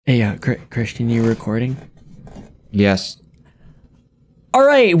Hey, Christian, you recording? Yes. All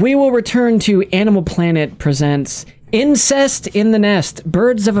right, we will return to Animal Planet presents Incest in the Nest.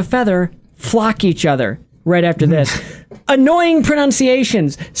 Birds of a feather flock each other right after this. Annoying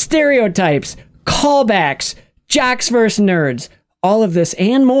pronunciations, stereotypes, callbacks, jocks versus nerds. All of this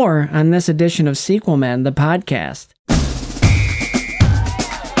and more on this edition of Sequel Men, the podcast.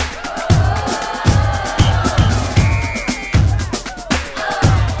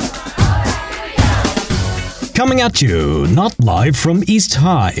 Coming at you, not live from East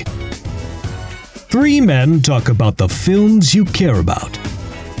High. Three men talk about the films you care about.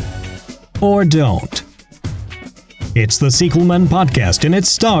 Or don't. It's the Sequel Men podcast, and it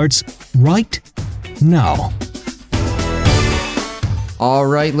starts right now. All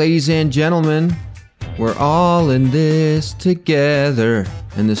right, ladies and gentlemen, we're all in this together.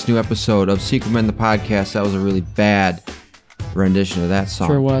 In this new episode of Sequel Men, the podcast, that was a really bad rendition of that song.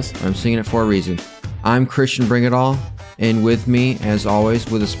 Sure was. I'm singing it for a reason. I'm Christian Bring It All, and with me, as always,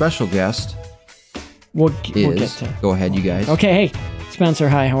 with a special guest, We'll get to. Go ahead, you guys. Okay, hey, Spencer,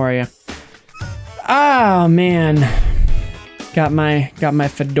 hi, how are you? Oh, man. Got my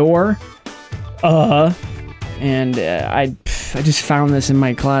fedora. And I just found this in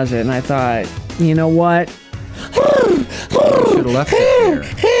my closet, and I thought, you know what? Should have left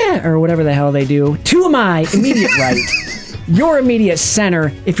it there. Or whatever the hell they do. To my immediate right. Your immediate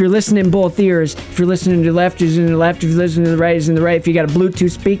center, if you're listening in both ears. If you're listening to the left, is in the left. If you're listening to the right, is in the right. If you got a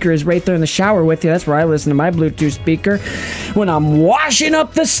Bluetooth speaker, is right there in the shower with you. That's where I listen to my Bluetooth speaker. When I'm washing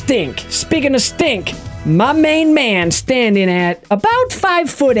up the stink. Speaking of stink, my main man standing at about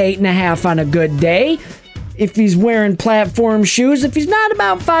 5'8.5" on a good day. If he's wearing platform shoes, if he's not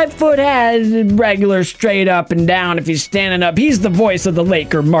about 5 foot regular straight up and down, if he's standing up, he's the voice of the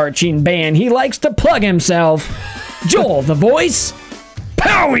Laker marching band. He likes to plug himself. Joel, the voice,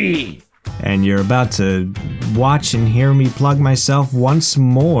 Powie! And you're about to watch and hear me plug myself once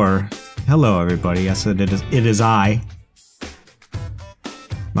more. Hello, everybody. Yes, it is I.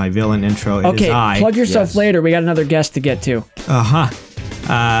 My villain intro, it is I. Okay, plug yourself later. We got another guest to get to.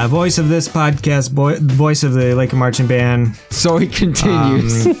 Voice of this podcast, voice of the Laker Marching Band. So he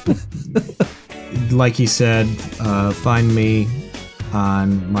continues. Like he said, find me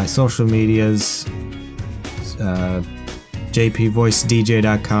on my social medias.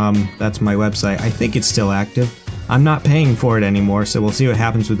 jpvoicedj.com. That's my website. I think it's still active. I'm not paying for it anymore, so we'll see what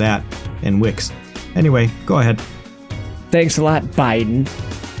happens with that and Wix. Anyway, go ahead. Thanks a lot, Biden.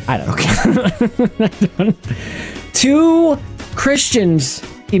 I don't know. To Christian's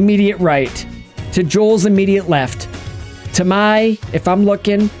immediate right, to Joel's immediate left, to my, if I'm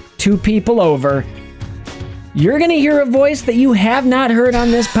looking, 2 people over, you're going to hear a voice that you have not heard on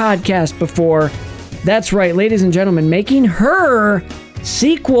this podcast before. That's right, ladies and gentlemen, making her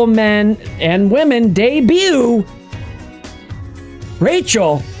Sequel Men and Women debut,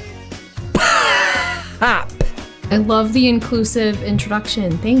 Rachel Pop. I love the inclusive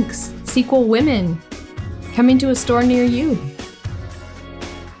introduction. Thanks. Sequel Women, coming to a store near you.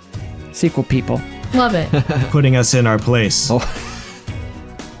 Sequel people. Love it. Putting us in our place.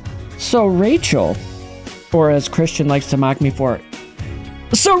 So Rachel, or as Christian likes to mock me for it,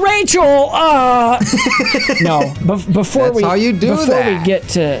 so Rachel, no. Before That's how you do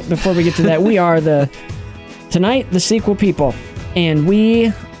that. Before we get to that, we are tonight the Sequel people, and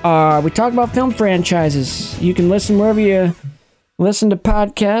we talk about film franchises. You can listen wherever you listen to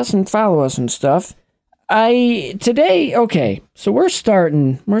podcasts and follow us and stuff. So we're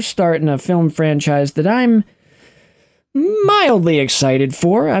starting a film franchise that I'm mildly excited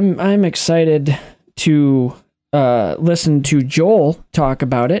for. I'm excited to listen to Joel talk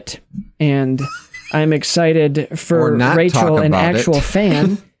about it, and I'm excited for Rachel, an actual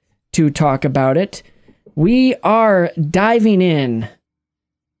fan, to talk about it. We are diving in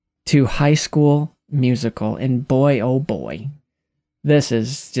to High School Musical, and boy, oh boy, this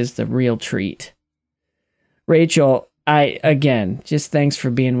is just a real treat. Rachel, just thanks for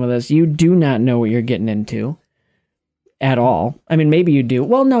being with us. You do not know what you're getting into. At all. I mean, maybe you do.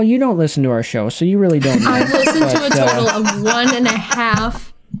 Well, no, you don't listen to our show, so you really don't know. I've listened to a total of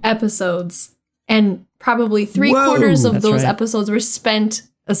 1.5 episodes, and probably 3/4 of those episodes were spent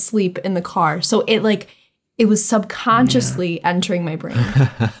asleep in the car. So it was subconsciously entering my brain.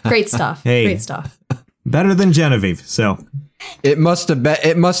 Great stuff. Hey. Great stuff. Better than Genevieve, so. It must have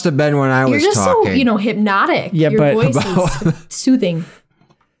been when I was talking. You're just talking. so, hypnotic. Yeah, your voice is soothing.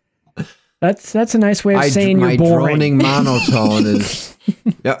 That's a nice way of saying you're boring. My droning monotone is...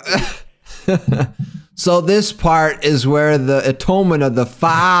 So this part is where the atonement of the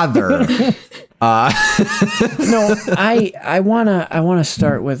father No, I wanna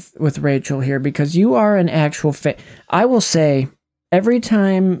start with Rachel here because you are an actual fan. I will say, every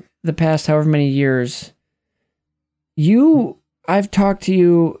time the past however many years, I've talked to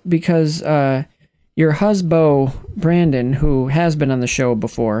you because your husband Brandon, who has been on the show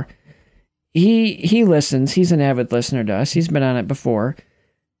before, he listens. He's an avid listener to us. He's been on it before,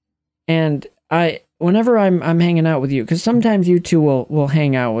 and whenever I'm hanging out with you, because sometimes you two will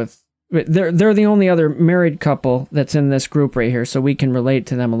hang out with. They're the only other married couple that's in this group right here, so we can relate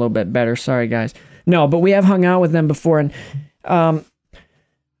to them a little bit better. Sorry, guys. No, but we have hung out with them before, and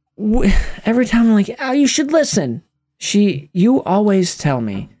every time I'm like, oh, you should listen. You always tell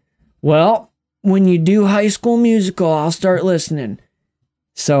me, well, when you do High School Musical, I'll start listening.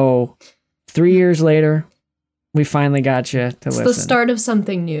 So 3 years later, we finally got you to listen. It's the start of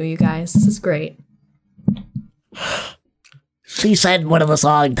something new, you guys. This is great. She said one of the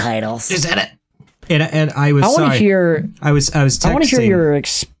song titles. Is that it? And I was sorry. I was texting I want to hear your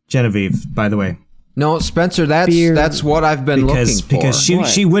Genevieve, by the way. No, Spencer, that's what I've been looking for. Because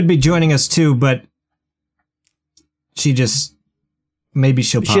she would be joining us too, but she just maybe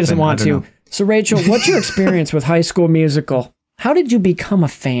she'll pop in. She doesn't want to. Know. So Rachel, what's your experience with High School Musical? How did you become a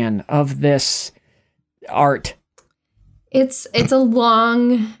fan of this art? It's a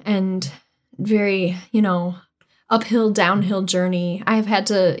long and very, uphill, downhill journey. I've had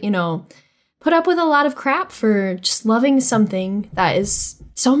to, put up with a lot of crap for just loving something that is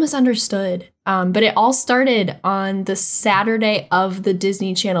so misunderstood. But it all started on the Saturday of the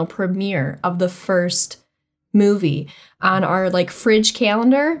Disney Channel premiere of the first movie. On our fridge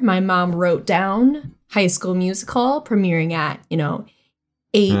calendar, my mom wrote down High School Musical premiering at,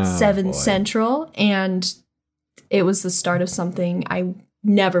 7 Central. And it was the start of something I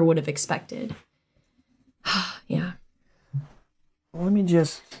never would have expected. Yeah. Let me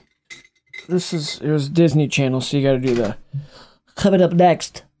just. It was Disney Channel, so you got to do the. Coming up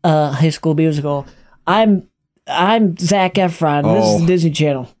next, High School Musical. I'm Zac Efron. Oh. This is Disney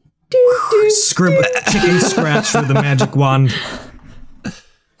Channel. Scribble, chicken scratch with the magic wand.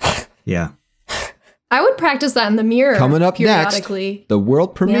 Yeah. I would practice that in the mirror. Coming up next, periodically. the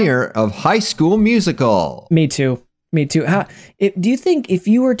world premiere of High School Musical. Me too. Do you think if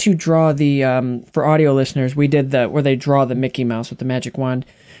you were to draw the for audio listeners, we did where they draw the Mickey Mouse with the magic wand.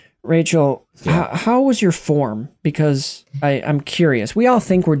 Rachel, how was your form? Because I'm curious. We all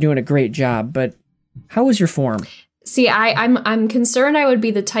think we're doing a great job, but how was your form? See, I'm concerned I would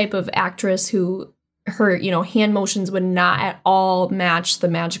be the type of actress who her hand motions would not at all match the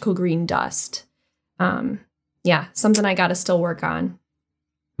magical green dust. Something I got to still work on.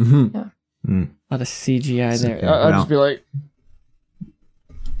 Mm-hmm. Yeah. A lot of CGI there. I'll just be like,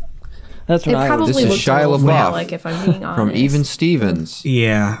 that's what it probably This is looks Shia a little LaBeouf phallic, if I'm being honest. from Even Stevens.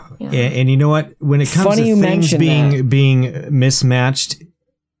 Yeah. And you know what? When it comes Funny to you things mentioned being mismatched,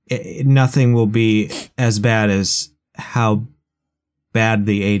 nothing will be as bad as how bad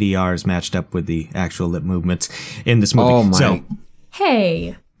the ADRs matched up with the actual lip movements in this movie. Oh my! So,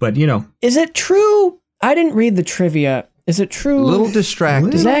 Hey. but is it true? I didn't read the trivia. Is it true? A little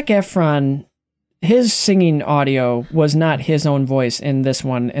distracted. Zac Efron, his singing audio was not his own voice in this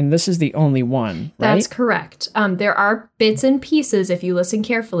one, and this is the only one, right? That's correct. There are bits and pieces, if you listen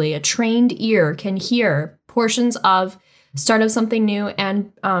carefully. A trained ear can hear portions of Start of Something New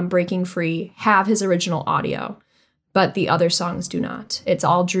and Breaking Free have his original audio, but the other songs do not. It's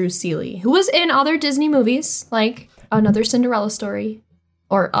all Drew Seeley, who was in other Disney movies, like Another Cinderella Story,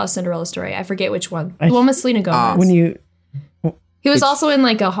 or A Cinderella Story. I forget which one. The one with Selena Gomez. He was also in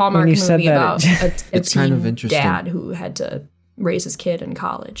a Hallmark movie about a it's teen kind of interesting. dad who had to raise his kid in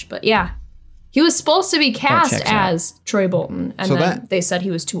college. But yeah, he was supposed to be cast as Troy Bolton, and then they said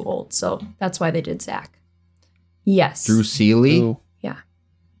he was too old, so that's why they did Zac. Yes. Drew Seeley? Ooh. Yeah.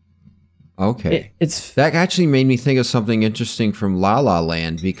 Okay. That actually made me think of something interesting from La La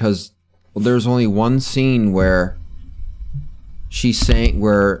Land, because there's only one scene where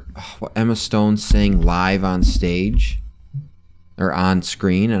Emma Stone sang live on stage. Or on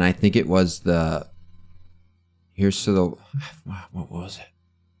screen, and I think it was what was it?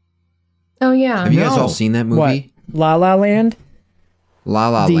 Oh yeah. Have you guys all seen that movie? What? La La Land? La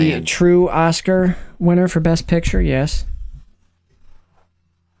La Land. The true Oscar winner for Best Picture, yes.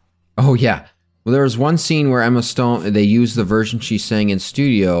 Oh yeah. Well, there was one scene where Emma Stone, they used the version she sang in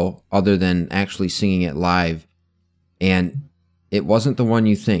studio other than actually singing it live, and it wasn't the one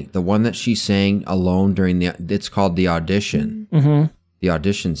you think. The one that she sang alone it's called The Audition. Mm-hmm. The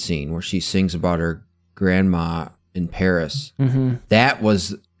audition scene where she sings about her grandma in Paris. Mm-hmm. That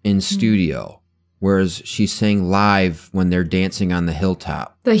was in studio. whereas she sang live when they're dancing on the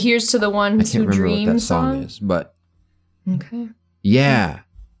hilltop. The Here's to the I Ones can't Who remember Dream what that song is, but Okay. yeah.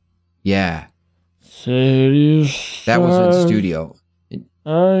 That That was in studio.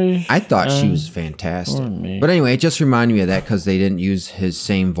 I thought she was fantastic. But anyway, it just reminded me of that because they didn't use his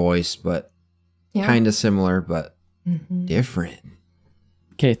same voice, but Yeah. kind of similar, but different.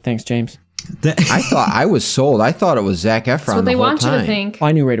 Okay, thanks, James. I thought I was sold. I thought it was Zac Efron That's what the they whole want time. you to think.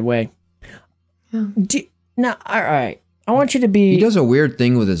 I knew right away. Yeah. Now, all right. I want you to be. He does a weird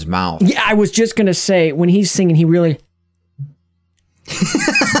thing with his mouth. Yeah, I was just gonna say when he's singing, he really.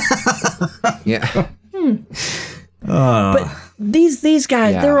 Yeah. But these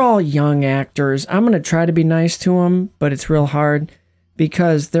guys, Yeah. they're all young actors. I'm gonna try to be nice to them, but it's real hard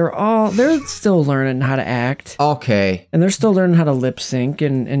because they're still learning how to act, Okay. and they're still learning how to lip sync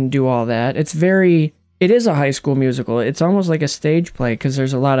and do all that. It is a high school musical. It's almost like a stage play because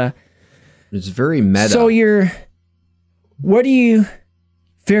there's a lot of. It's very meta. So their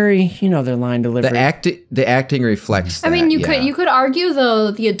line delivery. the acting reflects that. I mean, you yeah. could argue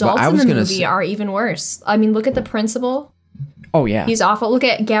though the adults I in was the gonna movie say- are even worse. I mean, look at the principal. Oh yeah. He's awful. Look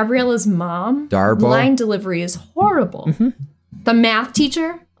at Gabriella's mom. Darbo? Line delivery is horrible. The math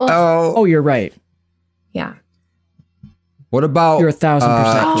teacher. Ugh. Oh, you're right. Yeah. What about You're 1,000%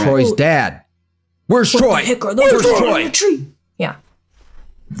 correct. Troy's dad? Where's Troy? Where's Troy? Yeah.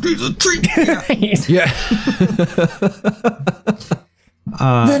 Yeah.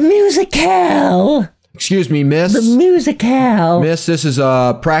 The musical. Excuse me, miss. The musical. Miss, this is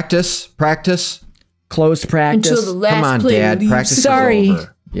practice. Practice. Closed practice. Until the last Come on, player Dad. leaves. Practice Sorry. is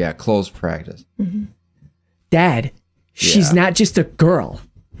over. Yeah, closed practice. Dad, she's Yeah. not just a girl.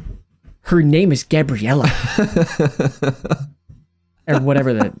 Her name is Gabriella. Or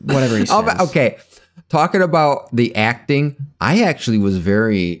whatever he says. Okay. Talking about the acting, I actually was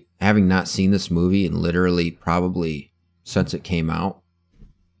having not seen this movie and literally probably since it came out,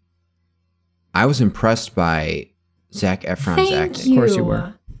 I was impressed by Zac Efron's Thank acting. you. Of course you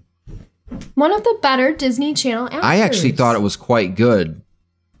were. One of the better Disney Channel actors. I actually thought it was quite good.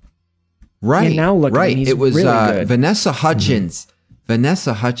 Right. now look at him, right. he's It was really good. Vanessa Hudgens.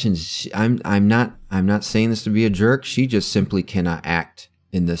 Vanessa Hudgens. I'm not saying this to be a jerk. She just simply cannot act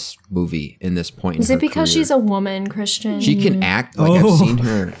in this movie in this point. Is in it her because career. she's a woman, Christian? She can act like I've seen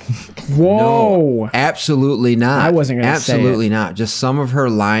her. Whoa. No, absolutely not. I wasn't gonna say absolutely it. not. Just some of her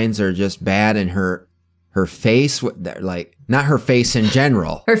lines are just bad, and her face, like not her face in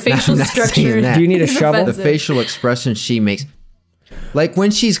general. Her facial I'm not saying structure. that. Do you need a is shovel? The offensive. facial expression she makes, like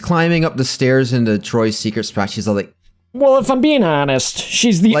when she's climbing up the stairs into Troy's secret spot, she's all like, Well, if I'm being honest,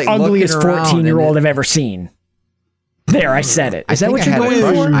 she's the Like, ugliest looking around 14-year-old and I've ever seen. There, I said it. Is that I what think you're I had going a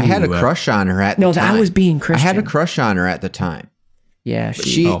for? crush- I had a crush on her at the No, time. I was being I Christian. had a crush on her at the time. Yeah,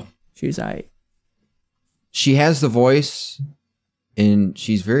 She she's aight. she has the voice, and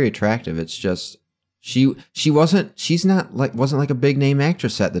she's very attractive. It's just she's not like a big name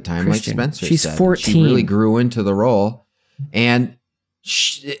actress at the time, Christian, like Spencer she's said. 14. She really grew into the role, and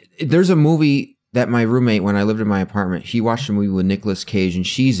there's a movie that my roommate, when I lived in my apartment, he watched a movie with Nicolas Cage, and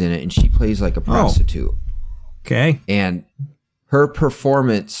she's in it, and she plays like a prostitute. Okay. And her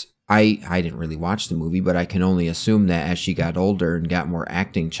performance, I didn't really watch the movie, but I can only assume that as she got older and got more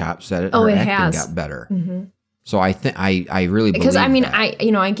acting chops, that her it acting has. got better. So I think I really Because believe I mean, that.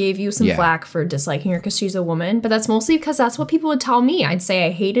 I gave you some Yeah. flack for disliking her because she's a woman, but that's mostly because that's what people would tell me. I'd say I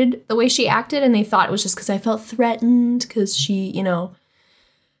hated the way she acted, and they thought it was just because I felt threatened because she,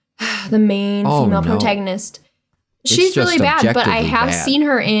 the main Oh, female no. protagonist. It's She's really just bad, but I objectively have bad. seen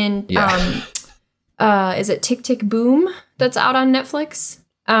her in. Yeah. Is it Tick Tick Boom that's out on Netflix?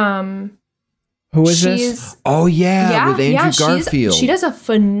 Who is this? she's Oh yeah, with Andrew Garfield. She does a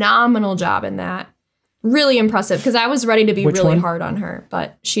phenomenal job in that. Really impressive because I was ready to be Which really one? hard on her,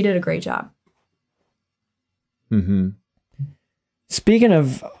 but she did a great job. Mm-hmm. Speaking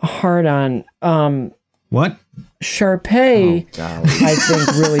of hard on, What? Sharpay, Golly. I think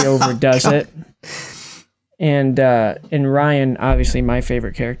really overdoes it. And Ryan, obviously my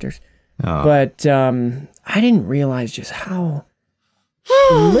favorite characters. Oh. But I didn't realize just how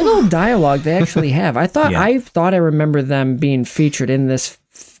little dialogue they actually have. I thought Yeah. I remember them being featured in this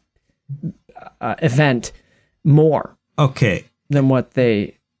event more Okay. than what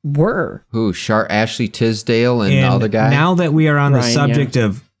they were. Who? Ashley Tisdale and the other guy. Now that we are on the Ryan, subject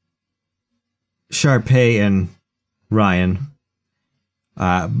of Sharpay and Ryan,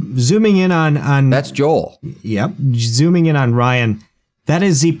 zooming in on That's Joel. Yep. Zooming in on Ryan, that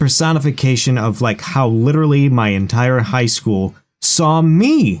is the personification of like how literally my entire high school saw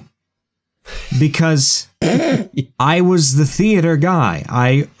me. Because I was the theater guy.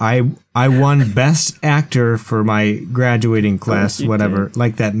 I won best actor for my graduating class, whatever. Did.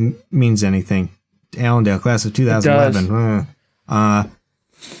 Like that means anything. Allendale class of 2011.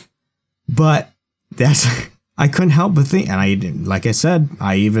 But that's I couldn't help but think, and like I said,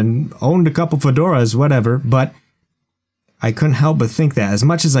 I even owned a couple fedoras, whatever. But I couldn't help but think that, as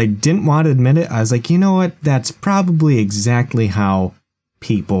much as I didn't want to admit it, I was like, you know what? That's probably exactly how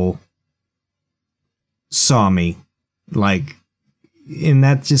people saw me. Like, and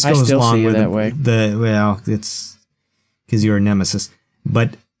that just goes along with that way. It's because you're a nemesis,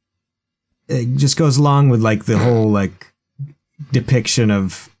 but it just goes along with like the whole like depiction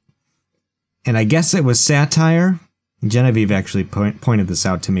of, and I guess it was satire. Genevieve actually pointed this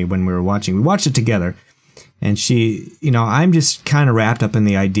out to me when we were watching. We watched it together. And she, I'm just kind of wrapped up in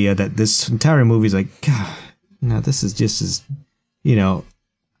the idea that this entire movie is like, God, this is just as,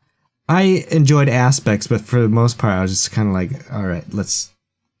 I enjoyed aspects, but for the most part, I was just kind of like, all right, let's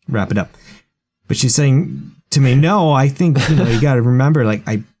wrap it up. But she's saying to me, no, I think, you got to remember, like,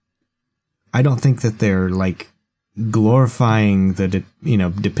 I don't think that they're like glorifying the,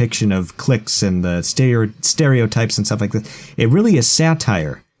 depiction of cliques and the stereotypes and stuff like that. It really is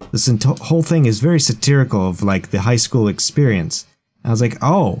satire. This whole thing is very satirical of like the high school experience. I was like,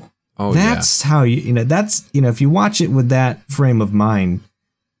 that's how that's, if you watch it with that frame of mind,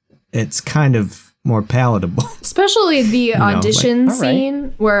 it's kind of more palatable. Especially the audition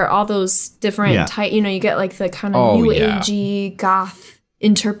scene where all those different type, you get like the kind of new agey goth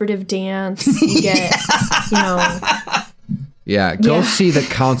interpretive dance. You get, go see The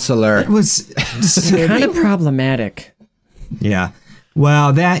Counselor. It was kind of problematic. Yeah.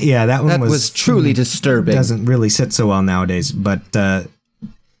 Well, that one was truly disturbing. Doesn't really sit so well nowadays, but and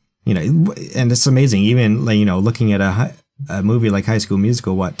it's amazing. Even looking at a movie like High School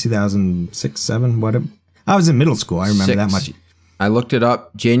Musical, 2006, 7? I was in middle school. I remember that much. I looked it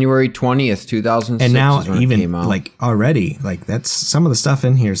up. January 20th, 2006. And now is when even it came out. like already, like that's some of the stuff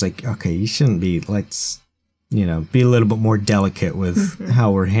in here is like, okay, you shouldn't be. Let's be a little bit more delicate with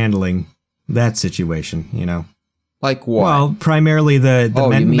how we're handling that situation. Like what? Well, primarily the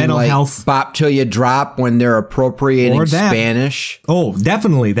mental like health. Bop till you drop when they're appropriating Spanish. Oh,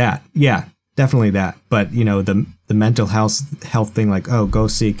 definitely that. Yeah, definitely that. But the mental health thing, like, go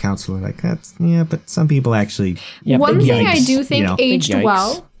see a counselor, like that's but some people actually. Yeah, one thing I do think aged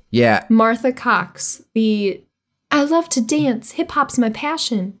well. Yeah, Martha Cox. I love to dance. Hip hop's my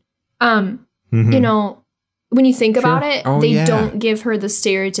passion. When you think about it, they don't give her the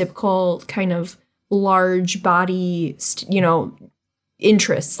stereotypical kind of large body,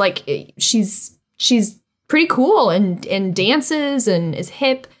 interests. Like she's pretty cool and dances and is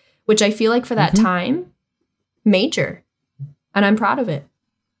hip, which I feel like for that time, major, and I'm proud of it.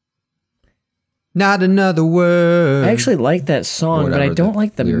 Not another word. I actually like that song, but I don't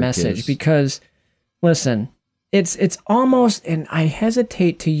like the message because, listen, it's almost, and I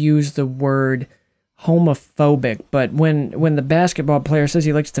hesitate to use the word homophobic, but when the basketball player says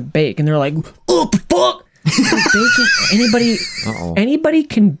he likes to bake and they're like, oh fuck, anybody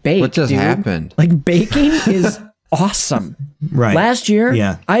can bake. What just happened? Like, baking is awesome. Right. Last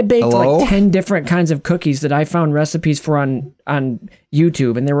year, I baked like 10 different kinds of cookies that I found recipes for on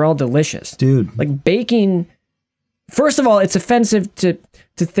YouTube, and they were all delicious. Dude, like baking, first of all, it's offensive to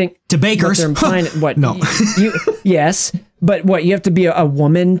think to bakers. They're implying, what? No. Yes. But what, you have to be a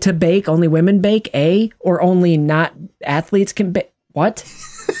woman to bake? Only women bake, or only not athletes can bake? What?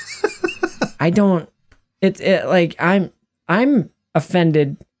 I don't. Like I'm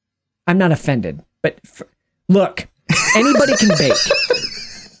offended. I'm not offended, but look, anybody can bake.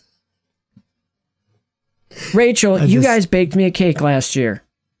 Rachel, you guys baked me a cake last year.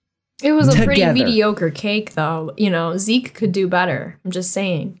 It was a pretty mediocre cake, though. Zeke could do better. I'm just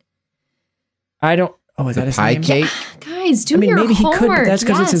saying. I don't. Oh, is that his pie name? cake? Guys, do your maybe homework. He could, but that's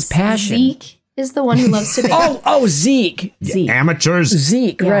because it's his passion. Zeke is the one who loves to bake. Zeke. Amateurs.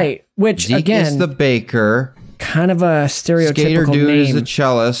 Zeke, right. Which, Zeke again, is the baker. Kind of a stereotypical Skater dude name. is the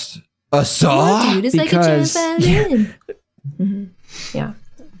cellist. A saw? Dude is like a jazz violin. Yeah.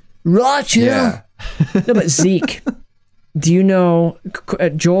 Roger. Yeah. No, but Zeke, do you know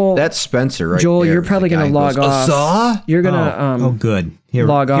Joel? That's Spencer, right? Joel, there. you're probably going to log off. A saw? You're going to good.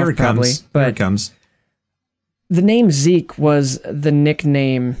 Log off it probably. Comes. But here it comes. The name Zeke was the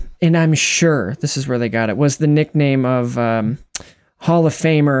nickname, and I'm sure this is where they got it, was the nickname of Hall of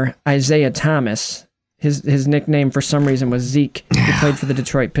Famer Isaiah Thomas. His nickname for some reason was Zeke. He played for the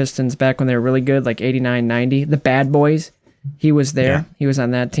Detroit Pistons back when they were really good, like 89, 90. The Bad Boys. He was there. Yeah. He was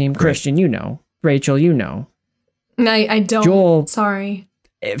on that team. Great. Christian, you know. Rachel, you know. I don't. Joel, sorry.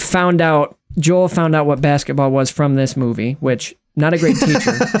 Found out Joel found out what basketball was from this movie, which not a great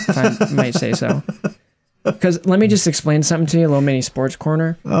teacher, if I might say so. Because let me just explain something to you, a little mini sports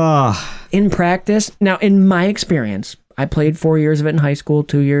corner. In practice, now in my experience, I played 4 years of it in high school,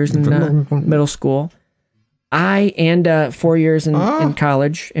 2 years in middle school. 4 years in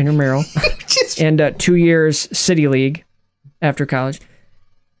college, intramural, and 2 years city league after college.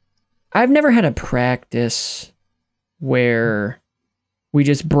 I've never had a practice where we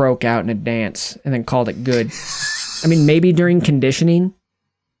just broke out in a dance and then called it good. I mean, maybe during conditioning,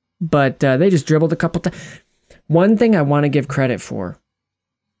 but they just dribbled a couple times. One thing I want to give credit for,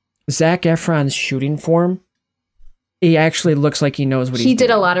 Zac Efron's shooting form. He actually looks like he knows what he's doing. He did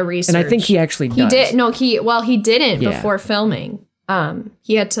a lot of research. And I think he actually does. He did. No, he didn't before filming.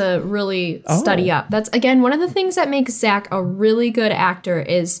 He had to really study up. That's, again, one of the things that makes Zac a really good actor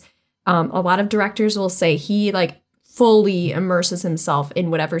is a lot of directors will say he fully immerses himself in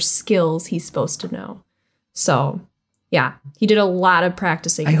whatever skills he's supposed to know. So, yeah, he did a lot of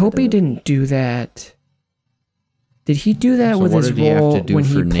practicing. I hope he didn't do that. Did he do that with his role when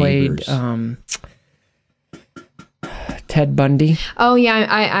he played Ted Bundy? Oh yeah,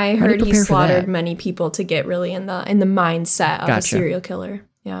 I heard he slaughtered many people to get really in the mindset of a serial killer.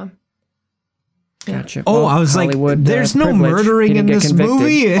 Yeah. Gotcha. Oh, I was Hollywood, like, there's no murdering in this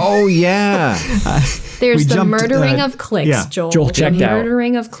movie. Oh yeah. There's the murdering of cliques, Joel. Joel checked out.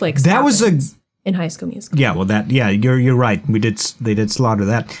 Murdering of cliques. That was in High School Musical. Yeah, well, you're right. They did slaughter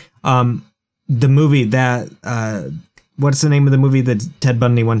that. The movie that what's the name of the movie that Ted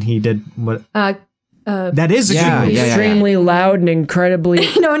Bundy one he did? What? That is a good movie. Extremely loud and incredibly.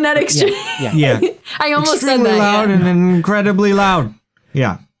 No, not extreme. Yeah. I almost extremely said that. Loud and incredibly loud.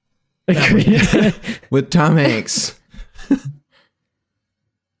 Yeah. With Tom Hanks.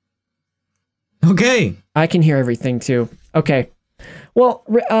 Okay. I can hear everything too. Okay. Well,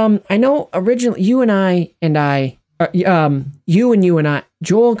 I know originally you and I,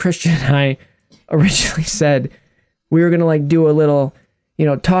 Joel, Christian, and I originally said we were going to do a little,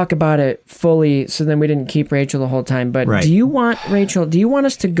 talk about it fully. So then we didn't keep Rachel the whole time. But do you want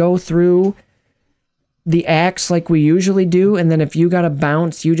us to go through the acts like we usually do? And then if you got to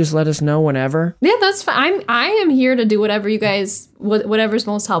bounce, you just let us know whenever. Yeah, that's fine. I am here to do whatever you guys, whatever's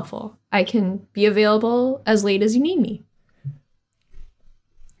most helpful. I can be available as late as you need me.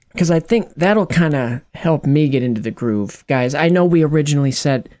 Because I think that'll kind of help me get into the groove, guys. I know we originally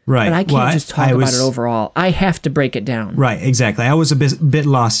said, but I can't just talk about it overall. I have to break it down. Right, exactly. I was a bit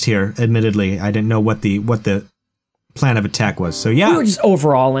lost here, admittedly. I didn't know what the plan of attack was. So yeah, we were just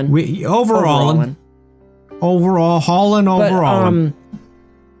overalling.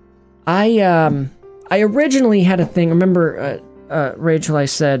 I originally had a thing. Remember, Rachel? I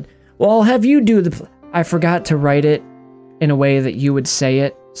said, "Well, I'll have you do the." I forgot to write it in a way that you would say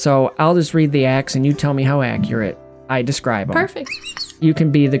it. So I'll just read the acts and you tell me how accurate I describe them. Perfect. You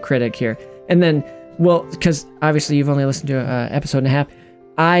can be the critic here. And then, well, because obviously you've only listened to an episode and a half.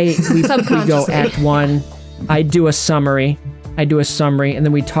 We go act 1. I do a summary, and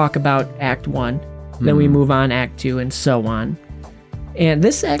then we talk about act 1. Then we move on act 2 and so on. And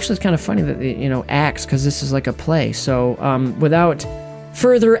this actually is kind of funny that, acts, because this is like a play. So without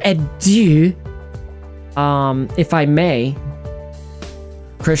further ado, if I may,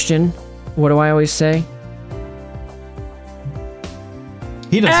 Christian, what do I always say?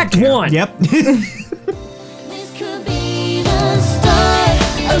 He doesn't Act care. 1. Yep. This could be the start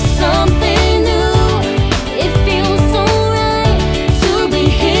of something new. It feels so right to be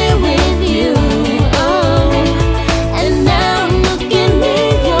here with you. Oh, and now I'm looking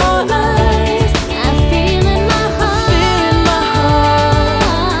in your eyes. I feel in my heart,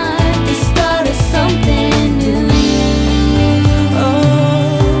 the start of something new.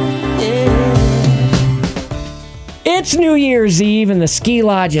 It's New Year's Eve and the ski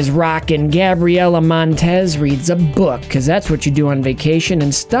lodge is rocking. Gabriela Montez reads a book, because that's what you do on vacation,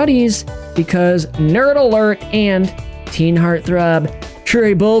 and studies because Nerd Alert and teen heartthrob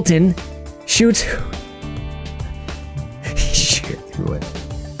Trey Bolton shoots...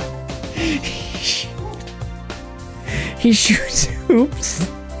 He shoots hoops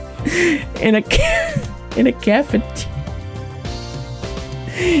in a cafeteria.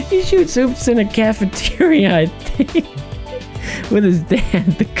 He shoots hoops in a cafeteria, I think, with his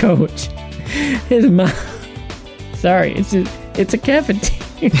dad, the coach. His mom. Sorry, it's a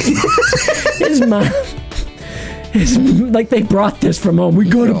cafeteria. His mom. Like they brought this from home. We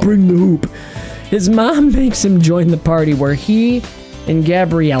gotta bring the hoop. His mom makes him join the party where he and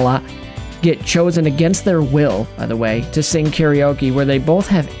Gabriella get chosen against their will, by the way, to sing karaoke where they both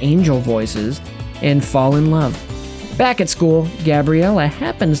have angel voices and fall in love. Back at school, Gabriella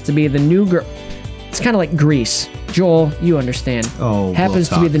happens to be the new girl. It's kind of like Grease. Joel, you understand. Oh, happens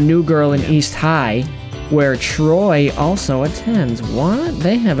to be the new girl in East High, where Troy also attends. What?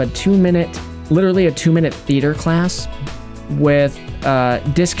 They have literally a 2-minute theater class with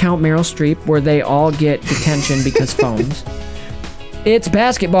discount Meryl Streep, where they all get detention because phones. It's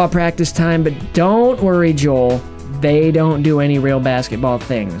basketball practice time, but don't worry, Joel. They don't do any real basketball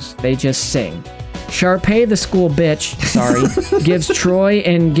things. They just sing. Sharpay, the school bitch, gives Troy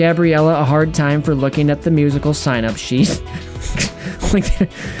and Gabriella a hard time for looking at the musical sign-up sheet.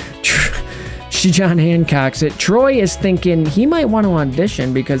 She John Hancocks it. Troy is thinking he might want to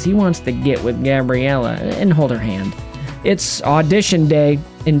audition because he wants to get with Gabriella and hold her hand. It's audition day,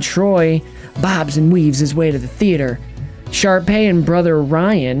 and Troy bobs and weaves his way to the theater. Sharpay and brother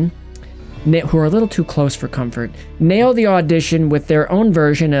Ryan, who are a little too close for comfort, nail the audition with their own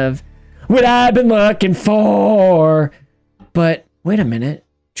version of "What I've Been Looking For." But wait a minute,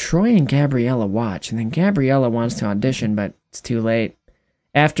 Troy and Gabriella watch, and then Gabriella wants to audition, but it's too late.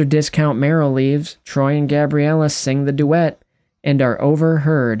 After Discount Meryl leaves, Troy and Gabriella sing the duet and are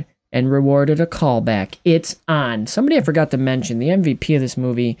overheard and rewarded a callback. It's on. Somebody I forgot to mention, the MVP of this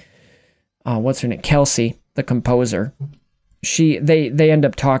movie, what's her name? Kelsey, the composer. They end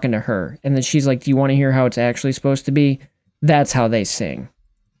up talking to her, and then she's like, "Do you want to hear how it's actually supposed to be?" That's how they sing.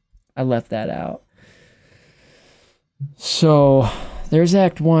 I left that out. So there's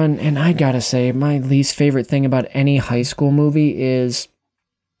Act 1, and I gotta say, my least favorite thing about any high school movie is,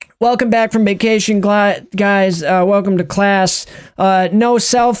 welcome back from vacation, guys. Welcome to class. No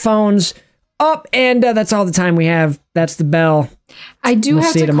cell phones. Up, and that's all the time we have. That's the bell. I do We'll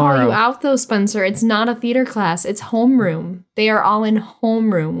have see to you tomorrow. call you out, though, Spencer. It's not a theater class. It's homeroom. They are all in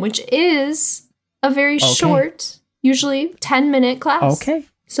homeroom, which is a very short, usually 10-minute class. Okay.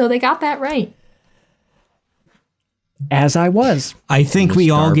 So they got that right. As I was. I think Miss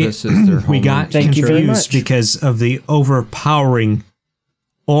we all Darvis is their we homeroom got Thank you very confused much. because of the overpowering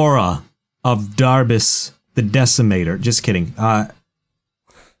aura of Darbus the Decimator. Just kidding.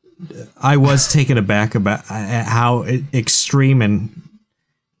 I was taken aback about how extreme and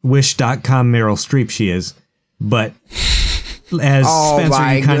Wish.com Meryl Streep she is, but as Oh, Spencer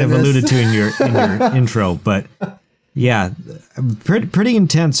my you kind of goodness. alluded to in your intro, but yeah, pretty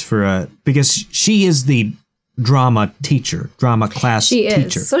intense for because she is the drama class She is.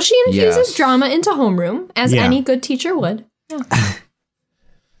 teacher. So she infuses Yes. drama into homeroom, as Yeah. any good teacher would. Yeah.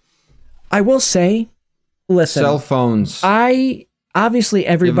 I will say, listen, Cell phones. obviously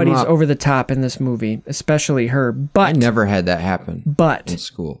everybody's up. over the top in this movie, especially her, I but never had that happen in but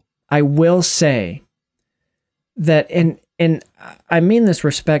school. I will say that, and I mean this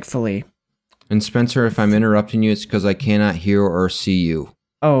respectfully. And Spencer, if I'm interrupting you, it's because I cannot hear or see you.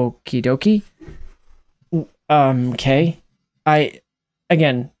 Okie dokie. Okay.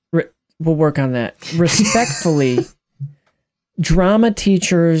 We'll work on that. Respectfully, drama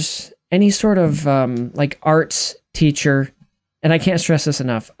teachers, any sort of like arts teacher, and I can't stress this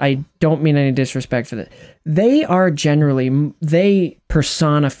enough, I don't mean any disrespect for that. They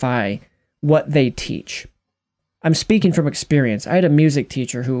personify what they teach. I'm speaking from experience. I had a music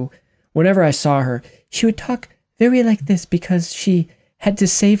teacher who, whenever I saw her, she would talk very like this because she had to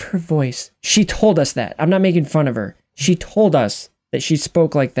save her voice. She told us that. I'm not making fun of her. She told us that she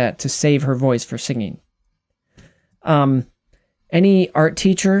spoke like that to save her voice for singing. Any art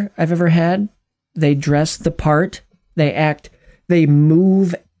teacher I've ever had, they dress the part, they act, they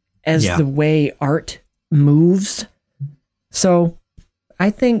move as the way art moves. So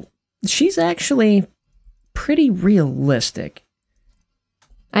I think she's actually pretty realistic.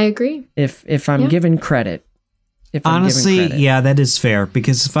 I agree. If I'm given credit. Honestly, yeah, that is fair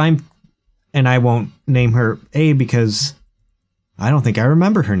because and I won't name her because I don't think I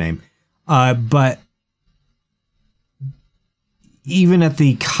remember her name. But even at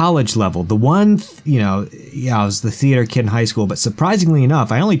the college level, the one, I was the theater kid in high school, but surprisingly enough,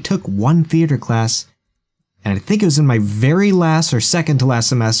 I only took one theater class, and I think it was in my very last or second to last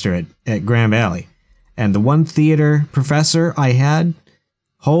semester at Grand Valley. And the one theater professor I had,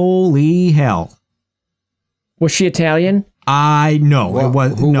 holy hell. Was she Italian? No, it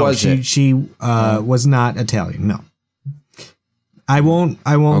was who no. was it? She was not Italian. No, I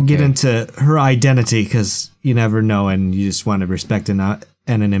won't get into her identity because you never know, and you just want to respect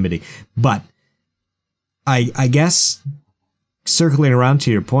anonymity. But I guess circling around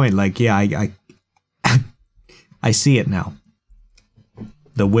to your point, like I see it now.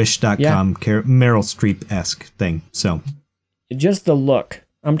 The Wish.com Meryl Streep-esque thing. So Just the look.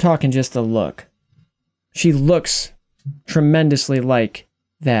 I'm talking just the look. She looks tremendously like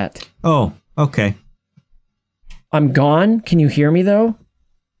that. Oh, okay. I'm gone. Can you hear me though?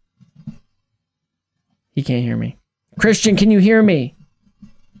 He can't hear me. Christian, can you hear me?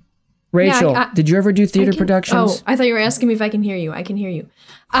 Rachel, did you ever do theater productions? Oh, I thought you were asking me if I can hear you. I can hear you.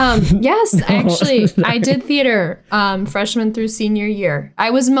 Yes, actually, I did theater freshman through senior year. I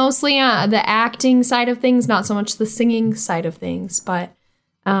was mostly the acting side of things, not so much the singing side of things. But,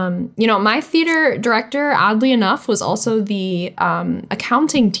 my theater director, oddly enough, was also the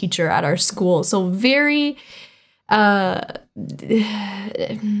accounting teacher at our school. So very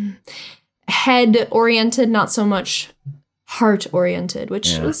head-oriented, not so much heart-oriented,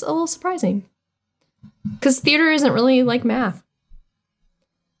 which was a little surprising. Because theater isn't really like math.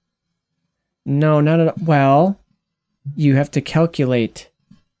 No, not at all. Well, you have to calculate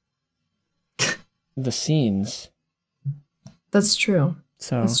the scenes. That's true.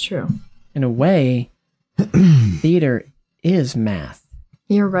 So that's true. In a way, theater is math.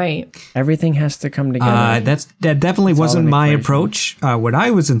 You're right. Everything has to come together. That definitely wasn't my approach. When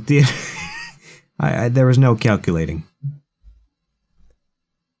I was in theater, there was no calculating.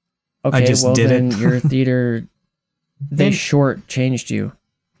 Okay, I just did then it. Your theater, they shortchanged you.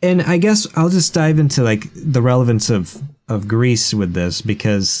 And I guess I'll just dive into like the relevance of Grease with this,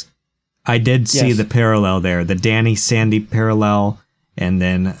 because I did see the parallel there, the Danny Sandy parallel, and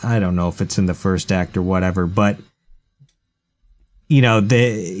then I don't know if it's in the first act or whatever, but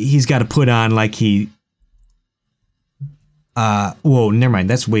he's got to put on like whoa, never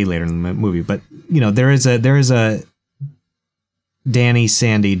mind, that's way later in the movie, but there is a Danny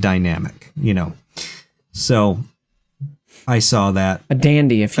Sandy dynamic, so I saw that. A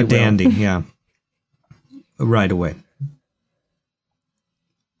dandy, if you will. A dandy, yeah. Right away.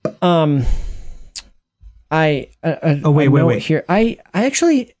 Wait. Here, I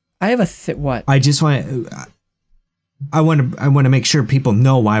actually have a what? I just want to make sure people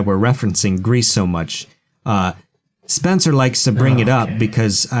know why we're referencing Grease so much. Spencer likes to bring it up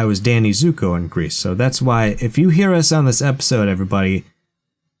because I was Danny Zuko in Grease, so that's why if you hear us on this episode, everybody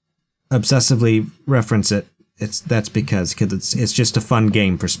obsessively reference it. That's because it's just a fun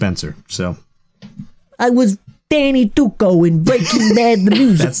game for Spencer. So I was Danny Zuko in Breaking Bad the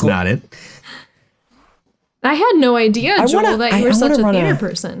musical. That's not it. I had no idea, Joel, that you were such a theater a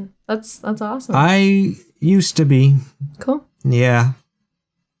person. That's awesome. I used to be. Cool. Yeah.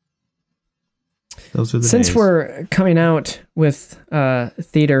 Those were the Since days. we're coming out with the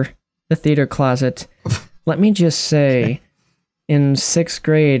theater closet, let me just say, in 6th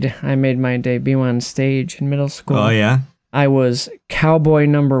grade, I made my debut on stage in middle school. Oh, yeah? I was cowboy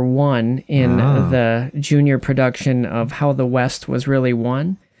number 1 in the junior production of How the West Was Really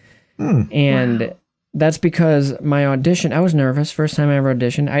Won. And that's because my audition, I was nervous, first time I ever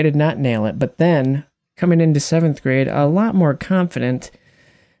auditioned. I did not nail it. But then, coming into 7th grade, a lot more confident,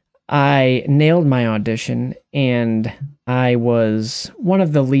 I nailed my audition, and I was one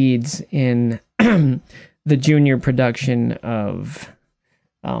of the leads in the junior production of,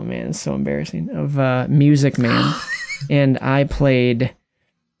 oh man, it's so embarrassing, of Music Man. And I played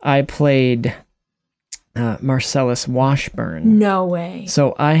Marcellus Washburn. No way.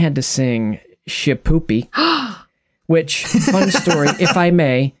 So I had to sing Shipoopy, which, fun story, if I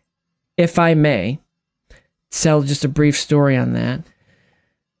may, tell just a brief story on that.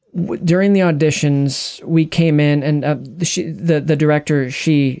 During the auditions, we came in, and the director,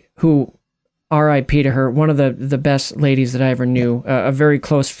 who, R.I.P. to her, one of the best ladies that I ever knew, a very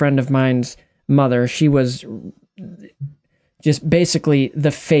close friend of mine's mother. She was just basically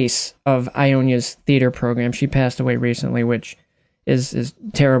the face of Ionia's theater program. She passed away recently, which is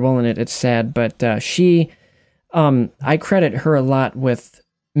terrible, and it's sad. But I credit her a lot with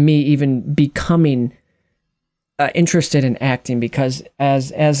me even becoming interested in acting, because as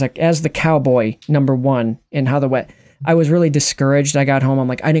the cowboy number 1 in How the West, I was really discouraged. I got home, I'm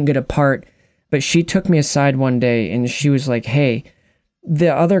like, I didn't get a part. But she took me aside one day and she was like, hey,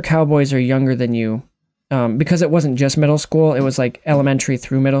 the other cowboys are younger than you. Because it wasn't just middle school, it was like elementary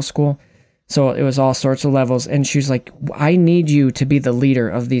through middle school. So it was all sorts of levels. And she was like, I need you to be the leader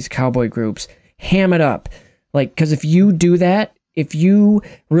of these cowboy groups. Ham it up. Like, because if you do that, if you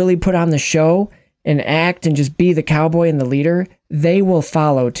really put on the show and act and just be the cowboy and the leader, they will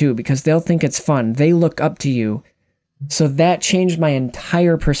follow too, because they'll think it's fun. They look up to you. So that changed my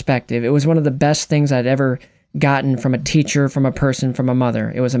entire perspective. It was one of the best things I'd ever gotten from a teacher, from a person, from a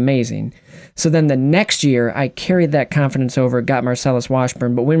mother. It was amazing. So then the next year, I carried that confidence over, got Marcellus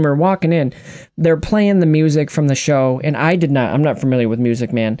Washburn. But when we were walking in, they're playing the music from the show, and I'm not familiar with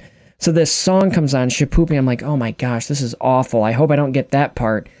Music Man. So this song comes on, Shipoopy. I'm like, oh my gosh, this is awful. I hope I don't get that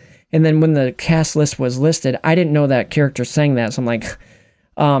part. And then when the cast list was listed, I didn't know that character sang that. So I'm like,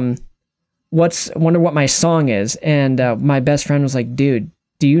 wonder what my song is. And my best friend was like, dude,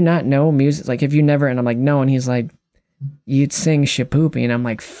 do you not know music? Like, have you never? And I'm like, no. And he's like, you'd sing Shapoopy. And I'm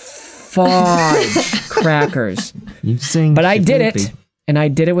like, fudge crackers. You sing, but I did it, Shapoopy. and I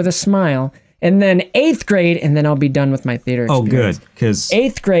did it with a smile. And then 8th grade, and then I'll be done with my theater experience. Oh, good, because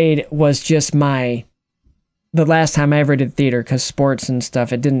 8th grade was just the last time I ever did theater, because sports and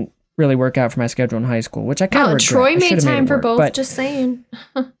stuff, it didn't really work out for my schedule in high school, which I kind of regret. Troy I made should've time it for work, both, but just saying.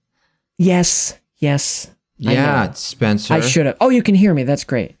 yes. I Yeah, know. Spencer. I should have. Oh, you can hear me. That's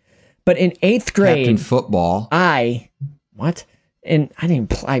great. But in 8th grade, Captain Football. what? And I didn't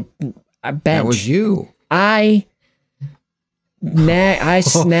play. I benched. That was you. I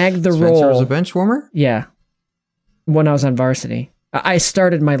snagged the Spencer role. was a bench warmer? Yeah. When I was on varsity. I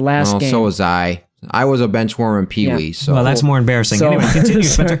started my last game. So was I. I was a bench warmer in Pee Wee. Yeah. So well, that's more embarrassing. So- Anyway, continue,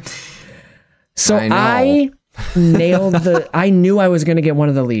 Spencer. So I know. I nailed I knew I was going to get one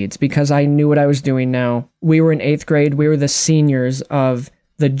of the leads because I knew what I was doing now. We were in 8th grade. We were the seniors of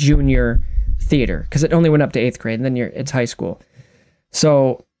the junior theater because it only went up to 8th grade and then it's high school.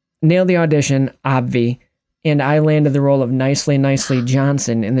 So nailed the audition, obvi. And I landed the role of Nicely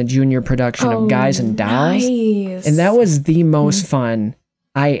Johnson in the junior production of Guys and Dolls. Nice. And that was the most fun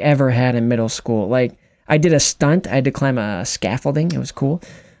I ever had in middle school. Like, I did a stunt. I had to climb a scaffolding. It was cool.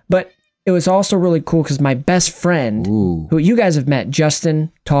 But it was also really cool because my best friend, Ooh. who you guys have met,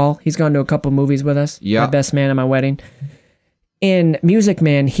 Justin Tall, he's gone to a couple movies with us. Yeah. My best man at my wedding. In Music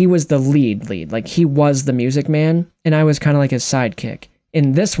Man, he was the lead. Like, he was the Music Man, and I was kind of like his sidekick.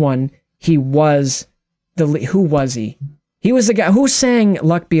 In this one, he was the lead. Who was he? He was the guy who sang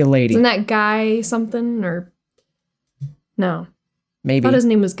Luck Be a Lady. Isn't that Guy something or no? Maybe. I thought his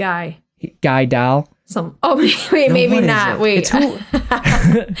name was Guy. Guy Doll. Wait, No, maybe what is not. it? Wait. It's who-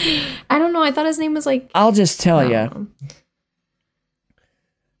 I don't know. I thought his name was like. I'll just tell you.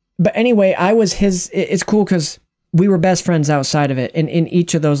 But anyway, I was his. It's cool because we were best friends outside of it. And in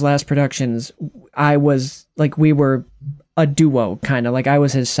each of those last productions, I was like, we were a duo, kind of. Like, I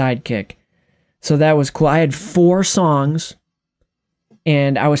was his sidekick. So that was cool. I had 4 songs,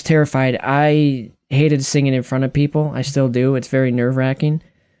 and I was terrified. I hated singing in front of people. I still do. It's very nerve-wracking.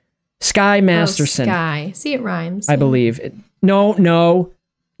 Sky Masterson. Sky. See, it rhymes. I believe. No.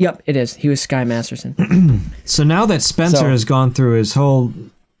 Yep, it is. He was Sky Masterson. So now that Spencer So- has gone through his whole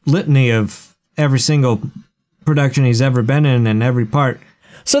litany of every single production he's ever been in and every part,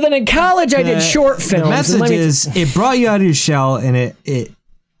 So then in college, I did short films. the and message let me- is it brought you out of your shell, and it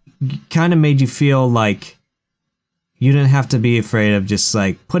kind of made you feel like you didn't have to be afraid of just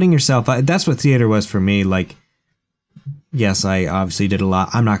like putting yourself out. That's what theater was for me. Like, yes, I obviously did a lot.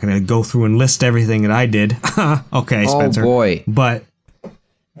 I'm not going to go through and list everything that I did. Okay, Spencer. Oh, boy. But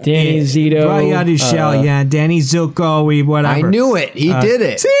Danny Zito. brought you out of your shell. Yeah, Danny Zuko, whatever. I knew it. He did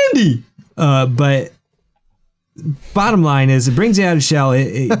it. Sandy. But bottom line is, it brings you out of shell.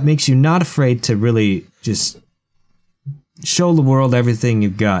 It makes you not afraid to really just show the world everything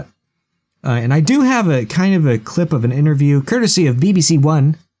you've got. And I do have a kind of a clip of an interview, courtesy of BBC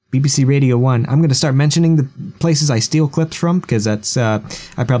One, BBC Radio 1. I'm going to start mentioning the places I steal clips from, because that's, I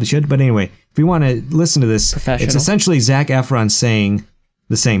probably should. But anyway, if you want to listen to this, Professional. it's essentially Zac Efron saying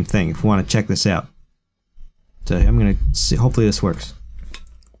the same thing, if you want to check this out. So I'm going to see, hopefully this works.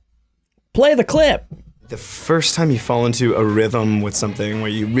 Play the clip. The first time you fall into a rhythm with something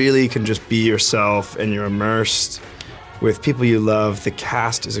where you really can just be yourself and you're immersed with people you love, the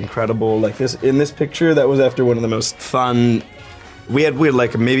cast is incredible. Like this, in this picture, that was after one of the most fun. We had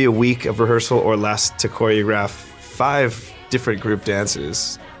like maybe a week of rehearsal or less to choreograph 5 different group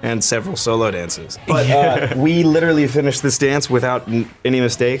dances and several solo dances. But we literally finished this dance without any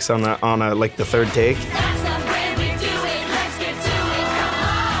mistakes on a like the 3rd take. That's the way we do it. Let's get to it.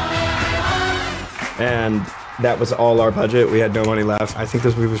 Come on. And that was all our budget. We had no money left. I think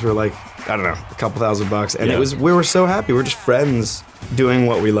those movies were like, I don't know, a couple $1,000. And we were so happy. We're just friends doing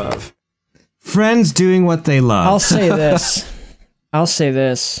what we love. Friends doing what they love. I'll say this.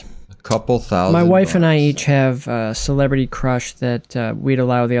 A couple thousand. My wife and I bucks. each have a celebrity crush that we'd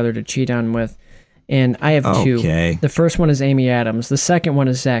allow the other to cheat on with. And I have 2. Okay. The first one is Amy Adams. The second one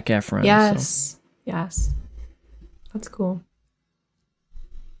is Zac Efron. Yes. Yes. That's cool.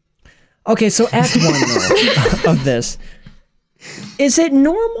 Okay, so Act 1 though, of this. Is it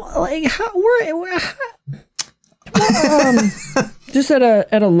normal? Like, just at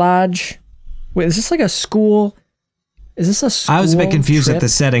a lodge. Wait, is this like a school? Is this a school? I was a bit confused trip, at the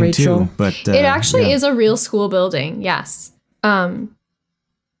setting Rachel? too, but It actually is a real school building. Yes. No.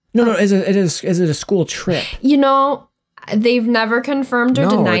 Is it a school trip? You know, they've never confirmed or No,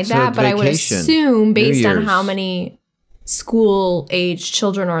 denied it's a that, but I would vacation. assume based on Year's. how many school age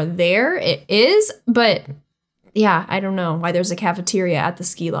children are there. It is, but yeah, I don't know why there's a cafeteria at the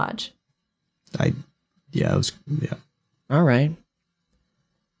ski lodge. Yeah. All right.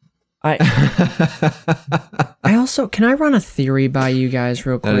 I also, can I run a theory by you guys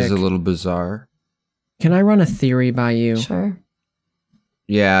real quick? That is a little bizarre. Can I run a theory by you? Sure.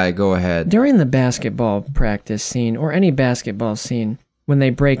 Yeah, go ahead. During the basketball practice scene, or any basketball scene, when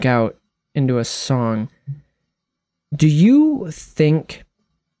they break out into a song, do you think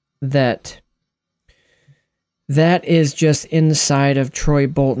that is just inside of Troy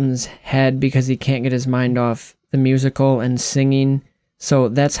Bolton's head because he can't get his mind off the musical and singing? So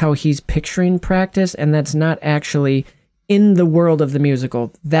that's how he's picturing practice, and that's not actually in the world of the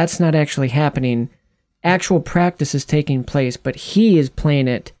musical. That's not actually happening. Actual practice is taking place, but he is playing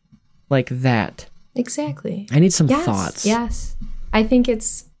it like that. Exactly. I need some thoughts. Yes. I think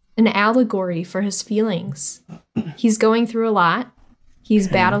it's an allegory for his feelings. He's going through a lot. He's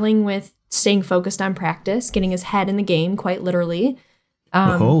battling with staying focused on practice, getting his head in the game, quite literally.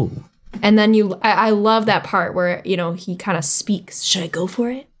 And then I love that part where, he kind of speaks. Should I go for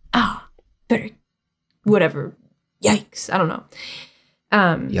it? Better. Whatever. Yikes. I don't know.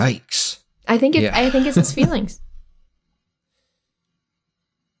 Yikes. I think it's his feelings.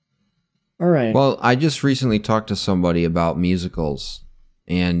 All right. Well, I just recently talked to somebody about musicals,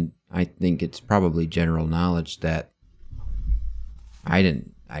 and I think it's probably general knowledge that I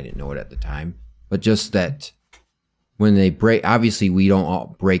didn't know it at the time, but just that when they break, obviously we don't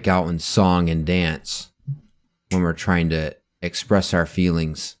all break out in song and dance when we're trying to express our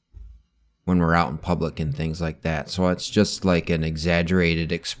feelings when we're out in public and things like that. So it's just like an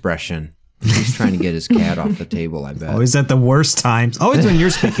exaggerated expression. He's trying to get his cat off the table, I bet. Always at the worst times. Always when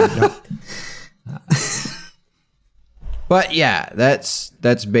you're speaking. No. But yeah, that's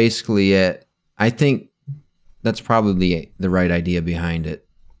basically it. I think that's probably the right idea behind it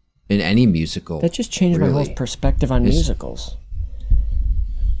in any musical. That just changed my whole perspective on musicals.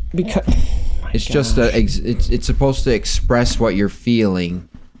 Because it's just it's supposed to express what you're feeling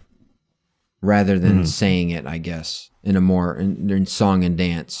rather than saying it, I guess, in a more in song and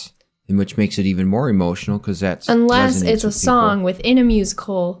dance, and which makes it even more emotional because that's unless it's a with song people. within a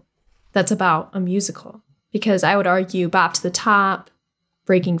musical that's about a musical. Because I would argue Bop to the Top,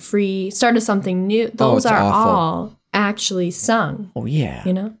 Breaking Free, Start of Something New, those are awful. all actually sung. Oh yeah.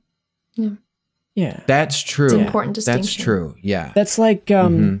 Yeah. That's true. It's an important distinction. That's true. Yeah. That's like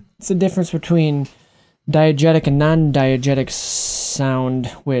it's the difference between diegetic and non-diegetic sound,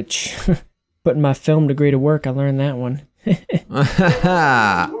 which putting my film degree to work, I learned that one.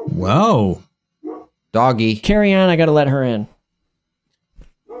 Whoa. Doggy. Carry on, I gotta let her in.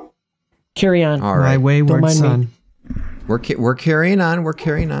 Carry on. All My right. wayward mind me. son. We're carrying on. We're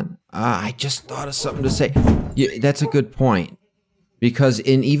carrying on. I just thought of something to say. Yeah, that's a good point. Because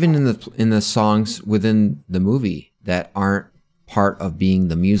even in the songs within the movie that aren't part of being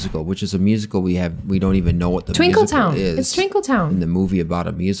the musical, which is a musical we don't even know what the musical Twinkletown. is. It's Twinkletown. In the movie about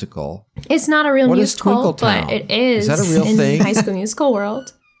a musical. It's not a real What is musical, Twinkletown? but it is. Is that a real in thing? High School Musical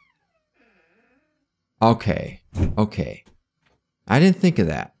world. Okay. I didn't think of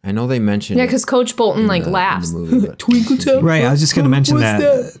that. I know they mentioned Yeah, it because Coach Bolton in laughs. the movie, but- Twinkletown. Right, I was just going to mention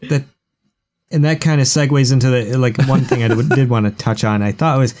that, and that kind of segues into the one thing I did want to touch on. I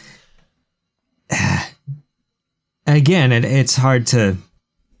thought it was, again, it's hard to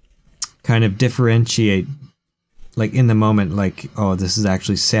kind of differentiate, in the moment, this is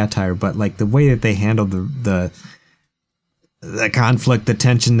actually satire, but the way that they handled the conflict, the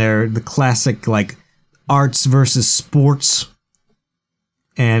tension there, the classic arts versus sports.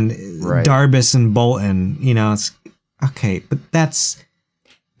 And Right. Darbus and Bolton, it's okay, but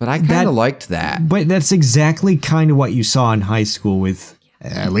But I kind of liked that. But that's exactly kind of what you saw in high school with,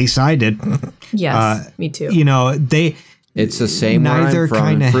 at least I did. Yes, me too. It's the same where neither I'm from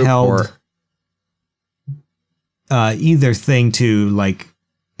kind in of Fruitport. held either thing to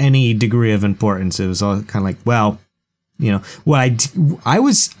any degree of importance. It was all kind of I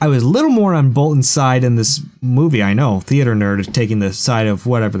was a little more on Bolton's side in this movie. I know theater nerd is taking the side of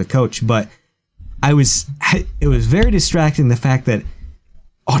whatever the coach, but it was very distracting the fact that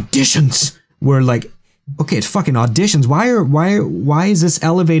auditions were okay, it's fucking auditions. Why is this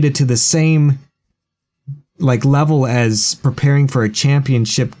elevated to the same level as preparing for a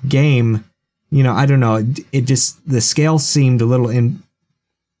championship game? I don't know. It just, the scale seemed a little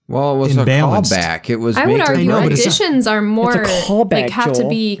Well, it was imbalanced. a callback. It was. I would argue know, but it's auditions are more It's a callback, have to Joel.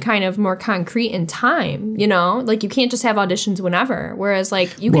 be kind of more concrete in time. You can't just have auditions whenever. Whereas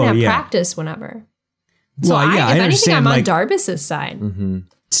you can Well, have yeah. practice whenever. So Well, yeah, I if anything, understand, I'm on Darbus's side.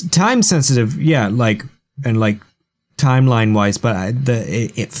 Mm-hmm. time sensitive, yeah, and timeline wise, but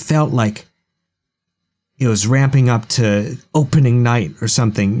it felt like it was ramping up to opening night or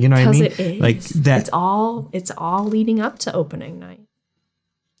something. You know what I mean? Because it is. Like that. It's all leading up to opening night.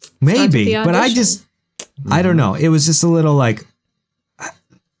 Maybe, the but audition. I don't know. It was just a little like,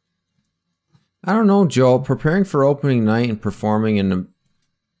 I don't know, Joel. Preparing for opening night and performing in a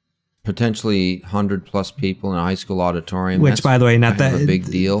potentially 100+ people in a high school auditorium, which, that's by the way, not kind of that a big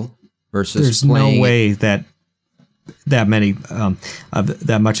deal. Versus there's playing no way that many of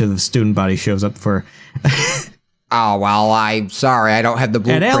that much of the student body shows up for. Oh well, I'm sorry, I don't have the At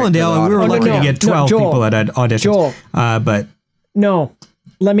blueprint. Allendale, we were lucky to get 12 Joel. people at auditions. Joel. But No,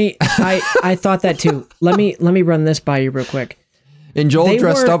 let me. I thought that too. Let me run this by you real quick. And Joel They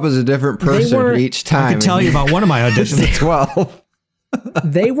dressed were- up as a different they person were- each I time. can tell you about one of my auditions. 12.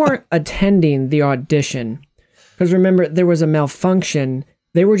 They weren't attending the audition because remember there was a malfunction.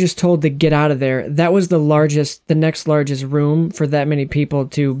 They were just told to get out of there. That was the next largest room for that many people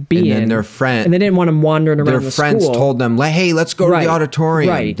to be And in. then their friend, and they didn't want them wandering around their the friends school. told them, "Hey, let's go to Right, the auditorium."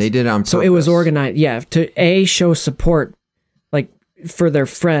 right. They did it on purpose. So it was organized, yeah, to show support, like for their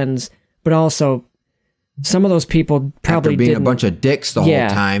friends, but also some of those people probably After being didn't. a bunch of dicks the Yeah.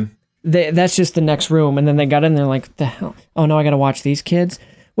 whole time. That's just the next room, and then they got in there like, the hell? Oh no, I got to watch these kids.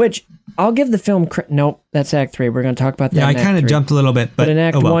 Which I'll give the film. Nope, that's Act 3. We're going to talk about that. Yeah, I in Act kind of 3. jumped a little bit, but But in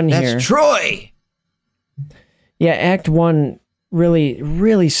Act oh well. 1 That's here, Troy. yeah, Act 1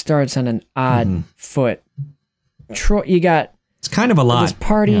 really starts on an odd foot. Troy, you got It's kind of a lot. this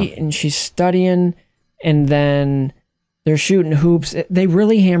party, and she's studying, and then they're shooting hoops. They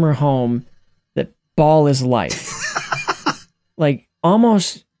really hammer home that ball is life, like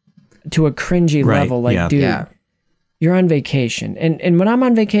almost to a cringy Right, level. Like, yeah. dude, Yeah. you're on vacation, and when I'm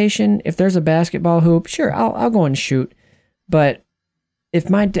on vacation, if there's a basketball hoop, sure, I'll go and shoot. But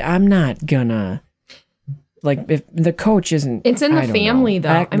if I'm not gonna. Like, if the coach isn't... It's in the I don't family, know.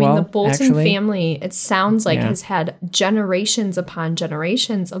 though. I mean, the well, Bolton actually, family, it sounds like, Yeah. has had generations upon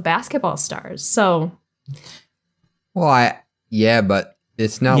generations of basketball stars. So, Well, but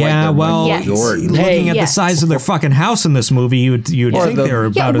it's not Yeah, like well, Yes. Jordan. looking at the yes. size of their fucking house in this movie, you'd Or think the- they were yeah,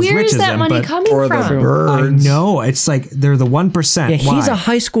 about as where rich is as that them, money but coming Or the from? I birds. know it's like they're the 1%. Yeah, he's Why? a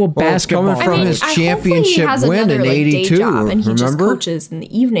high school Well, it's basketball. coming from his hopefully he championship has win another, in like, day 82, job and he just remember? coaches in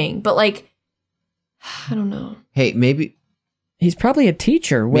the evening. But, like, I don't know. Hey, maybe He's probably a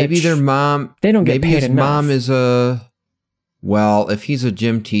teacher. Which maybe their mom. they don't get maybe paid his enough. mom is a. Well, if he's a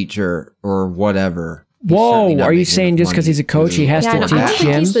gym teacher or whatever. he's Whoa, certainly not are you making saying enough just 'cause money he's a coach, he to- has Yeah, to I don't teach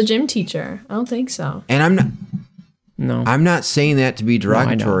think he's gyms? the gym teacher. I don't think so. And No, I'm not saying that to be No, I know.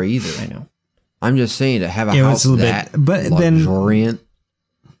 derogatory either. I know. I'm just saying to have a Yeah, house it's a little that bit- but then- luxuriant.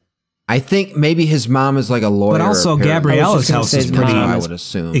 I think maybe his mom is like a lawyer. But also, or a paralegal. Gabriella's gonna house say is his pretty mom I is would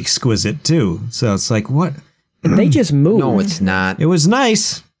assume. exquisite too. So it's like, what? They just moved. No, it's not. It was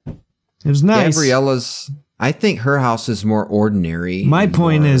nice. It was nice. Gabriella's. I think her house is more ordinary. My and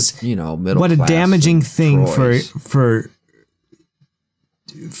point more, is, middle what a class damaging than thing Troy's.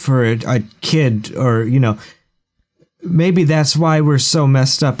 for a kid, or maybe that's why we're so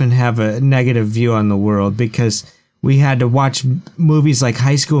messed up and have a negative view on the world, because we had to watch movies like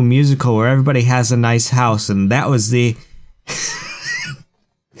High School Musical where everybody has a nice house, and that was the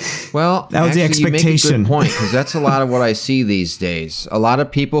Well, That was the actually, you make a expectation. good point, because that's a lot of what I see these days. A lot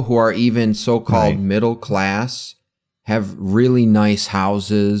of people who are even so-called Right. middle class have really nice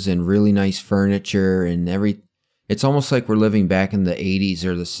houses and really nice furniture and It's almost like we're living back in the 80s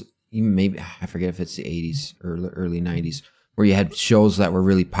or even maybe I forget if it's the 80s or early 90s, where you had shows that were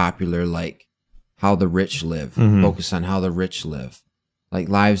really popular, like How the Rich Live, focus on how the rich live, like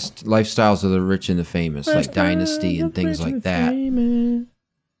lifestyles of the rich and the famous, like Dynasty and things like that.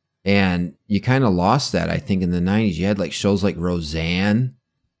 And you kind of lost that, I think, in the 90s. You had like shows like Roseanne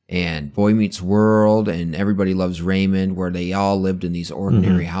and Boy Meets World and Everybody Loves Raymond, where they all lived in these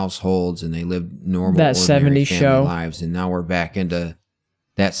ordinary households and they lived normal, That ordinary 70s family show. lives. And now we're back into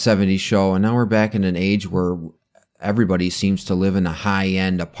that 70s show. And now we're back in an age where everybody seems to live in a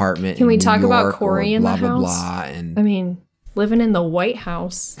high-end apartment. Can in we New talk about York or Corey in the blah, blah, house? blah. And I mean, living in the White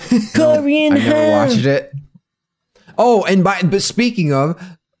House. Korean I never watched it. Oh, but speaking of,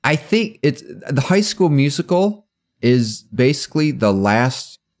 I think it's the High School Musical is basically the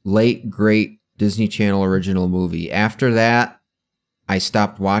last late great Disney Channel original movie. After that, I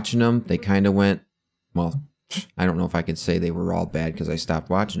stopped watching them. They kind of went, well, I don't know if I can say they were all bad because I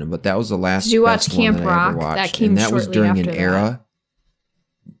stopped watching them, but that was the last. Did you watch best one Camp that I ever Rock? That watched. came and that was shortly during an after era.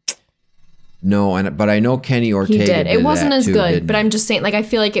 No, but I know Kenny Ortega He did. It wasn't that as too, good, didn't but he? I'm just saying, like, I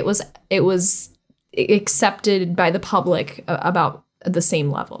feel like it was accepted by the public about the same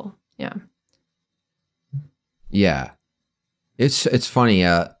level. Yeah. Yeah. It's funny.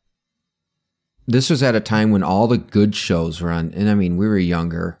 This was at a time when all the good shows were on, and I mean, we were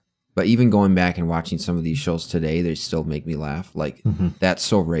younger, but even going back and watching some of these shows today, they still make me laugh. Like, That's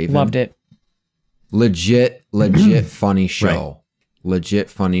So Raven. Loved it. Legit funny show. Right. Legit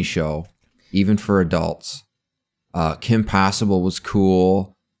funny show, even for adults. Kim Possible was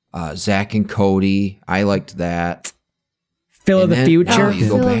cool. Zach and Cody, I liked that. Phil of And the then- Future. Oh, you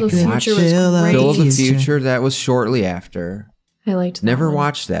go Phil back of the and watch Future was Phil of great. Phil of the Future. Future. That was shortly after. I liked that Never one.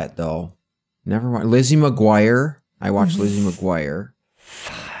 watched that though. Never watched Lizzie McGuire. I watched Lizzie McGuire.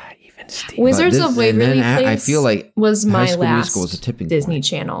 Even Steve. Wizards But of this- and Waverly then Place I feel like was High my School last Musical was a tipping Disney point.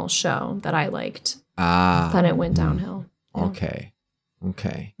 Channel show that I liked. Ah, Then it went downhill. Yeah. okay.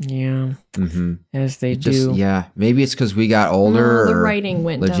 Yeah, Mm-hmm. as they Just do. yeah, maybe it's because we got older. No, the or writing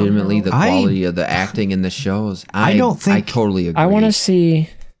went legitimately downhill. the quality of the acting in the shows. I don't think- I totally agree. I want to see.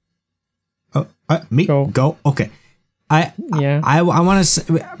 Me Go. go. Okay. I want to say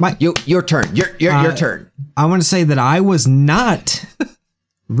your turn. Your turn. I want to say that I was not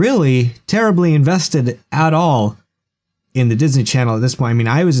really terribly invested at all in the Disney Channel at this point. I mean,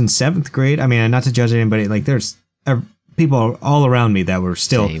 I was in 7th grade. I mean, not to judge anybody, like there's people all around me that were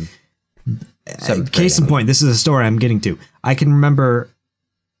still. Same. Case in point, this is a story I'm getting to. I can remember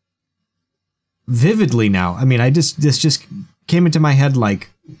vividly now. I mean, this just came into my head like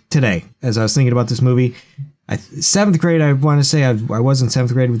today as I was thinking about this movie. 7th grade, I want to say I was in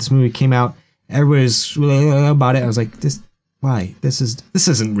 7th grade when this movie came out. Everybody was about it. I was like, why? This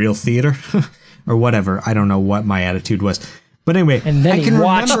isn't real theater or whatever. I don't know what my attitude was. But anyway, And then I he can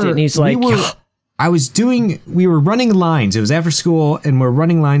watched remember it and he's like, we were running lines. It was after school and we're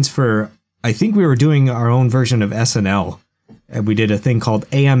running lines for, I think we were doing our own version of SNL. And we did a thing called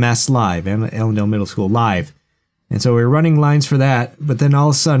AMS Live, Allendale Middle School Live. And so we were running lines for that. But then all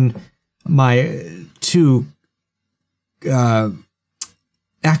of a sudden, my two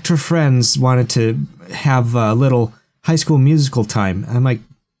actor friends wanted to have a little High School Musical time. I'm like,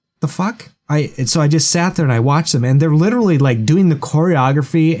 the fuck? And so I just sat there and I watched them, and they're literally like doing the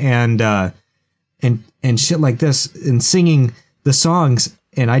choreography and shit like this and singing the songs,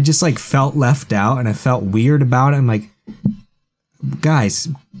 and I just like felt left out and I felt weird about it. I'm like, guys,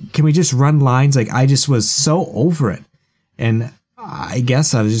 can we just run lines? Like, I just was so over it, and I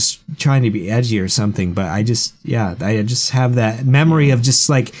guess I was just trying to be edgy or something, but I just have that memory of just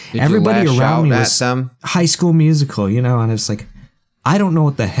like Did everybody you lash around me out was at them? High School Musical, and it's like, I don't know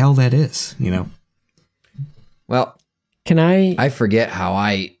what the hell that is, Well, can I forget how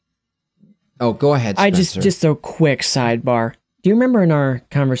I. Oh, go ahead, Spencer. just a quick sidebar. Do you remember in our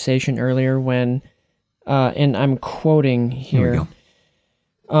conversation earlier when, and I'm quoting Here we here,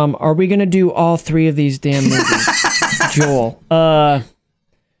 go. are we gonna do all 3 of these damn movies?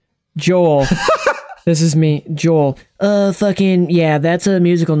 Joel, this is me, Joel. Fucking, yeah, that's a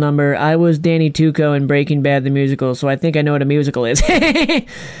musical number. I was Danny Tuco in Breaking Bad the musical, so I think I know what a musical is.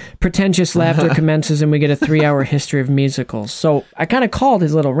 Pretentious laughter commences and we get a 3-hour history of musicals. So I kind of called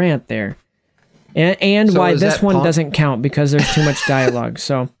his little rant there. And So why is this that one punk? doesn't count because there's too much dialogue.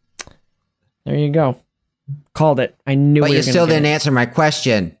 So there you go. Called it. I knew But we you were gonna still get didn't it. answer my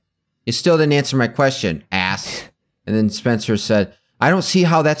question. You still didn't answer my question, ass. And then Spencer said, I don't see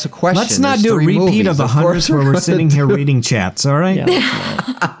how that's a question. Let's not There's do a 3 repeat movies. of the course hundreds where we're gonna sitting do here it. reading chats, all right?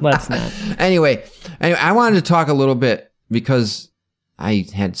 Yeah, let's not. Anyway, I wanted to talk a little bit because I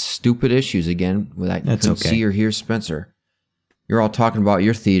had stupid issues again with I That's couldn't okay. see or hear Spencer. You're all talking about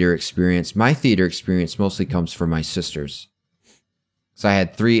your theater experience. My theater experience mostly comes from my sisters. So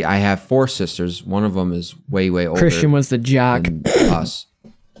I have 4 sisters. One of them is way older. Christian was the jock. than us.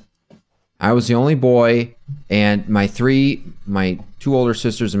 I was the only boy, and my 2 older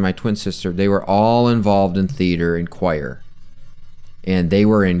sisters and my twin sister, they were all involved in theater and choir. And they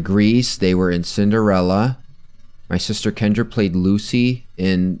were in Grease, they were in Cinderella. My sister Kendra played Lucy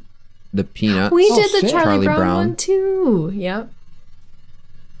in the Peanuts. We did the sick. Charlie Brown one too. Yep.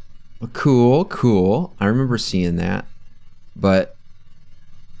 Cool. I remember seeing that. But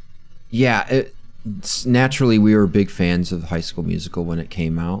yeah, naturally we were big fans of High School Musical when it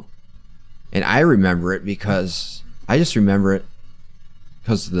came out. And I remember it because we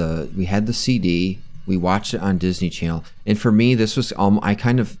had the CD, we watched it on Disney Channel, and for me this was I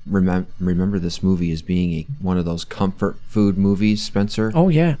kind of remember this movie as being one of those comfort food movies, Spencer. Oh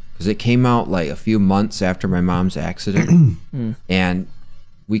yeah. Because it came out like a few months after my mom's accident, and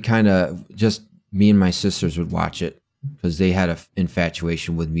we kind of just me and my sisters would watch it because they had an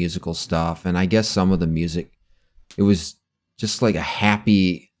infatuation with musical stuff, and I guess some of the music, it was just like a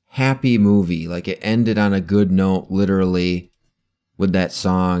happy movie. Like it ended on a good note, literally, with that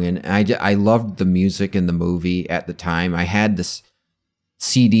song, and I loved the music in the movie at the time. I had this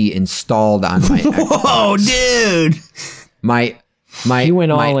CD installed on my Whoa, Xbox. dude! My He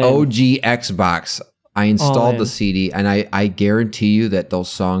went all in. OG Xbox. I installed the CD, and I guarantee you that those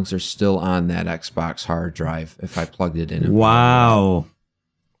songs are still on that Xbox hard drive if I plugged it in. Wow.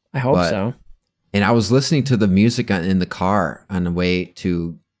 I hope But- so. And I was listening to the music in the car on the way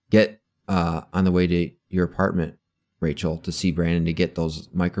to your apartment, Rachel, to see Brandon, to get those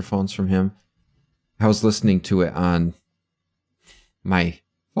microphones from him. I was listening to it on my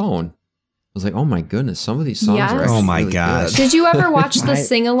phone. I was like, oh my goodness, some of these songs Yes. are actually Oh my really gosh. good. Did you ever watch the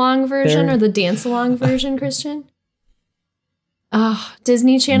sing-along version they're- or the dance-along version, Christian? Oh,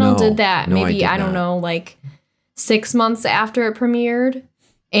 Disney Channel No. did that No, I maybe, did I don't not. know, like 6 months after it premiered.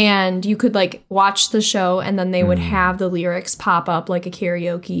 And you could like watch the show and then they would have the lyrics pop up like a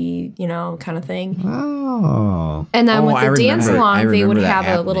karaoke, kind of thing. Oh. And then Oh, with I the dance remember- I along, they would remember that have a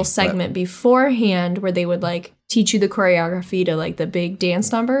happening, little but- segment beforehand where they would like teach you the choreography to like the big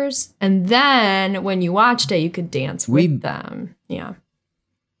dance numbers. And then when you watched it, you could dance with them. Yeah.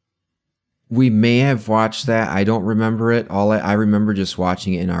 We may have watched that. I don't remember it. I remember just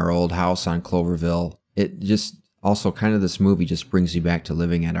watching it in our old house on Cloverville. It just also kind of, this movie just brings you back to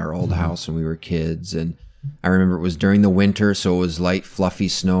living at our old house when we were kids. And I remember it was during the winter, so it was light, fluffy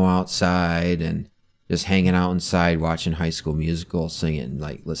snow outside, and just hanging out inside watching High School Musical, singing,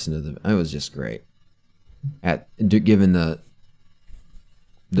 like listen to it was just great. Given the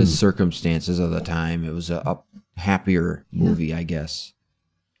circumstances of the time, it was a happier movie, I guess.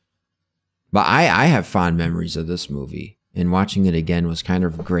 But I have fond memories of this movie, and watching it again was kind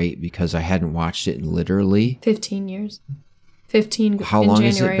of great because I hadn't watched it in literally 15 years. 15 How in long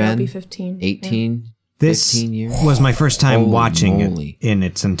January, has it I'll be been? 15. 18, This 15 years. was my first time Holy watching moly. it in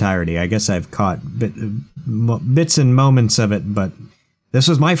its entirety. I guess I've caught bits and moments of it, but this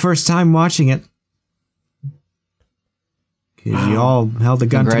was my first time watching it. 'Cause you all held a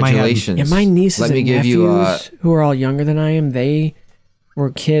gun to my head. Congratulations. Yeah, my nieces Let me and give nephews, you who are all younger than I am, they were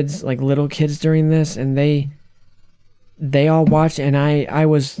kids, like little kids during this, and they all watched, and I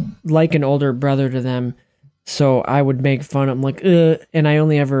was like an older brother to them, so I would make fun. I'm like, and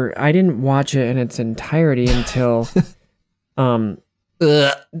I didn't watch it in its entirety until,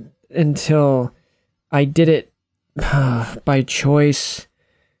 until I did it by choice,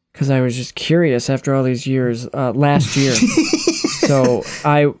 because I was just curious after all these years, last year. So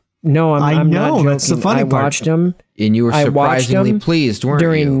I'm know, not joking. that's the funny I part. watched them and you were I watched surprisingly them pleased, weren't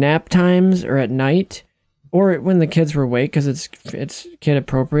during you? nap times or at night, or when the kids were awake, because it's kid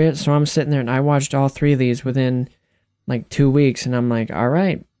appropriate. So I'm sitting there and I watched all three of these within like 2 weeks, and I'm like, all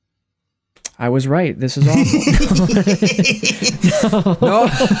right, I was right. This is awful. No,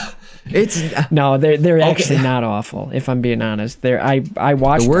 it's No, they're actually not awful. If I'm being honest, I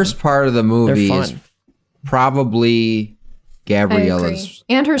watched the worst part of the movie They're is fun. probably I agree. Gabriella's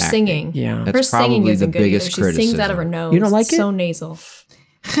And her acting. singing. Yeah. That's Her singing probably isn't the good biggest either. She sings out of her criticism. nose. You don't like It's it? so nasal.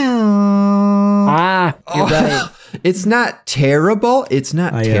 Ah, you're right. It's not terrible. It's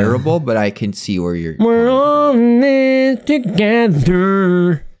not I, terrible, but I can see where you're. We're on this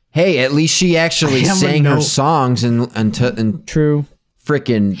together. Hey, at least she actually I have a sang her note. songs and True.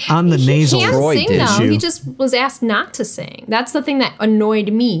 freaking. On the He nasal can't Roy sing did. though. issue. He just was asked not to sing. That's the thing that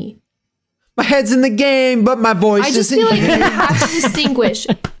annoyed me. My head's in the game, but my voice I just isn't feel like here. you have to distinguish.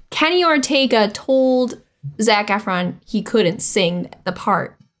 Kenny Ortega told Zac Efron he couldn't sing the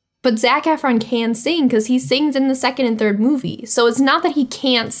part. But Zac Efron can sing because he sings in the second and third movie. So it's not that he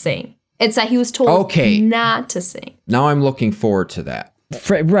can't sing. It's that he was told Okay. not to sing. Now I'm looking forward to that.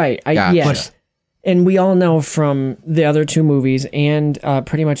 Right. Gotcha. Yes. And we all know from the other two movies and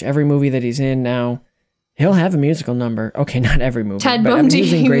pretty much every movie that he's in now, he'll have a musical number. Okay, not every movie. Ted but Bundy,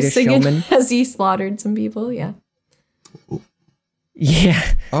 using he was Greatest singing Showman. as he slaughtered some people. Yeah. Yeah,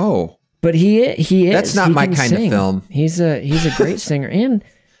 Oh, but he is. That's not He my can kind of sing. film. He's a great singer, and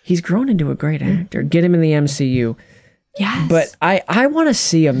he's grown into a great actor. Get him in the MCU. Yes. But I want to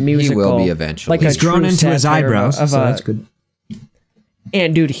see a musical. will be eventually. Like He's a He's grown true into his satire eyebrows, of so a- that's good.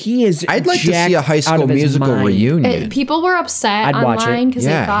 And dude, he is. I'd like to see a jacked High out School of his Musical mind. reunion. People were upset I'd watch it. online because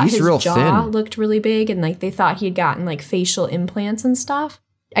Yeah, they thought he's his real jaw thin. looked really big and like they thought he had gotten like facial implants and stuff.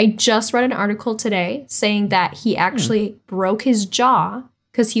 I just read an article today saying that he actually broke his jaw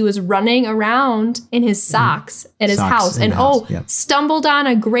because he was running around in his socks at his Socks house in and the house, yep. stumbled on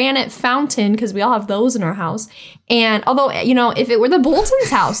a granite fountain because we all have those in our house. And although, if it were the Boltons'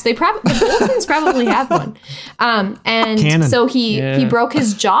 house, the Boltons probably have one. And Cannon. so he Yeah. broke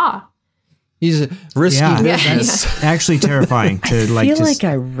his jaw. He's a risky Yeah. business. Actually terrifying to I like feel just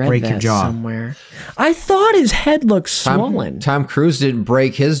like I read break that your jaw. somewhere. I thought his head looked swollen. Tom Cruise didn't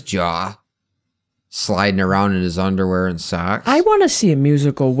break his jaw sliding around in his underwear and socks. I want to see a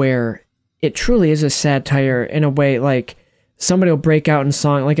musical where it truly is a satire in a way, like somebody will break out in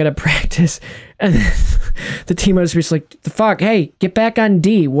song, like at a practice, and then the team will just be like, "The fuck, hey, get back on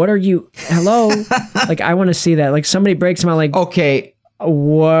D. What are you? Hello?" Like, I want to see that. Like somebody breaks him out, like, Okay,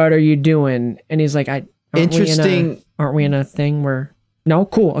 "What are you doing?" And he's like, Interesting. Aren't we in a thing where? No,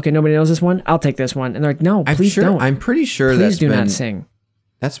 cool. Okay, nobody knows this one. I'll take this one." And they're like, "No, please don't. I'm pretty sure Please do not sing."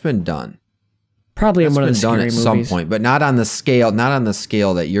 that's been done. Probably in That's one of been the done scary at movies. some point, but not on the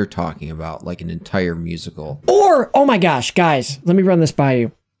scale that you're talking about, like an entire musical. Or, oh my gosh, guys, let me run this by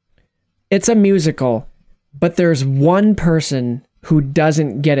you. It's a musical, but there's one person who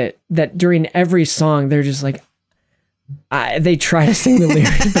doesn't get it, that during every song, they're just like, they try to sing the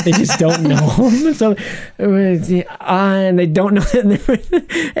lyrics, but they just don't know them. So, and they don't know it.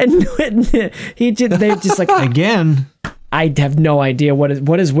 They're just like, Again, I have no idea what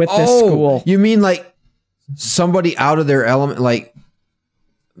is with this school. You mean like somebody out of their element, like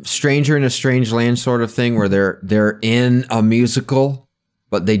Stranger in a Strange Land sort of thing, where they're in a musical,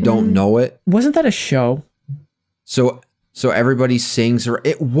 but they don't know it. Wasn't that a show? So everybody sings. Or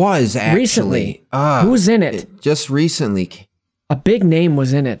it was actually Recently. Who's in it? Just recently. A big name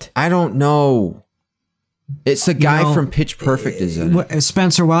was in it. I don't know. It's the guy know, from Pitch Perfect is in it.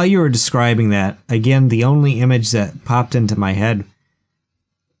 Spencer, while you were describing that, again, the only image that popped into my head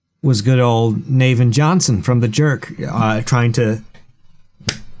was good old Navin Johnson from The Jerk, trying to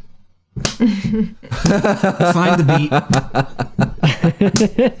find the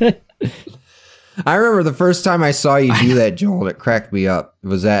beat. I remember the first time I saw you do that, Joel. It cracked me up.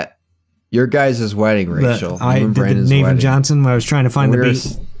 Was at your guys' wedding, Rachel. I You and did the Brandon's Navin wedding. Johnson when I was trying to find the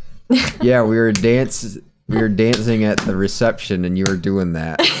beat. Yeah, we were dancing at the reception, and you were doing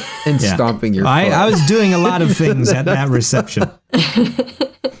that and Yeah. stomping your foot. I was doing a lot of things at that reception.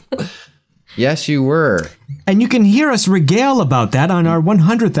 Yes, you were. And you can hear us regale about that on our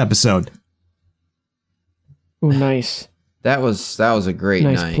 100th episode. Oh, nice. That was a great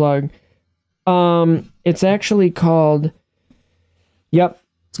Nice night. plug. It's actually called. Yep,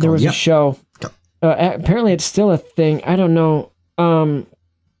 there called was Yep. a show. Apparently, it's still a thing. I don't know. And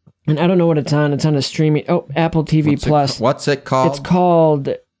I don't know what it's on. It's on a streaming. Oh, Apple TV Plus. What's it called? It's called.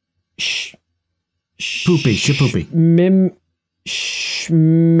 Poopy, shapoopy.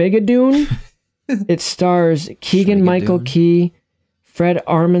 Schmigadoon. It stars Keegan Michael Schmigadoon? Key, Fred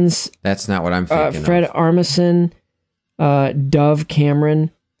That's not what I'm thinking. Fred of. Armisen, Dove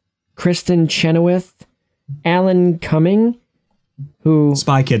Cameron, Kristen Chenoweth, Alan Cumming, who,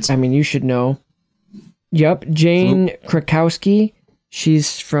 Spy Kids. I mean, you should know. Yep, Jane Krakowski.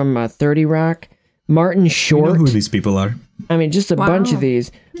 She's from 30 Rock. Martin You know Short. who these people are. I mean, just a bunch of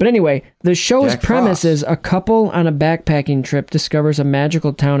these. But anyway, the show's Jack premise Frost. is a couple on a backpacking trip discovers a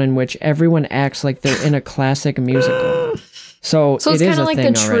magical town in which everyone acts like they're in a classic musical. So So it it's is kind a of like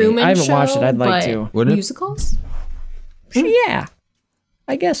thing the already. Truman I haven't Show, watched it. I'd like but to. Wouldn't it? musicals? Yeah,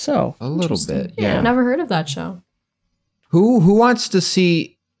 I guess so. A little bit. Yeah, Yeah. never heard of that show. Who wants to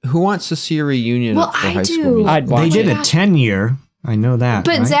see a reunion Well, of the I high do. school musical? I'd watch They did it. a 10-year. I know that.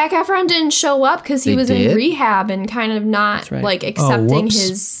 But right? Zac Efron didn't show up because he They was did? in rehab and kind of not That's right. like accepting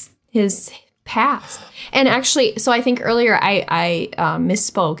whoops. his past. And actually, so I think earlier I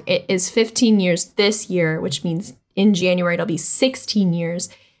misspoke. It is 15 years this year, which means in January it'll be 16 years.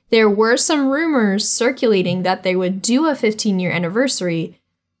 There were some rumors circulating that they would do a 15-year anniversary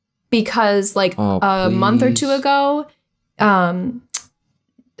because like Oh, a month or two please. ago,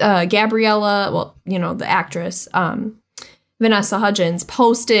 Gabriella, well, you know, the actress, Vanessa Hudgens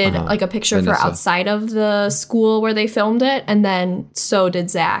posted like a picture of her Vanessa. outside of the school where they filmed it, and then so did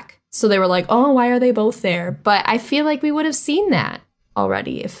Zach. So they were like, "Oh, why are they both there?" But I feel like we would have seen that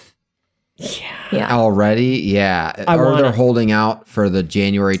already if, yeah, Already? Yeah. I Or want they're it. holding out for the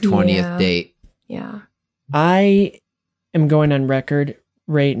January 20th Yeah. date. yeah. I am going on record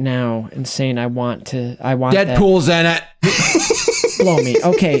right now and saying I want that. Deadpool's in it. Blow me.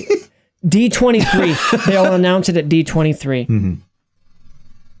 Okay. D23. They'll announce it at D23. Mhm.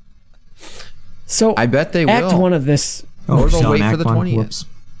 So I bet they Act will. one of this. Or they'll Sean wait for the Akron. 20th. Whoops.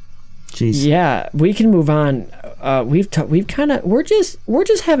 Jeez. Yeah, we can move on. We're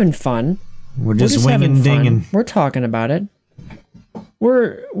just having fun. We're We're just just having winging fun. dinging. We're talking about it.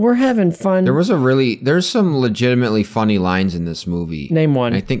 We're having fun. There's some legitimately funny lines in this movie. Name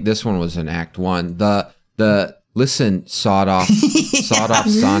one. I think this one was in Act 1. The listen, sawed off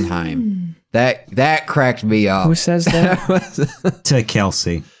Sondheim. That cracked me up. Who says that? To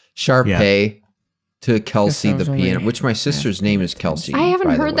Kelsey. Sharpay to Kelsey Guess I the was only piano, which my sister's name is Kelsey. I haven't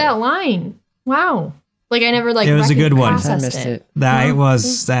by the heard way. that line. Wow. Like I never like. It was a good one. I processed missed it. That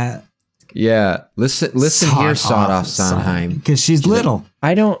was that. Yeah, listen here, sawed off Sondheim. Because she's little.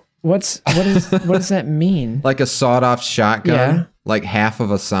 I don't. What does that mean? Like a sawed off shotgun, Yeah. like half of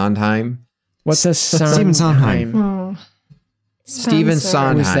a Sondheim. What's a Stephen Sondheim. Oh. Stephen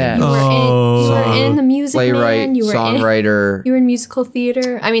Spencer. Who's that? Sondheim. You were in the Music Playwright, Man. You were songwriter. you were in musical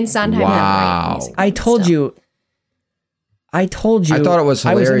theater. I mean, Sondheim. Wow. I told you. I told you. I thought it was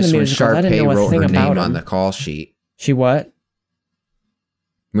I in the hilarious when musicals. I didn't know Sharpay a wrote thing her about name on him. the call sheet. She what?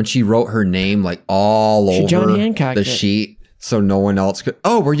 When she wrote her name like all She over John Hancocked the it. sheet, so no one else could.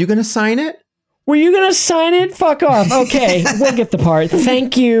 Oh, were you gonna sign it? Were you gonna sign it? Fuck off. Okay, we'll get the part.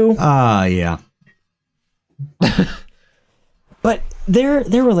 Thank you. Yeah. But their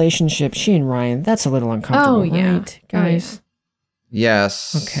relationship, she and Ryan, that's a little uncomfortable. Oh, yeah. right, guys.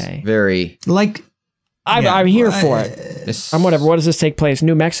 Yes. Okay. Very. Like, I'm here for it. It's- I'm whatever. What does this take place?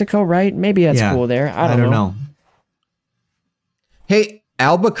 New Mexico, right? Maybe that's yeah. cool there. I don't know. Hey,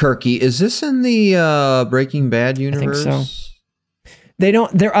 Albuquerque, is this in the Breaking Bad universe? think so.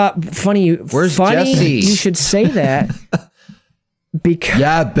 There funny. Where's funny, Jesse? You should say that because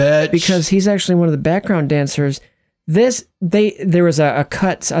Yeah, bitch. because he's actually one of the background dancers. There was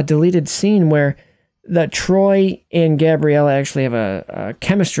a deleted scene where that Troy and Gabriella actually have a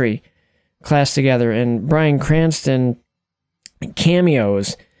chemistry class together, and Bryan Cranston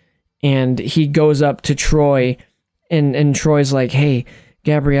cameos, and he goes up to Troy, and Troy's like, "Hey,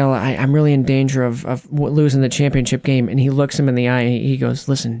 Gabriella, I'm really in danger of losing the championship game," and he looks him in the eye, and he goes,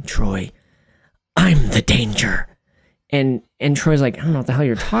 "Listen, Troy, I'm the danger." And Troy's like, "I don't know what the hell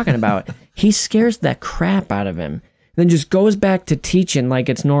you're talking about." He scares the crap out of him. Then just goes back to teaching like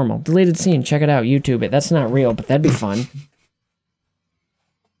it's normal. Deleted scene. Check it out. YouTube it. That's not real, but that'd be fun.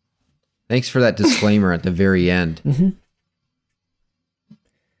 Thanks for that disclaimer at the very end.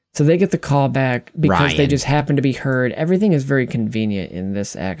 So they get the call back because they Ryan. just happen to be heard. Everything is very convenient in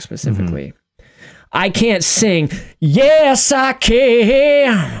this act specifically. I can't sing. Yes, I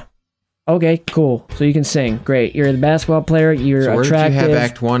can. Okay, cool. So you can sing. Great. You're the basketball player. You're So where did attractive. you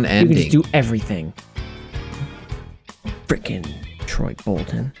have Act 1 You ending? can just do everything. Frickin' Troy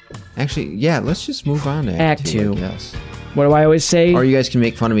Bolton. Actually, yeah, let's just move on to Act 2. I guess. What do I always say? Or you guys can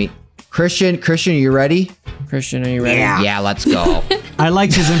make fun of me. Christian, you ready? Christian, are you ready? Yeah, let's go. I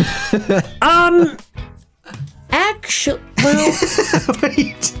liked his. Actually, well,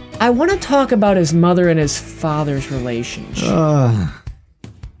 I want to talk about his mother and his father's relationship.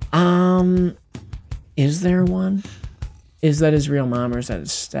 Is there one? Is that his real mom or is that his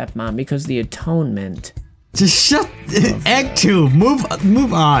stepmom? Because the atonement. Just shut. Act 2.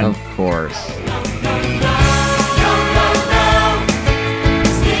 Move on. Of course.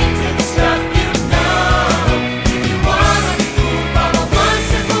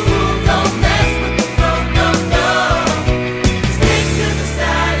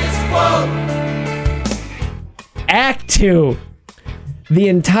 Act 2. The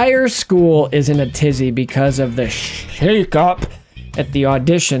entire school is in a tizzy because of the shake-up at the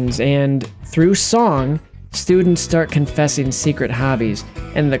auditions, and through song, students start confessing secret hobbies,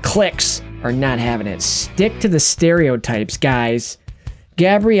 and the cliques are not having it. Stick to the stereotypes, guys.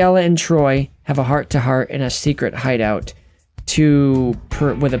 Gabriella and Troy have a heart-to-heart in a secret hideout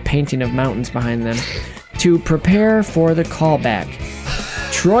with a painting of mountains behind them to prepare for the callback.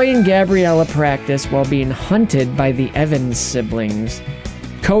 Troy and Gabriella practice while being hunted by the Evans siblings.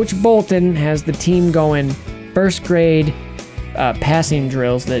 Coach Bolton has the team going first grade passing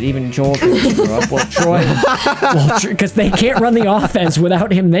drills that even Joel could screw up. Well, Troy, because they can't run the offense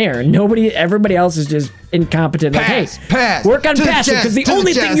without him there. Everybody else is just incompetent. Like, hey, Pass, work on to the passing chest, because the to the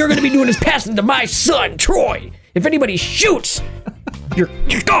only thing chest." you're going to be doing is passing to my son, Troy. If anybody shoots, you're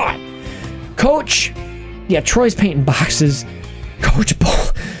gone. Coach, Troy's painting boxes.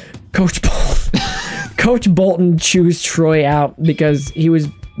 Coach Bolton chews Troy out because he was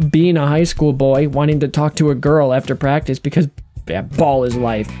being a high school boy, wanting to talk to a girl after practice because ball is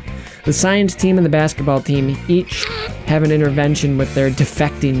life. The science team and the basketball team each have an intervention with their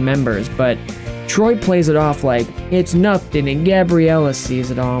defecting members, but Troy plays it off like it's nothing, and Gabriella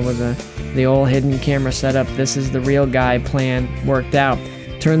sees it all with the old hidden camera setup. This is the real guy plan worked out.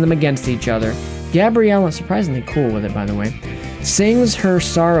 Turn them against each other. Gabriella, surprisingly cool with it, by the way, sings her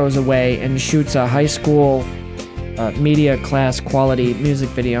sorrows away and shoots a high school media class quality music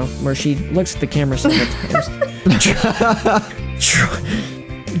video where she looks at the camera several times.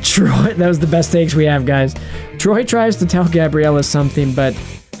 Troy, that was the best takes we have, guys. Troy tries to tell Gabriella something, but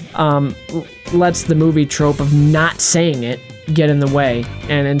lets the movie trope of not saying it get in the way,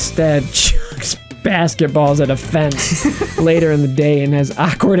 and instead chucks basketballs at a fence later in the day and has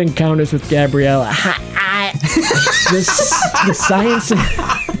awkward encounters with Gabriella.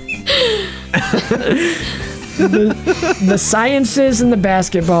 The sciences and the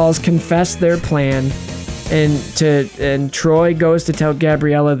basketballs confess their plan, and Troy goes to tell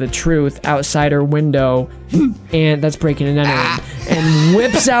Gabriella the truth outside her window, and that's breaking and entering, and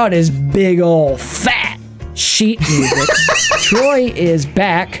whips out his big ol' fat sheet music. Troy is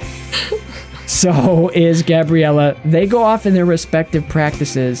back. So is Gabriella. They go off in their respective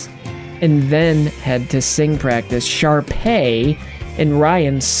practices and then head to sing practice. Sharpay and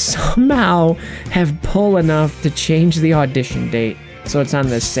Ryan somehow have pull enough to change the audition date, so it's on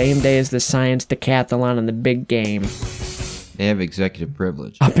the same day as the science decathlon and the big game. They have executive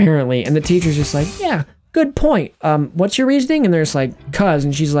privilege. Apparently. And the teacher's just like, yeah, good point. What's your reasoning? And they're just like, cuz.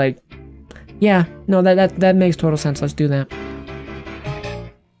 And she's like, yeah, no, that makes total sense. Let's do that.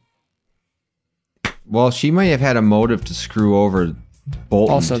 Well, she might have had a motive to screw over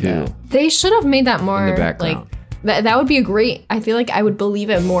Bolton Also too. that. They should have made that more In the background. like that would be a great. I feel like I would believe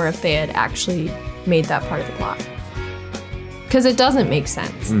it more if they had actually made that part of the plot. Because it doesn't make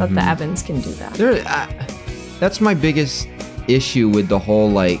sense that the Evans can do that. That's my biggest issue with the whole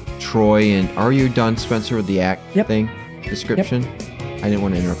like Troy and are you done, Spencer, with the act thing description? I didn't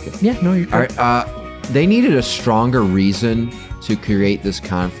want to interrupt you. Yeah, no, you're All right, they needed a stronger reason to create this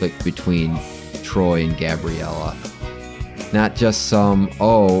conflict between Troy and Gabriella. Not just some,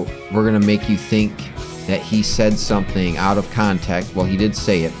 we're going to make you think that he said something out of context. Well, he did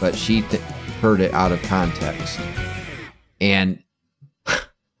say it, but she heard it out of context. And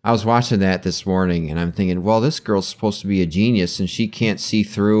I was watching that this morning and I'm thinking, well, this girl's supposed to be a genius and she can't see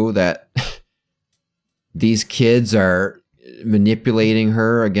through that these kids are manipulating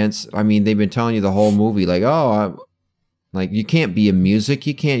her against, I mean, they've been telling you the whole movie, like, like, you can't be a music,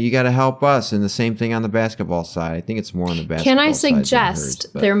 you got to help us. And the same thing on the basketball side. I think it's more on the basketball side. Can I than hers, suggest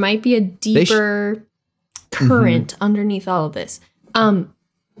but there might be a deeper current underneath all of this?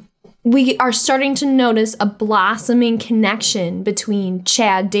 We are starting to notice a blossoming connection between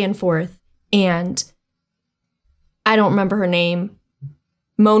Chad Danforth and, I don't remember her name,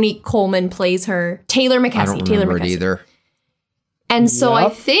 Monique Coleman plays her, Taylor McKessie. I don't remember it either. And so I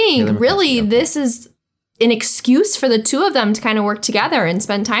think Taylor really McKessie, this is an excuse for the two of them to kind of work together and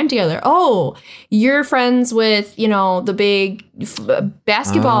spend time together. Oh, you're friends with, the big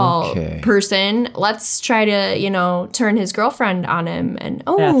basketball person. Let's try to, turn his girlfriend on him. And,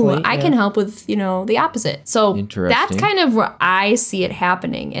 Athlete, I can help with, the opposite. So that's Interesting. kind of where I see it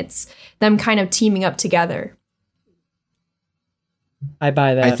happening. It's them kind of teaming up together. I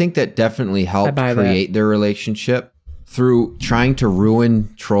buy that. I think that definitely helped create their relationship. Through trying to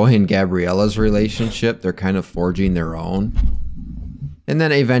ruin Troy and Gabriella's relationship, they're kind of forging their own. And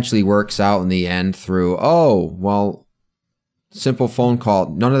then it eventually works out in the end through, simple phone call.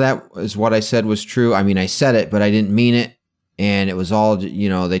 None of that is what I said was true. I mean, I said it, but I didn't mean it. And it was all,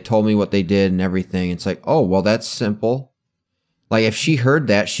 they told me what they did and everything. It's like, that's simple. Like, if she heard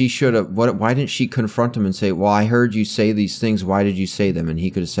that, she should have, why didn't she confront him and say, well, I heard you say these things. Why did you say them? And he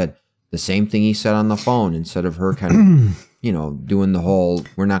could have said the same thing he said on the phone instead of her kind of, doing the whole,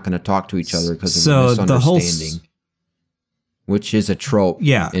 we're not going to talk to each other because of misunderstanding, which is a trope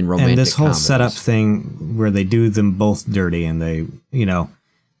in romantic and this whole comedies. setup thing where they do them both dirty and they,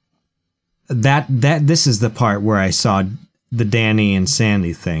 this is the part where I saw the Danny and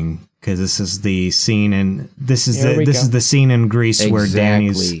Sandy thing, because this is the scene and this is the scene in Grease where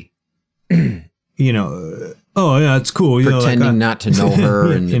Danny's, oh yeah, it's cool. Pretending not to know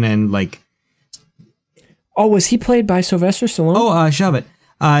her, and then like, was he played by Sylvester Stallone? Shove it.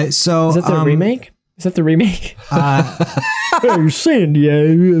 So is that the remake? Is that the remake? Hey, Sandy, I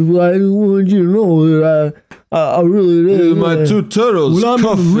want you to know that I really my two turtles.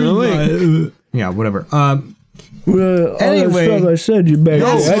 Yeah, whatever. Anyway, stuff I said you back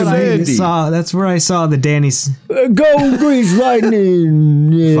there. That's where I saw the Danny's. Go Grease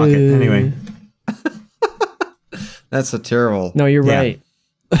Lightning. Yeah. Fuck it. Anyway. That's a terrible. No, you're right.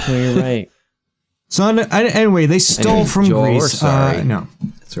 No, you're right. So anyway, they stole from Joel, Greece. we're sorry. No,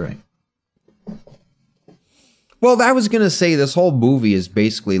 that's all right. Well, I was going to say this whole movie is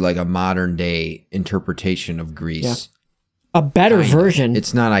basically like a modern day interpretation of Grease. Yeah. A better version.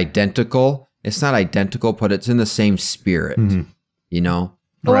 It's not identical. But it's in the same spirit,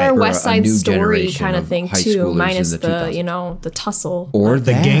 Or West Side new Story generation kind of thing high too, schoolers minus in the 2000s. the tussle. Or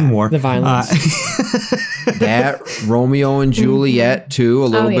The gang war. The violence. That Romeo and Juliet too, a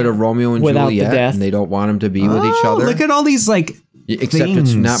little bit of Romeo and Without the Juliet, death. and they don't want them to be with each other. Look at all these like Except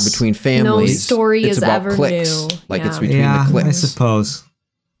it's not things. between families. No story it's is about ever cliques. new. Like it's Yeah. between Yeah, the I cliques. suppose.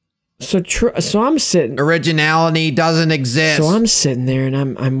 So I'm sitting. Originality doesn't exist. So I'm sitting there and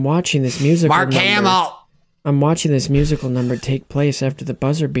I'm watching this musical. Mark number. Hamill. I'm watching this musical number take place after the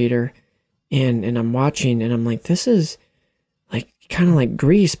buzzer beater, and I'm watching and I'm like, this is like kind of like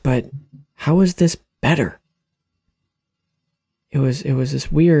Grease, but how is this better? It was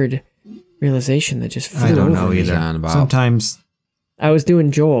this weird realization that just flew I don't over know me. he's either. on about. Sometimes. I was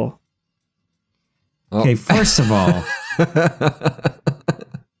doing Joel. Oh. Okay, first of all,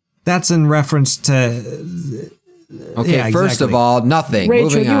 that's in reference to. Okay, Yeah, first of exactly. all, nothing. Rachel,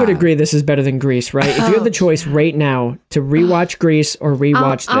 Moving you would on. agree this is better than Grease, right? If you had the choice right now to rewatch Grease or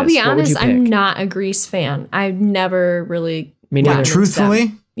rewatch this, I'll be what would you honest, pick? I'm not a Grease fan. I've never really Me gotten neither. into Truthfully?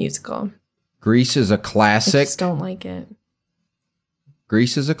 that musical. Grease is a I classic. just don't like it.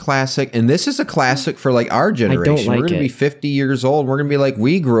 Grease is a classic, and this is a classic for like our generation. like We're gonna it. be 50 years old. We're gonna be like,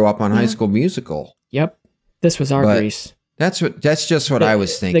 we grew up on High School Musical. Yep, this was our But- Grease. That's just what They- I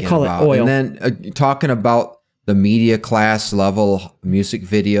was thinking they call it about. oil. And then talking about the media class level music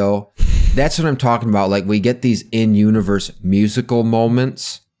video, that's what I'm talking about. Like we get these in-universe musical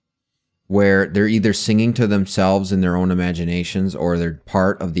moments where they're either singing to themselves in their own imaginations or they're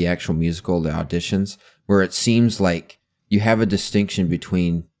part of the actual musical, the auditions, where it seems like you have a distinction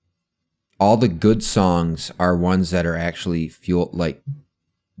between all the good songs are ones that are actually fuel like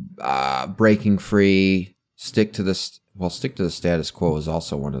breaking free, stick to the status quo is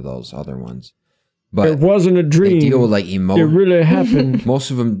also one of those other ones. But It wasn't a they dream. deal with like It really happened.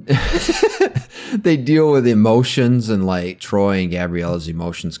 most of them they deal with emotions and like Troy and Gabriella's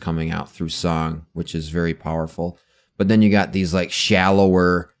emotions coming out through song, which is very powerful. But then you got these like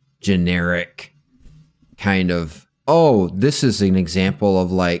shallower, generic kind of, oh, this is an example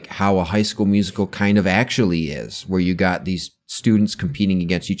of like how a High School Musical kind of actually is, where you got these students competing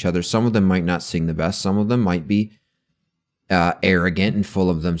against each other. Some of them might not sing the best. Some of them might be arrogant and full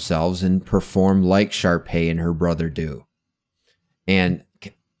of themselves and perform like Sharpay and her brother do. And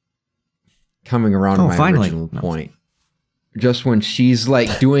coming around to my finally. original point, just when she's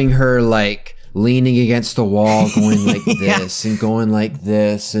like doing her like leaning against the wall, going like this and going like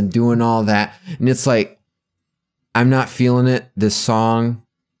this and doing all that, and it's like, I'm not feeling it. This song,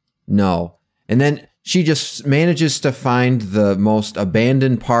 no. And then she just manages to find the most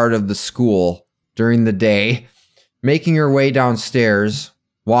abandoned part of the school during the day, making her way downstairs,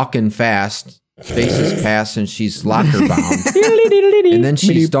 walking fast, spaces pass, and she's locker bound. And then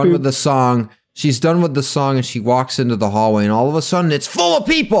she's done with the song. She's done with the song and she walks into the hallway and all of a sudden it's full of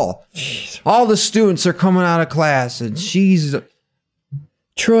people. All the students are coming out of class and she's...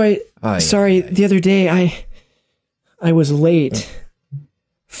 Troy, Aye. sorry, the other day I was late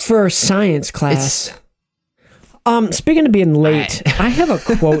for science class. Speaking of being late, I have a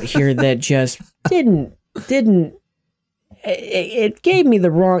quote here that just didn't it gave me the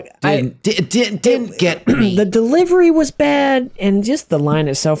wrong Didn't get me. the delivery was bad and just the line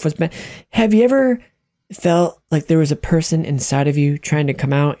itself was bad. Have you ever felt like there was a person inside of you trying to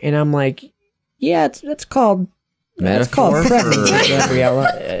come out? And I'm like, yeah, that's called Metaphor pregnancy, for-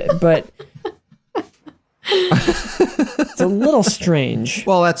 Gabriella, but it's a little strange.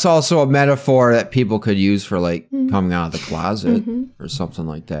 Well, that's also a metaphor that people could use for like coming out of the closet or something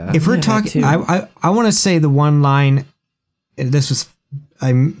like that. If we're Yeah, talking, too. I want to say the one line. This was,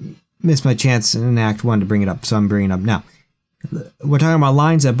 I missed my chance in Act 1 to bring it up, so I'm bringing it up now. We're talking about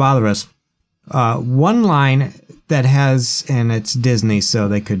lines that bother us. One line that has, and it's Disney, so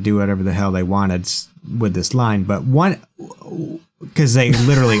they could do whatever the hell they wanted with this line, but one, because they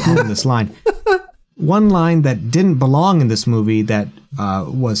literally own this line. One line that didn't belong in this movie that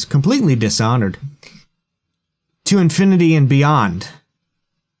was completely dishonored. To infinity and beyond.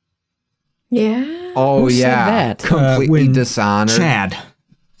 Yeah. Oh Who said yeah, that? completely When dishonored. Chad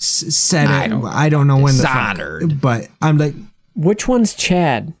said it. I don't know when the fuck, Dishonored. but I'm like Which one's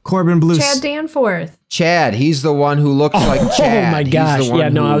Chad? Corbin Blue. Chad Danforth. Chad, he's the one who looks like Chad. Oh my He's gosh. the one Yeah,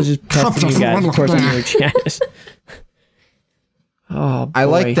 no, who- I was just testing you guys. Of course I knew who Chad is. Oh, boy. I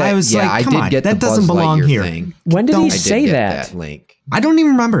like that. I was yeah, like, I come did on, get that the doesn't Buzz belong Lightyear here. thing. When did Don't- he I did say get that? link. I don't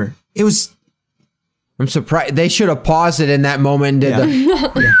even remember. It was I'm surprised they should have paused it in that moment. And did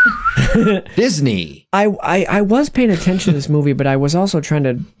the Disney. I was paying attention to this movie, but I was also trying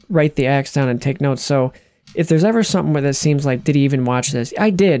to write the acts down and take notes. So if there's ever something where that seems like, did he even watch this? I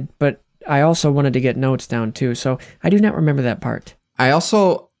did, but I also wanted to get notes down too. So I do not remember that part. I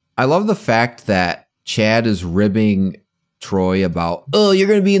love the fact that Chad is ribbing Troy about, oh, you're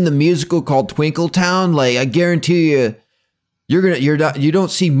going to be in the musical called Twinkletown. Like, I guarantee you're You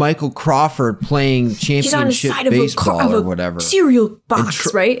don't see Michael Crawford playing He's on the championship side of baseball or whatever. cereal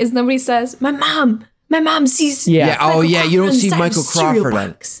box, right? As nobody says, my mom sees. Yeah. Michael You Crawford don't on the see side of Michael a cereal Crawford on.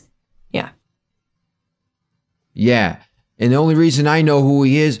 box. Yeah. Yeah. And the only reason I know who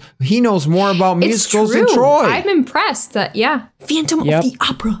he is, he knows more about musicals it's true. than Troy. I'm impressed that Phantom Yep. of the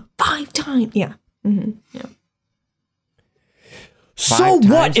Opera 5 times. Yeah. So 5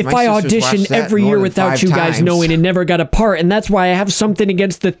 what times? if My I sisters auditioned watched that every more year than without 5 you guys times. knowing and never got a part? And that's why I have something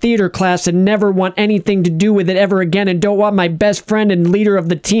against the theater class and never want anything to do with it ever again and don't want my best friend and leader of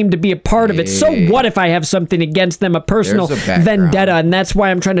the team to be a part of it. So Hey. what if I have something against them, a personal There's a background. vendetta, and that's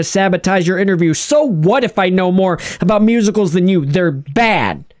why I'm trying to sabotage your interview? So what if I know more about musicals than you? They're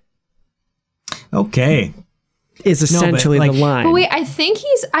bad, Okay. is essentially like- the line. But wait, I think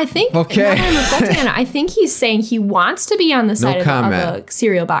Okay. now that I'm reflecting on it, I think he's saying he wants to be on the side of comment. a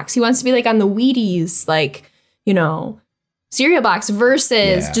cereal box. He wants to be like on the Wheaties, like, cereal box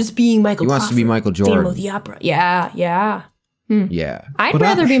versus Yeah. just being Michael He wants to be Crawford, Michael Phantom Jordan. of the Opera. Yeah. Yeah. I'd But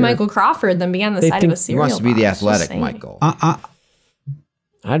rather be sure. Michael Crawford than be on the They side of think a he He cereal wants to be the box, just athletic saying. Michael.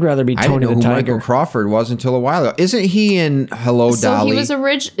 I'd rather be I didn't Tony know the who Tiger. Michael Crawford was until a while ago. Isn't he in Hello, So Dolly? he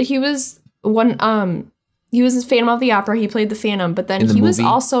was he was Phantom of the Opera. He played the Phantom, but then In the he was movie?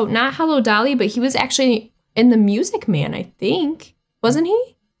 also not Hello Dolly, but he was actually in The Music Man, I think. Wasn't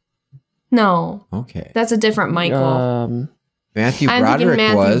he? No, Okay. that's a different Michael. Matthew I'm thinking Broderick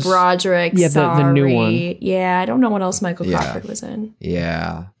Matthew was. Broderick. Yeah, the new sorry. one. Yeah, I don't know what else Michael Yeah. Crawford was in.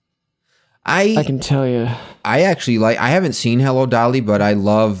 Yeah. I can tell you. I actually I haven't seen Hello, Dolly, but I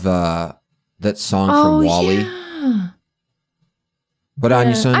love that song from Wally. Yeah. But on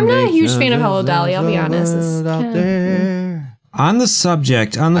your Yeah. Sunday, I'm not a huge fan of Hello, Dolly, I'll be honest. It's out kinda- there. On the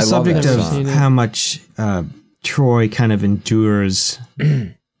subject I love that of song. how much Troy kind of endures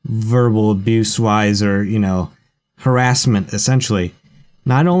verbal abuse wise or, harassment essentially,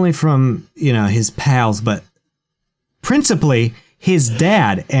 not only from, his pals, but principally his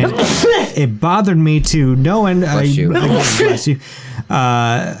dad. And it bothered me to know, and Bless you. bless you,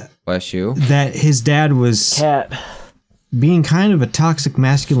 Bless you. that his dad was Cat. being kind of a toxic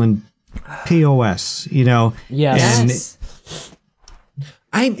masculine POS, Yes. And Yes.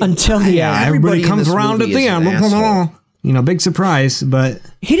 Until the yeah, end. everybody in comes this around at movie the is an end. asshole. Big surprise, but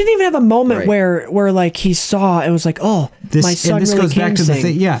He didn't even have a moment Right. where like he saw it was like, oh, this my son and this really goes back can to the sing.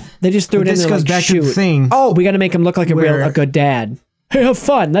 thing. Yeah, They just threw But it in this there goes like, back shoot. to the thing. Oh, we got to make him look like where- a good dad. Hey, have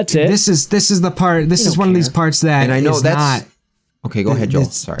fun. That's it. This is the part. This is don't one of these care. parts that And I know is that's- not. Okay, go ahead, Joel.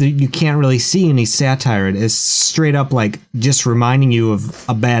 it's- Sorry. You can't really see any satire. It is straight up like just reminding you of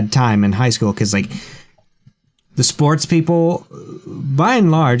a bad time in high school because like the sports people, by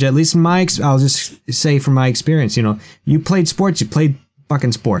and large, at least I'll just say from my experience, you played sports, you played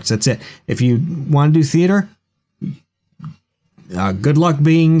fucking sports. That's it. If you want to do theater, good luck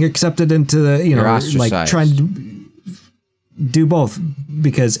being accepted into the, You're like ostracized. trying to do both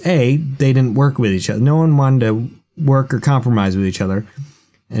because A, they didn't work with each other. No one wanted to work or compromise with each other.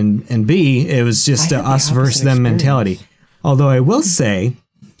 And B, it was just I a had the us versus opposite them experience. mentality. Although I will say,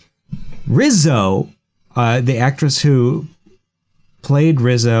 Rizzo, the actress who played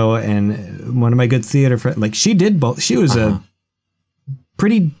Rizzo and one of my good theater friends, like she did both. She was a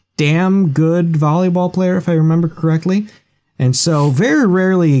pretty damn good volleyball player, if I remember correctly. And so very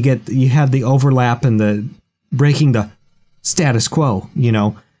rarely you have the overlap and the breaking the status quo,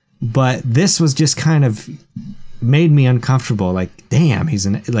 but this was just kind of made me uncomfortable. Like, damn,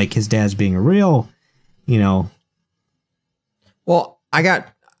 like his dad's being a real, Well, I got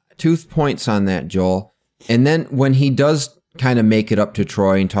 2 points on that, Joel. And then when he does kind of make it up to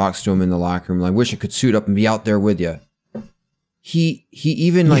Troy and talks to him in the locker room, like, wish I could suit up and be out there with you. He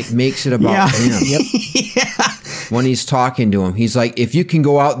even like makes it about him. When he's talking to him, he's like, if you can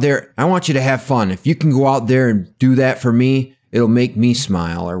go out there, I want you to have fun. If you can go out there and do that for me, it'll make me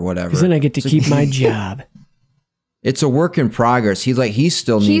smile or whatever. Because then I get to keep my job. It's a work in progress. He's He's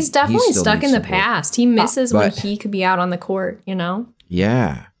definitely stuck in the support. past. He misses when But- he could be out on the court,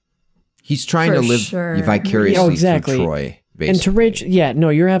 Yeah. He's trying For to live sure. vicariously Oh, exactly. through Troy. Basically. And to Rich, no,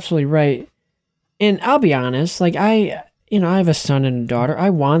 you're absolutely right. And I'll be honest, like I have a son and a daughter. I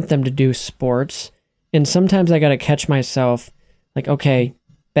want them to do sports. And sometimes I got to catch myself like, okay,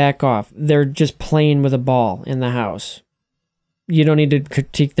 back off. They're just playing with a ball in the house. You don't need to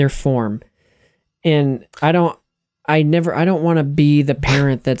critique their form. And I don't want to be the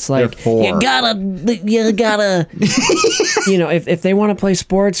parent that's like, They're 4. you gotta, if they want to play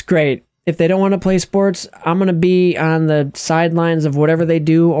sports, great. If they don't want to play sports, I'm going to be on the sidelines of whatever they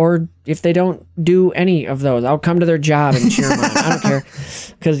do. Or if they don't do any of those, I'll come to their job and cheer them on. I don't care.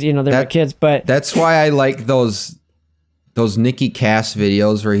 Because, they're my kids. But That's why I like those those Nikki Cass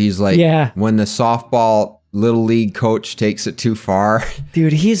videos where he's like, Yeah. when the softball little league coach takes it too far.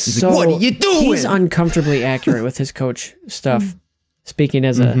 Dude, he's so. like, "What are you doing?" He's uncomfortably accurate with his coach stuff. Speaking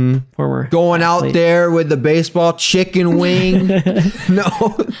as a former Going athlete. out there with the baseball chicken wing.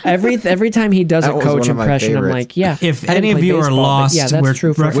 No. Every time he does That a was coach one of my impression, I'm favorites. like, yeah. If I didn't any of play you are baseball, but lost, yeah, that's we're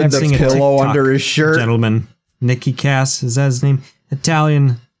true for With the referencing a pillow TikTok under his shirt. gentleman, Nicky Cass, is that his name?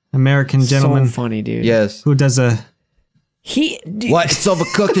 Italian American gentleman So funny, dude. Yes. who does a What? It's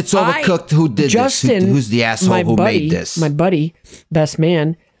overcooked. It's overcooked. Who did this? Justin, Who's the asshole my who buddy, made this? My buddy, best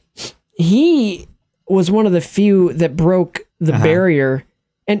man, he was one of the few that broke the barrier,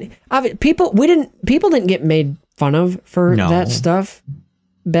 and people didn't get made fun of for No. that stuff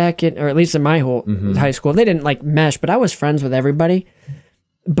back in, or at least in my whole high school. They didn't like mesh, but I was friends with everybody.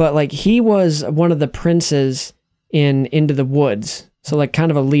 But like he was one of the princes in Into the Woods, so like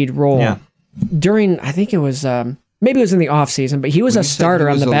kind of a lead role Yeah. during. I think it was maybe it was in the off season, but he was a You said starter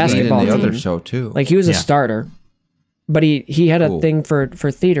he on was the a lead basketball in the team. other show too. Like he was a Yeah. starter, but he had a Cool. thing for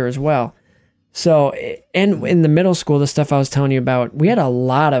theater as well. So, and in the middle school, the stuff I was telling you about, we had a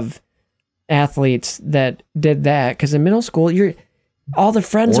lot of athletes that did that because in middle school, all the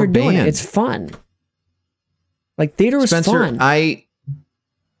friends Or are doing it. band. It's fun. Like theater was Spencer, fun.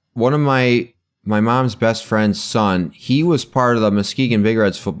 one of my mom's best friend's son, he was part of the Muskegon Big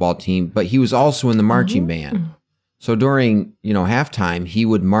Reds football team, but he was also in the marching band. So during, halftime, he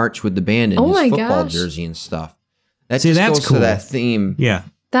would march with the band in Oh his my football gosh. jersey and stuff. That See, just that's goes cool. to that theme. yeah.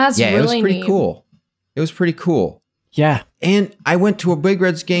 That's Yeah, really it was pretty neat. cool. It was pretty cool. Yeah. And I went to a Big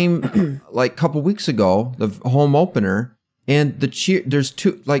Reds game like a couple weeks ago, the home opener, and there's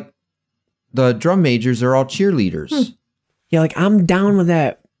two, like the drum majors are all cheerleaders. Yeah. Like I'm down with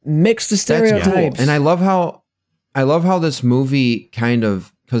that. Mix the That's stereotypes. cool. And I love how this movie kind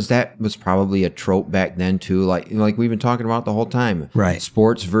of, because that was probably a trope back then too, like we've been talking about the whole time. Right.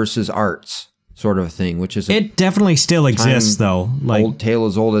 Sports versus arts sort of a thing, which is a It definitely still exists though. Like old tale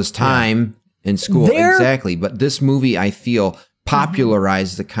as old as time in school. There- Exactly. But this movie, I feel,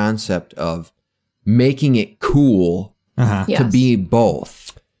 popularized the concept of making it cool uh-huh. Yes. to be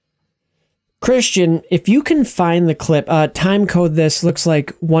both. Christian, if you can find the clip, time code this looks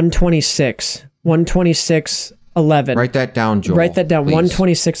like 126:11. Write that down, Joel. Write that down. please.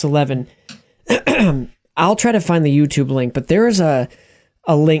 126:11. I'll try to find the YouTube link, but there is a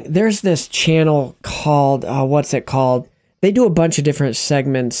link. There's this channel called what's it called? They do a bunch of different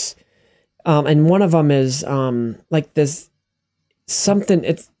segments, and one of them is like this something.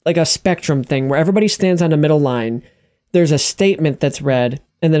 It's like a spectrum thing where everybody stands on a middle line. There's a statement that's read,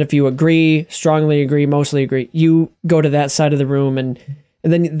 and then if you agree, strongly agree, mostly agree, you go to that side of the room and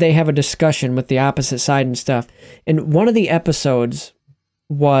then they have a discussion with the opposite side and stuff. And one of the episodes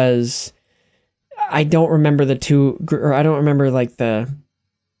was, I don't remember I don't remember like the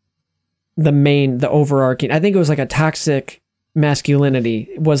overarching, I think it was like a toxic masculinity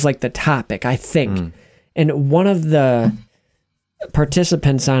was like the topic, I think. And one of the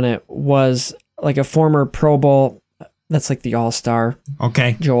participants on it was like a former Pro Bowl, that's like the all-star,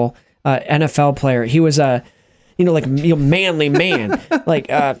 Okay. Joel, NFL player. He was a, manly man,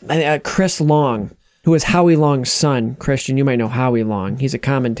 like Chris Long, who is Howie Long's son. Christian, you might know Howie Long. He's a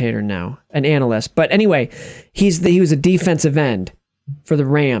commentator now, an analyst. But anyway, he was a defensive end for the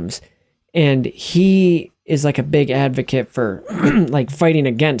Rams, and he is like a big advocate for like fighting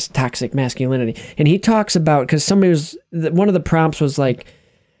against toxic masculinity. And he talks about, because one of the prompts was like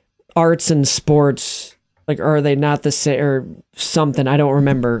arts and sports. Like, are they not the same or something? I don't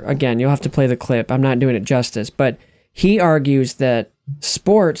remember. Again, you'll have to play the clip. I'm not doing it justice. But he argues that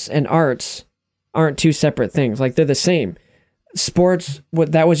sports and arts aren't two separate things. Like, they're the same. Sports,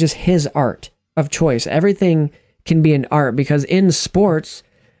 that was just his art of choice. Everything can be an art because in sports,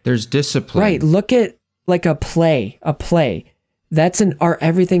 There's discipline. right, look at like a play. That's an art.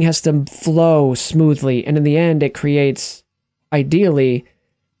 Everything has to flow smoothly. And in the end, it creates, ideally,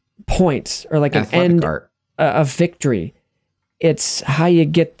 points or like Athletic an end art. of victory. It's how you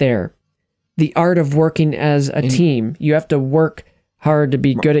get there. The art of working as a team. You have to work hard to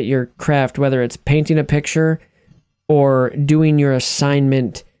be good at your craft, whether it's painting a picture or doing your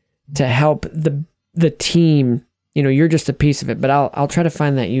assignment to help the team. You're just a piece of it. But I'll try to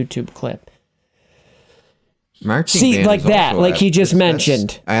find that YouTube clip. Marching See, band like is that, also like he just that's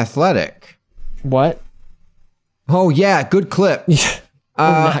mentioned. athletic. What? Oh yeah, good clip.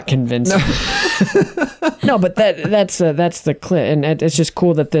 I'm not convinced. No, but that's the clip, and it's just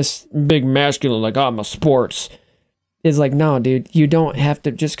cool that this big masculine, like I'm a sports, is like, no, dude, you don't have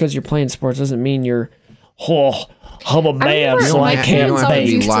to. Just because you're playing sports doesn't mean you're I'm a I man, remember so my I you parents don't have to always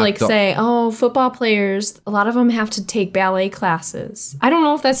be used to like locked up. say, "Oh, football players, a lot of them have to take ballet classes." I don't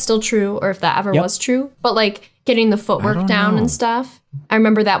know if that's still true or if that ever was true, but like getting the footwork down and stuff. I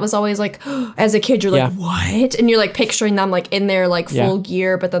remember that was always like, as a kid, you're like, "What?" And you're like picturing them like in their like full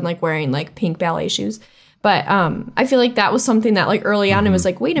gear, but then like wearing like pink ballet shoes. But I feel like that was something that like early on it was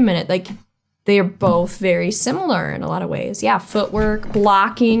like, wait a minute, like they're both very similar in a lot of ways. Yeah, footwork,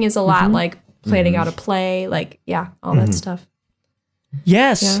 blocking is a lot like planning out a play, like all that stuff.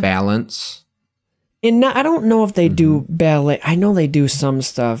 Yes. Balance. And I don't know if they do ballet. I know they do some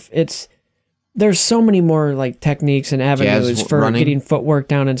stuff. There's so many more like techniques and avenues Jazz for running. getting footwork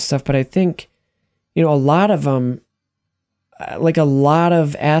down and stuff. But I think, a lot of them, like a lot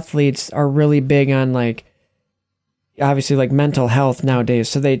of athletes are really big on like, obviously like mental health nowadays.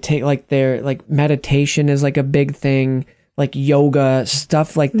 So they take like their like meditation is like a big thing, like yoga,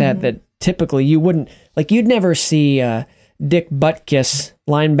 stuff like that typically you wouldn't, like you'd never see Dick Butkus,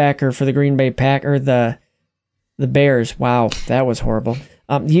 linebacker for the Green Bay Pack or the Bears. Wow, that was horrible.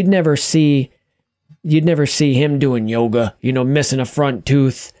 You'd never see him doing yoga, missing a front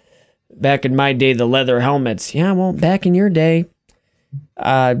tooth. Back in my day, the leather helmets. Yeah, well, back in your day,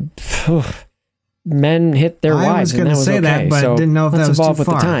 men hit their I was wives, and going that to was say okay. that, but So didn't know if that let's was evolve too with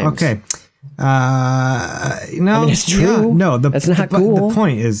the far. times. Okay. No, I mean, it's true. No, That's not the cool.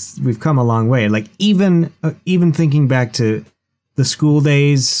 point is we've come a long way. Like even thinking back to the school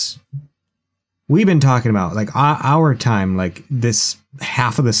days, we've been talking about like our time, like this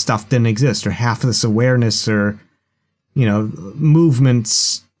half of the stuff didn't exist, or half of this awareness, or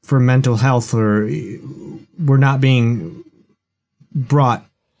movements for mental health, or were not being brought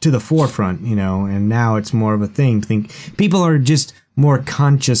to the forefront, and now it's more of a thing. I think people are just more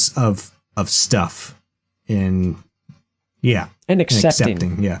conscious of stuff and and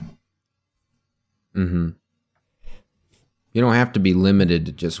accepting. yeah. Mm-hmm. You don't have to be limited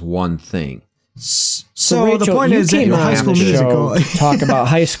to just one thing. So Rachel, the point you is that came your on High School the Musical. show to talk about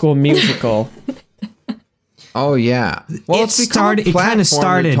High School Musical. Oh yeah. Well, it's become a it kind of platform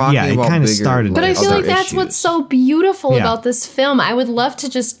started. to talk Yeah, it about kind of bigger, started. But I feel other like that's issues. what's so beautiful Yeah. about this film. I would love to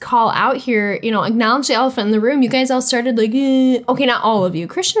just call out here, acknowledge the elephant in the room. You guys all started like, okay, not all of you.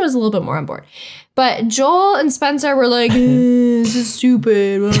 Christian was a little bit more on board. But Joel and Spencer were like, this is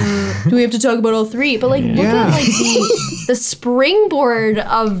stupid. Do we have to talk about all three? But like, look at like the springboard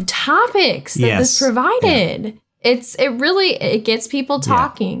of topics that this provided. It gets people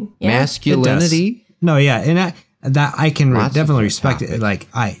talking. Yeah. Masculinity. No, yeah, and I can Lots of definitely good respect it. topics. Like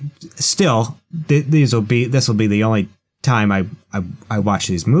I still, this will be the only time I watch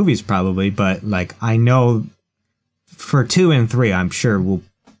these movies probably. But like I know for 2 and 3, I'm sure we'll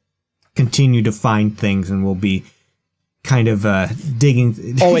continue to find things, and we'll be kind of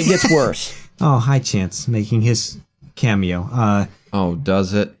digging. Oh, it gets worse. Oh, hi, Chance making his cameo. Oh,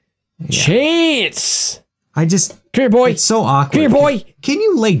 does it? Chance! I just Come here, boy. it's so awkward. Come here, boy. Can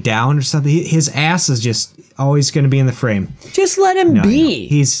you lay down or something? His ass is just always going to be in the frame. Just let him No, I know. be.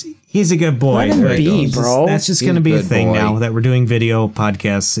 He's a good boy. Let him Right? be, It's just- bro. That's just He's going to a be a good thing boy. now that we're doing video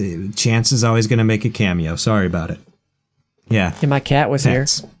podcasts. Chance is always going to make a cameo. Sorry about it. Yeah. And my cat was here.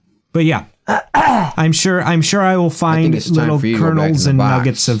 Thanks. But yeah, I'm sure I will find it's time little for you to go back in kernels the and box.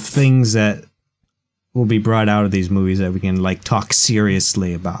 nuggets of things that will be brought out of these movies that we can like talk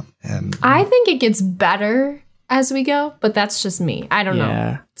seriously about. And I think it gets better as we go, but that's just me. I don't Yeah.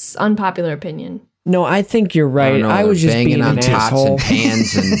 know. It's unpopular opinion. No, I think you're I right. don't know, I was they're just banging being on an pots asshole. and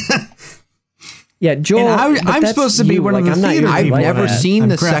pans and Yeah, Joel. And but I'm that's supposed to be you. one of Like, the I'm not theater usually I've like never that. seen I'm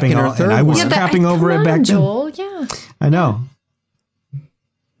the crapping second or all- third and I was one. crapping over come it back on, then. Joel. Yeah. I know.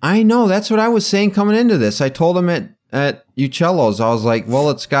 I know, that's what I was saying coming into this. I told him at Uccello's, I was like,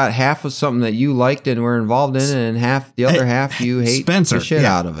 well, it's got half of something that you liked and were involved in, and the other half you hate Spencer, the shit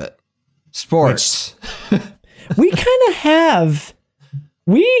yeah. out of it. Sports. We kind of have.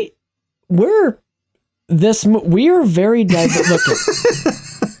 We're we are very diverse.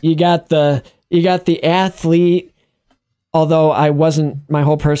 Look, you got the athlete. Although my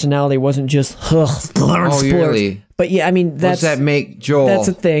whole personality wasn't just sports. Oh, you really? But yeah, I mean What does that's that make Joel? that's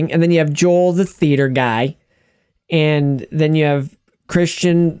a thing. And then you have Joel, the theater guy, and then you have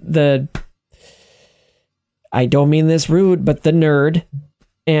Christian, the I don't mean this rude, but the nerd,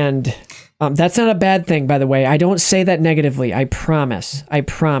 and that's not a bad thing, by the way. I don't say that negatively. I promise. I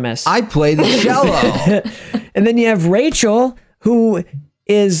play the cello. And then you have Rachel, who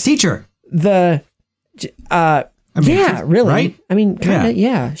is Teacher. the really. right? I mean, kind of,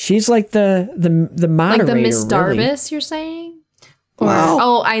 yeah. She's like the Like moderator. the Miss really. Darvis, you're saying? Or,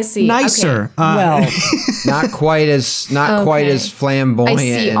 oh, I see. nicer. Okay. Well, Not quite as quite as flamboyant. I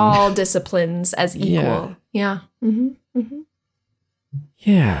see and- all disciplines as equal. Yeah.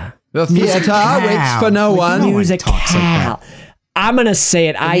 yeah. The theater waits for no one. No one Musical. talks like that. I'm gonna say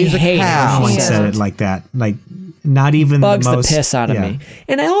it. I musicale. hate No how one she said says it like that. Like, not even bugs the most. the piss out of yeah. me.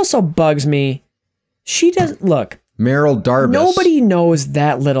 And it also bugs me. She doesn't look. Meryl Darbus. Nobody knows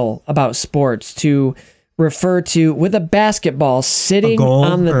that little about sports to refer to with a basketball sitting goal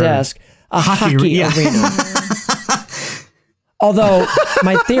on the or desk a hockey yeah. arena. Although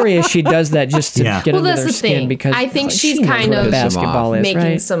my theory is she does that just to Yeah. get Well, under that's their the skin thing. because I think she she's knows kind what of a basketball is, making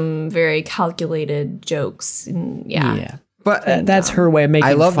right? some very calculated jokes. And yeah. But That's her way of making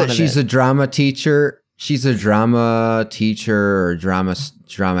I love fun that of she's it. a drama teacher. She's a drama teacher or drama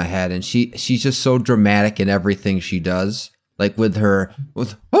head, and she's just so dramatic in everything she does. Like like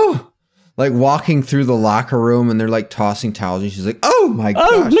walking through the locker room and they're like tossing towels, and she's like, "Oh my gosh!"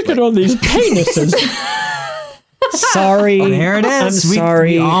 Oh, look like, at all these penises. Sorry. There it is. I'm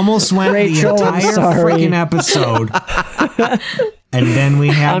sorry. We almost went Rachel, the I'm entire sorry. freaking episode. And then we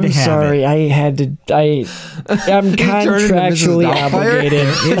had I'm to have sorry. it. I had to. I'm turned into Mrs. contractually Doubtfire? obligated.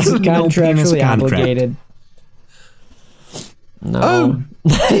 It's I'm no penis contractually contract. obligated. No. Oh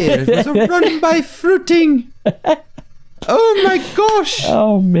dear, it was a run by fruiting. Oh my gosh!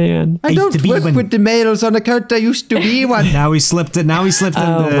 Oh man. I used don't to be work one. with the males on account I used to be one. Now we slipped it. Now we slipped in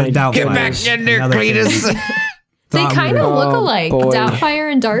Oh my the Doubtfire. Get back in there, Another thing. Cletus. they Thought we kind of were- look Oh, alike. boy.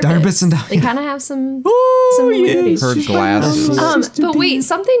 Doubtfire and Darbus. Darbus and They kind of have some similarities. Her glasses. But wait,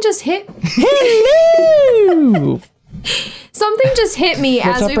 something just hit. Hello. Something just hit me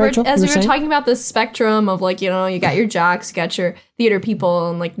What's as up, we were Rachel? You were saying? talking about the spectrum of like, you know, you got your jocks, you got your theater people,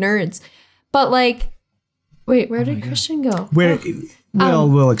 and like nerds. But like, wait, where did Christian go? We'll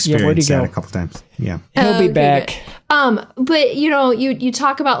where'd experience he that go? a couple times. Yeah. He'll be Okay, back. good. But you know, you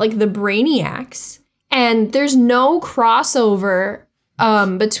talk about like the brainiacs, and there's no crossover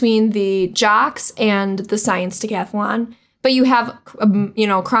between the jocks and the science decathlon. But you have, you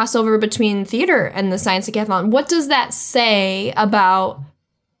know, crossover between theater and the science decathlon. What does that say about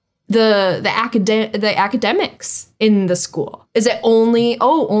the academics in the school? Is it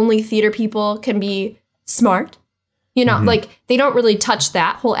only theater people can be smart? You know, like they don't really touch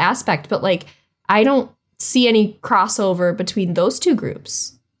that whole aspect. But like, I don't see any crossover between those two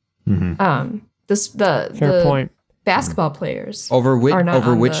groups. Fair point. Basketball players Over which are not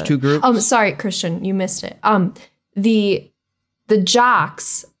on which the- two groups? Sorry, Christian, you missed it. The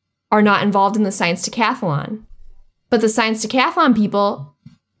jocks are not involved in the science decathlon, but the science decathlon people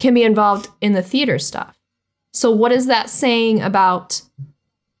can be involved in the theater stuff. So what is that saying about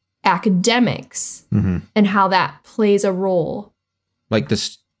academics and how that plays a role? Like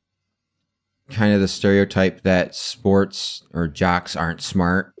this kind of the stereotype that sports or jocks aren't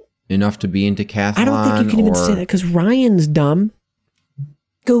smart enough to be into decathlon. I don't think you can even say that because Ryan's dumb.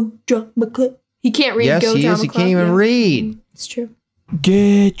 Go drama club. He can't read. Yes, Go he is. drama He club. can't even Yeah. read. It's true.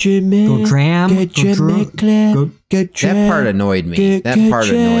 Get your man. Go dram. Get Go your drum. man clap. Go- Get your That part annoyed me. Get- That get part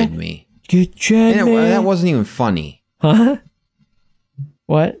your- annoyed me. Get your And man. that wasn't even funny. Huh?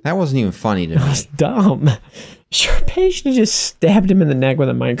 What? That wasn't even funny to me. That's dumb. Sharpay should have just stabbed him in the neck with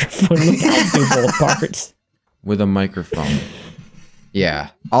a microphone. Look, I'll do both parts. With a microphone. Yeah,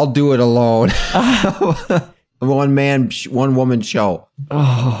 I'll do it alone. One woman show.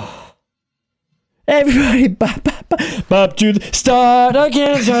 Everybody, bop, bop, bop, bop to the start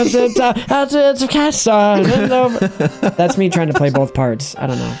again. Just in time, it's a cast on and over. That's me trying to play both parts. I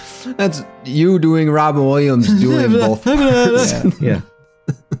don't know. That's you doing Robin Williams doing both parts. Yeah.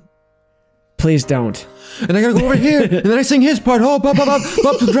 Please don't. And I gotta go over here, and then I sing his part. Oh, bop, bop, bop,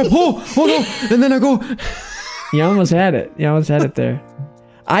 bop to the drum. Oh no! And then I go. You almost had it. You almost had it there.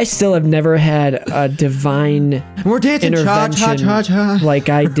 I still have never had a divine And we're dancing. Cha cha cha cha. like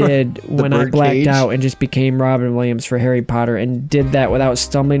I did when I blacked birdcage. out and just became Robin Williams for Harry Potter and did that without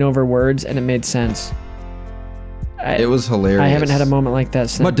stumbling over words and it made sense. It was hilarious. I haven't had a moment like that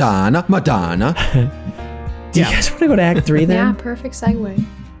since. Madonna. Do you guys want to go to Act 3 then? Yeah, perfect segue.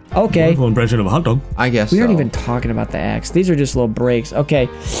 Okay. Full impression of a hot dog. I guess We aren't so. even talking about the acts. These are just little breaks. Okay.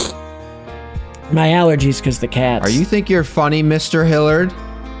 My allergies because the cats. Are you think you're funny, Mr. Hillard?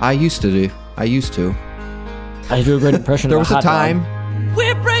 I used to do. I used to. I do a great impression There of was a a hot dog. time.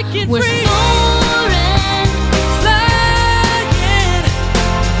 We're breaking free.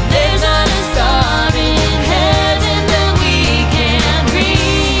 There's not a star in heaven that we can't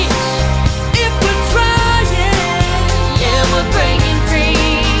reach. If we're trying, yeah, we're breaking free.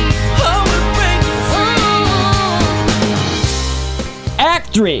 Oh, we're breaking free. Act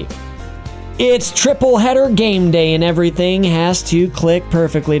 3 It's triple header game day and everything has to click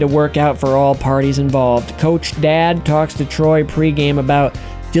perfectly to work out for all parties involved. Coach Dad talks to Troy pregame about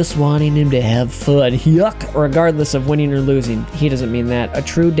just wanting him to have fun. Yuck, regardless of winning or losing. He doesn't mean that. A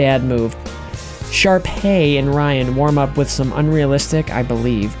true dad move. Sharpay and Ryan warm up with some unrealistic, I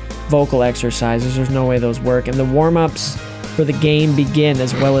believe, vocal exercises. There's no way those work. And the warm-ups for the game begin,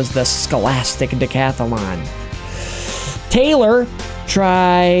 as well as the scholastic decathlon. Taylor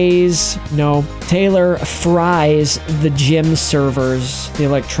fries the gym servers, the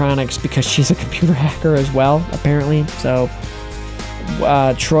electronics, because she's a computer hacker as well, apparently. So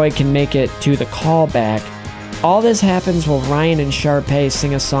Troy can make it to the callback. All this happens while Ryan and Sharpay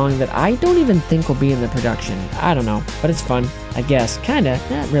sing a song that I don't even think will be in the production. I don't know, but it's fun, I guess. Kinda,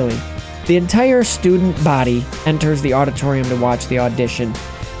 not really. The entire student body enters the auditorium to watch the audition.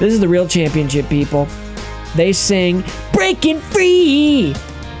 This is the real championship, people. They sing "Breaking Free"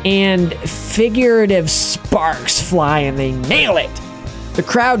 and figurative sparks fly and they nail it. The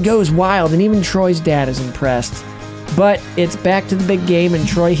crowd goes wild and even Troy's dad is impressed. But it's back to the big game and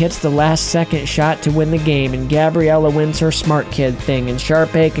Troy hits the last second shot to win the game and Gabriella wins her smart kid thing and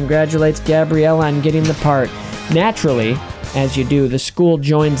Sharpay congratulates Gabriella on getting the part. Naturally, as you do, the school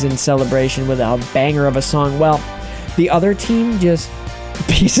joins in celebration with a banger of a song. Well, the other team just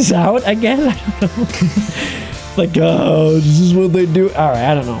pieces out again. I don't know. Like, oh, this is what they do. All right,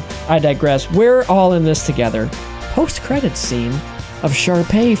 I don't know. I digress. We're all in this together. Post-credits scene of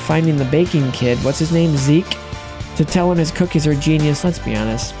Sharpay finding the baking kid, what's his name, Zeke, to tell him his cookies are genius. Let's be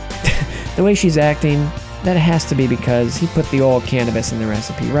honest. The way she's acting, that has to be because he put the old cannabis in the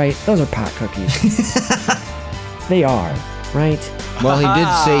recipe, right? Those are pot cookies. They are, right? Well, he did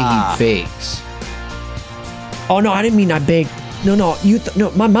say he bakes. Oh, no, I didn't mean I bake. No,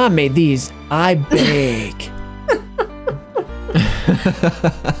 no, my mom made these. I bake.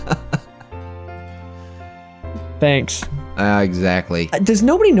 Thanks. Exactly. Does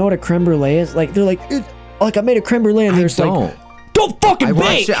nobody know what a creme brulee is? Like, they're like I made a creme brulee, and there's like, don't fucking I bake.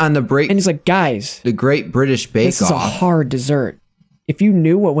 watched it on the break. And he's like, guys, the Great British Bake this is a Off. hard dessert. If you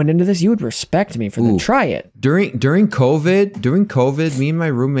knew what went into this, you would respect me for try it. During COVID, me and my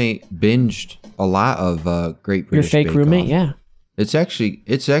roommate binged a lot of Great Your British fake Bake roommate, Off. yeah. It's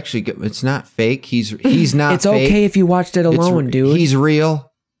actually good. It's not fake. He's not. It's fake. okay if you watched it alone, dude. He's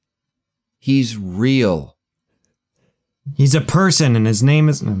real. He's real. He's a person, and his name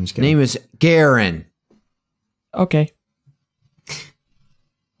is. No, I'm just kidding. Name is Garen. Okay.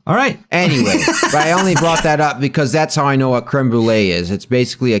 All right. Anyway, but I only brought that up because that's how I know what creme brulee is. It's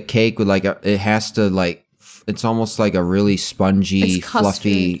basically a cake with it has to it's almost like a really spongy,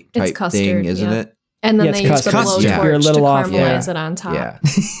 fluffy type thing, isn't it? And then Yeah, they it's use the custard. blowtorch You're a little to off, caramelize yeah. it on top. Yeah.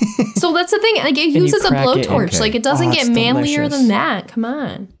 So that's the thing. Like, it you uses a crack it. blowtorch. Okay. Like, it doesn't Oh, get it's manlier delicious. than that. Come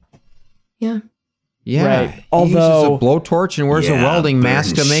on. Yeah. Yeah. Right. He Although- uses a blowtorch and wears a Yeah, welding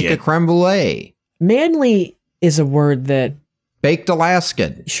mask to burn make a shit. creme brulee. Manly is a word that, Baked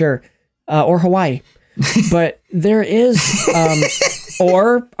Alaskan. sure, or Hawaii. But there is,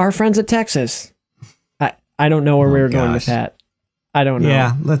 or our friends at Texas. I don't know where we were going with gosh. that. I don't know.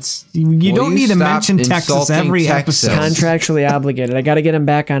 Yeah, let's. You Will don't you need to stop mention Texas insulting every Texas? episode. Contractually obligated. I got to get him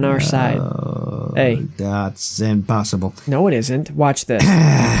back on our side. Hey, That's impossible. no, it isn't. Watch this.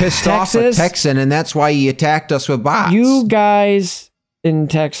 Pissed off a Texas? Texan, and that's why he attacked us with bots. You guys in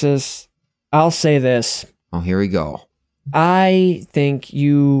Texas, I'll say this. Oh, here we go. I think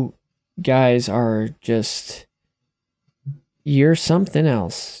you guys are just, you're something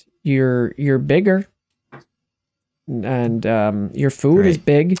else. You're bigger, and your food is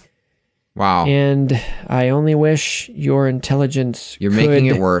big, Wow. and I only wish your intelligence You're making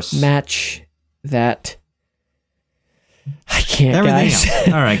could it worse. match that. I can't, Everything guys. else.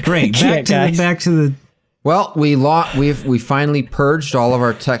 All right, great. Can't, guys. Back to the. Well, we finally purged all of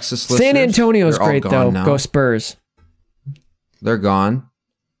our Texas listeners. San Antonio's They're all great gone though. now. Go Spurs. They're gone.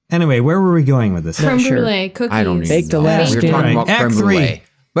 Anyway, where were we going with this? Creme sure. brulee, cookies. I don't even Baked know. Alaskan. We were talking Right. about Act creme three. brulee.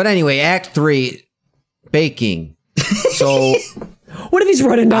 But anyway, Act 3, baking. So What if he's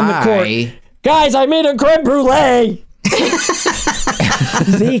running down the court? Guys, I made a creme brulee.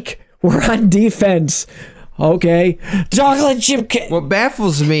 Zeke, we're on defense. Okay. Chocolate chip cake. what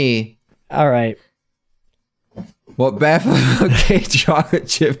baffles me, All right. okay, chocolate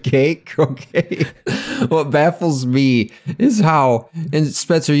chip cake, okay. What baffles me is how, and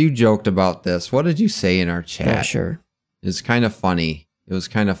Spencer, you joked about this. What did you say in our chat? Yeah, sure. It's kind of funny. It was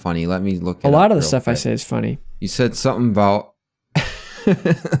kind of funny. Let me look. A it lot up of the real stuff I quick. say is funny. You said something about.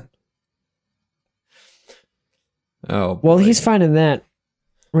 Oh. Well, boy. he's finding that.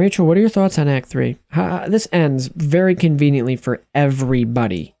 Rachel, what are your thoughts on Act 3? This ends very conveniently for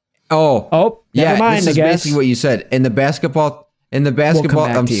everybody. Oh, yeah. never mind, This is I guess. basically what you said. In the basketball. We'll come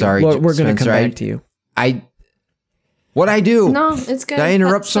back I'm to you. sorry. We're going to come Spencer, back to you. What I do? No, it's good. Did I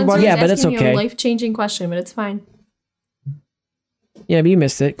interrupt Spencer somebody? was Yeah, but it's asking you okay. a life-changing question, but it's fine. Yeah, but you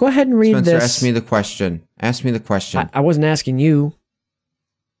missed it. Go ahead and read Spencer, this. ask me the question. Ask me the question. I wasn't asking you.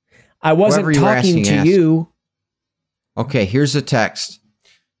 I wasn't Whoever you were talking asking to asked. you. Okay, here's the text.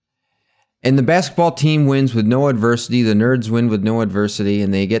 And the basketball team wins with no adversity. The nerds win with no adversity,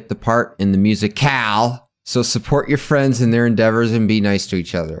 and they get the part in the musicale. So support your friends in their endeavors and be nice to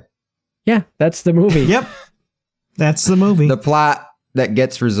each other. Yeah, that's the movie. Yep. That's the movie. The plot that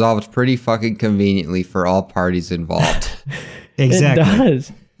gets resolved pretty fucking conveniently for all parties involved. Exactly. It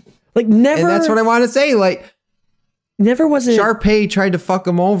does. Like never. And that's what I want to say. Like, Never was it. Sharpay tried to fuck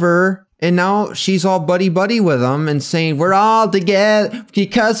him over, and now she's all buddy-buddy with him and saying, we're all together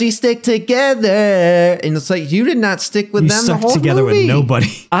because we stick together. And it's like, you did not stick with You them the stuck whole together movie. with nobody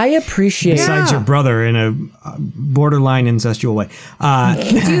I appreciate. besides Yeah. your brother in a borderline incestual way.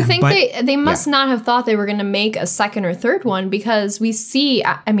 Do you think but- they must not have thought they were going to make a second or third one, because we see,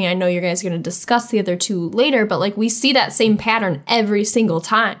 I mean, I know you guys are going to discuss the other two later, but like we see that same pattern every single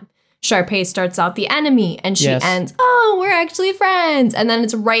time. Sharpay starts out the enemy and she Yes. ends, oh, we're actually friends. And then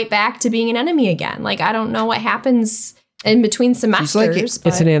it's right back to being an enemy again. Like, I don't know what happens in between semesters. like but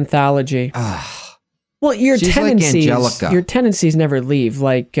It's an anthology. Well, your She's like tendencies, Angelica. your tendencies never leave.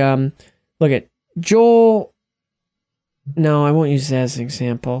 Like, look at Joel. No, I won't use that as an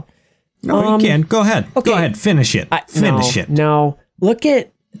example. No, you can. Go ahead. okay. Go ahead. Finish it. Finish it. No, look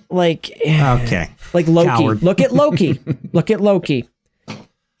at like Okay. like Loki. Coward. Look at Loki. Look at Loki.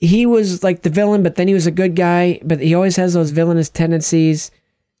 He was like the villain, but then he was a good guy. But he always has those villainous tendencies.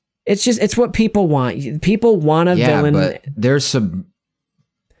 It's what people want. People want a Yeah, villain. but there's some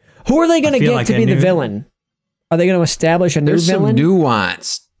Who are they going to feel get like to I be the knew- villain? Are they going to establish a new there's some villain?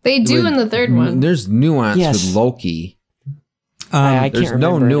 nuance. They do with- in the third one. There's nuance Yes. with Loki. I can't There's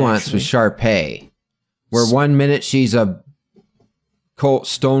no remember it, nuance actually. with Sharpay. Where one minute she's a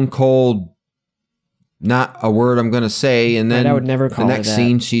stone cold, not a word I'm gonna say, and then I would never call the her next that.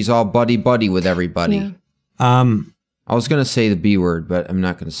 scene she's all buddy with everybody. Yeah. I was gonna say the B word, but I'm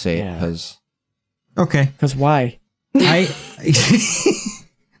not gonna say it Yeah. because Okay. Because why? I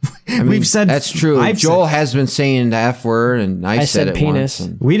I mean, We've said that's true. I've Joel said- has been saying the F word, and I said it penis. once.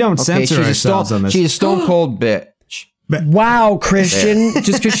 and- we don't Okay, censor she's ourselves on this. She's a stone cold bitch. Wow, Christian.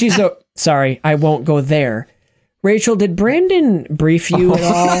 Just because she's a... Sorry, I won't go there. Rachel, did Brandon brief you at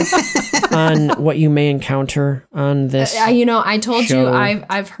all on what you may encounter on this? I told you show.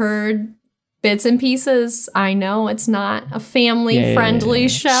 I've heard bits and pieces. I know it's not a family friendly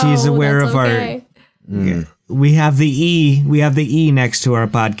show. She's aware That's of our- okay. We have the E. We have the E next to our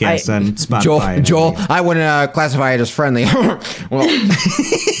podcast on Spotify. and Joel, everything. I wouldn't classify it as friendly. Well,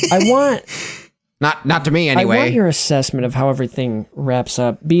 I want not to me I want anyway. your assessment of how everything wraps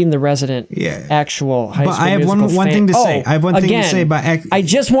up. Being the resident Yeah. actual high But school I have one musical fan. thing to say. I have one thing to again, say about I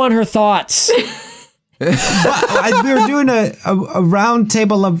just want her thoughts. we were doing a round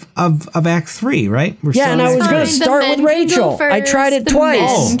table of Act 3, right? We're Yeah, still and in I Act was three. gonna The start men with can Rachel. go I tried it first. The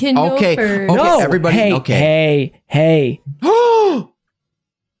twice. men can go Okay, first. okay. No, everybody- hey, okay. hey,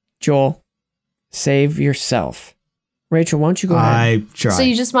 Joel, save yourself. Rachel, why don't you go ahead? I tried. So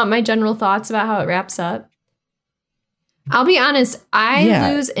you just want my general thoughts about how it wraps up? I'll be honest,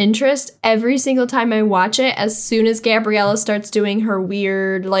 I lose interest every single time I watch it as soon as Gabriella starts doing her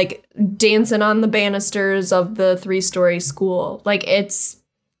weird, like, dancing on the banisters of the 3-story school. Like, it's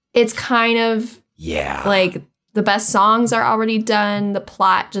kind of, Yeah. like, the best songs are already done. The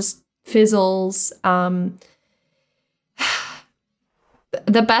plot just fizzles.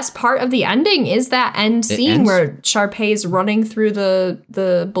 The best part of the ending is that end scene ends- where Sharpay's running through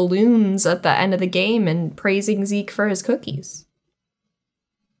the balloons at the end of the game and praising Zeke for his cookies.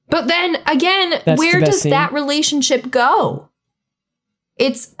 But then again, That's where the best does scene. that relationship go?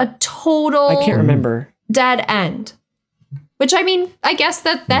 It's a total I can't remember. dead end. Which, I mean, I guess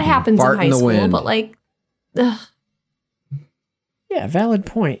that happens Fart in high in the school, wind. but like, ugh. Yeah, valid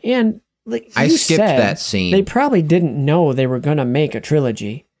point. And like I you skipped said, that scene. They probably didn't know they were gonna make a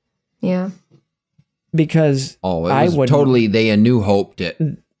trilogy Yeah. because Oh, it I was would totally, they a new hoped it.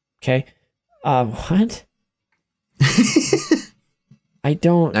 Okay, what? I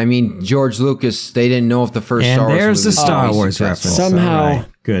don't. I mean, George Lucas, they didn't know if the first and Star Wars there's the was Star gonna be Wars successful. reference. Somehow- All right,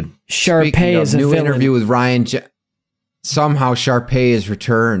 good. Sharpay Speaking of is a new villain. interview with Ryan. Somehow Sharpay is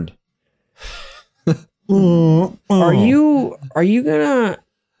returned. Are you gonna?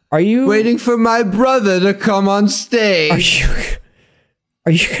 Are you Waiting for my brother to come on Are stage. you?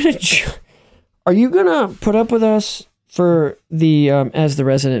 Are you gonna? Are you gonna put up with us for the as the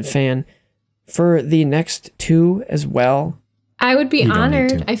resident fan for the next two as well? I would be You don't need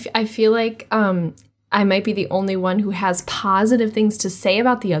honored. to. I feel like I might be the only one who has positive things to say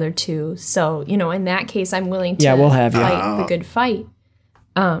about the other two. So, in that case, I'm willing to We'll have you. fight the good fight.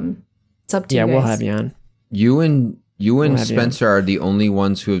 It's up to you guys. We'll have you on. You and have you Spencer are the only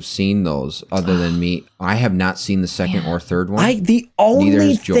ones who have seen those, other than me. I have not seen the second or third one. The only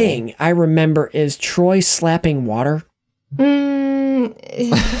has Joel. thing I remember is Troy slapping water. Yeah,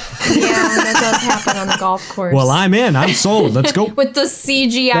 that does happen on the golf course. Well, I'm in. I'm sold. Let's go. with the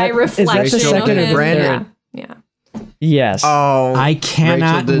CGI That- is that the reflection second of and it. Brandon? Yeah. Yes. Oh, I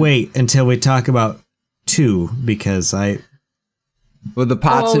cannot Rachel did- wait until we talk about 2 because with the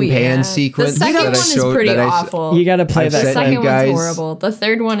pots and pans sequence. The second that I one is showed- pretty that I s- awful. You got to play I've the that. sent second you guys- one's horrible. The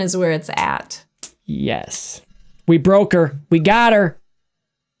third one is where it's at. Yes. We broke her. We got her.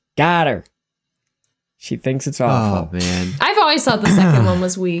 Got her. She thinks it's awful. Oh man, I've always thought the second one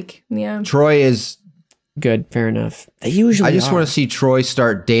was weak. Yeah. Troy is. Good. Fair enough. They usually I just are. want to see Troy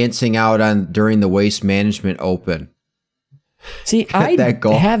start dancing out on during the Waste Management Open. See, I that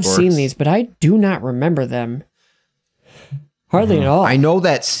golf have course. seen these, but I do not remember them. Hardly at all. I know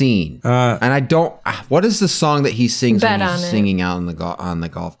that scene, and I don't. What is the song that he sings Bet when on he's it. singing out on the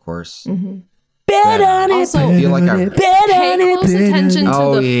golf course? Bet on it. Also, I feel like I. Bet on pay it. close attention to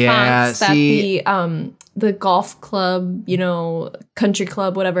Oh, the yeah, fonts see- that the golf club, country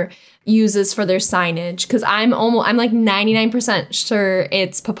club, whatever, uses for their signage. Because I'm like 99% sure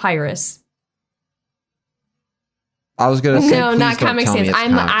it's papyrus. I was gonna say No, please not don't Comic tell me Sans. it's I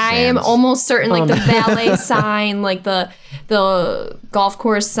Comic am Sans. almost certain, like the valet sign, like the golf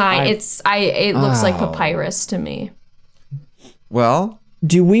course sign. It looks like Oh. papyrus to me. Well,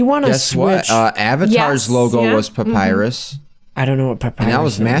 Do we want to guess switch? what? Avatar's Yes, logo yeah. was papyrus, I don't know what papyrus and that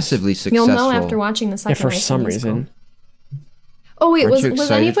was is. massively You'll successful. know after watching the second Yeah, for one. I some think it's reason. cool. Oh wait, Weren't you was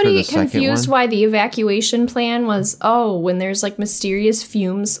excited for anybody the second confused one? why the evacuation plan was when there's like mysterious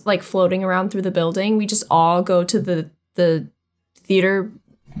fumes like floating around through the building, we just all go to the theater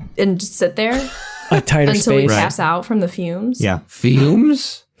and just sit there A tighter until we space. pass out from the fumes? yeah.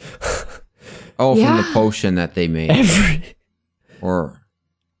 Fumes? Oh, from Yeah. the potion that they made. Or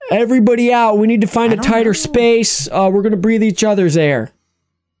Everybody out. We need to find a tighter space. We're going to breathe each other's air.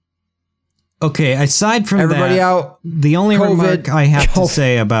 Okay, aside from everybody that, out. the only COVID. remark I have to COVID.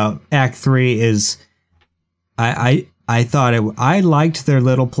 say about Act 3 is I thought I liked their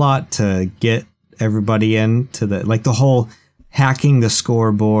little plot to get everybody into the whole hacking the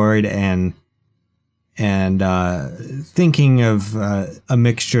scoreboard and thinking of a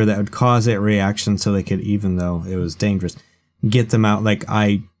mixture that would cause that reaction so they could, even though it was dangerous, get them out.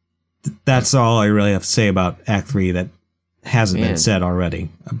 That's all I really have to say about Act 3 that hasn't Man. been said already.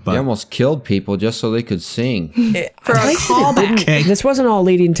 They But almost killed people just so they could sing. For a callback. okay. This wasn't all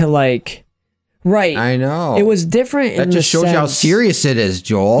leading to right. I know. It was different. That in just the shows you how sense- serious it is,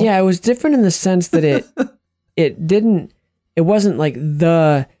 Joel. Yeah, it was different in the sense that it wasn't like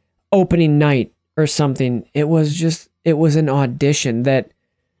the opening night or something. It was an audition that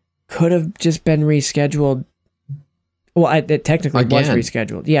could have just been rescheduled. Well, it technically was Again.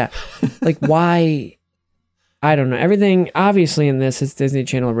 rescheduled. Yeah. Like why? I don't know. Everything obviously in this is Disney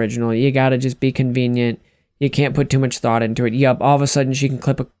Channel original. You got to just be convenient. You can't put too much thought into it. Yup, all of a sudden she can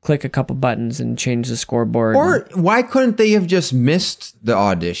click a couple buttons and change the scoreboard. Or why couldn't they have just missed the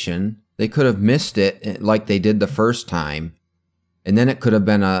audition? They could have missed it like they did the first time. And then it could have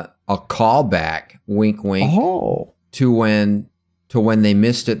been a callback, wink, wink, to when they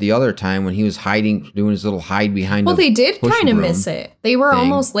missed it the other time when he was hiding, doing his little hide behind. Well, the they did push kind of broom miss it. They were thing.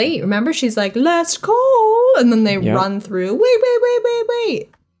 almost late. Remember, she's like, "Let's go," and then they Yep. run through. Wait.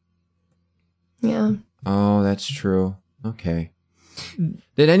 Yeah. Oh, that's true. Okay. Do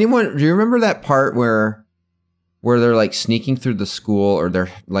you remember that part where they're like sneaking through the school or they're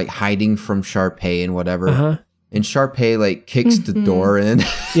like hiding from Sharpay and whatever? Uh-huh. And Sharpay like kicks the Mm-hmm. door in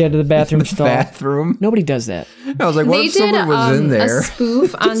Yeah, to the bathroom stall. bathroom. Nobody does that. I was like, what They if someone was in there? a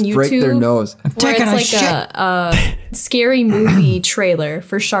spoof on Just YouTube break their nose. where it's like a scary movie trailer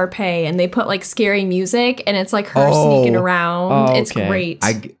for Sharpay, and they put like scary music, and it's like her Oh. sneaking around. Oh, It's okay. great.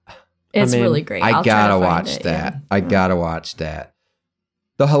 I'm It's in. really great. I I'll try gotta to find watch it, that. yeah. I gotta watch that.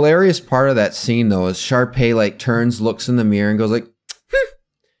 The hilarious part of that scene though is Sharpay like turns, looks in the mirror, and goes like,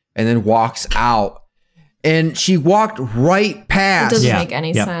 and then walks out. And she walked right It past doesn't Yeah. make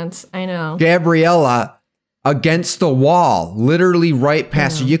any Yep. sense. I know. Gabriella against the wall, literally right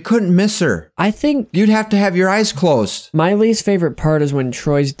past her. You couldn't miss her. I think You'd have to have your eyes closed. my least favorite part is when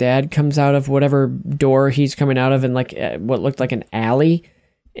Troy's dad comes out of whatever door he's coming out of in like what looked like an alley,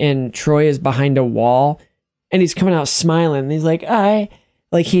 and Troy is behind a wall, and he's coming out smiling. And he's like,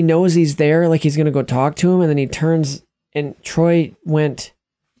 like he knows he's there, like he's gonna go talk to him, and then he turns, and Troy went.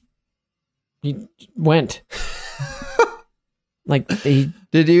 He went. Like he.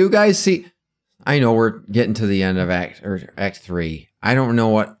 Did you guys see? I know we're getting to the end of Act 3. I don't know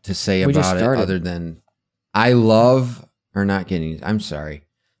what to say We just about it started. other than I love or not getting. I'm sorry,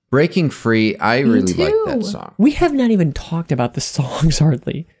 Breaking Free. I really like that too. song. We have not even talked about the songs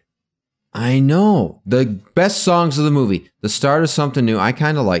hardly. I know the best songs of the movie. The start of Something New. I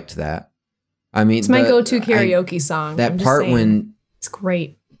kind of liked that. I mean, It's my go-to karaoke song. That I'm just part saying. when It's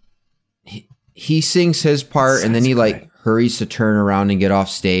great. he sings his part and then he like hurries to turn around and get off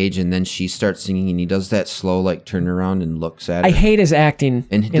stage, and then she starts singing and he does that slow like turn around and looks at her. I hate his acting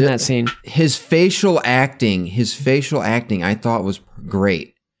And in that scene. His facial acting, I thought was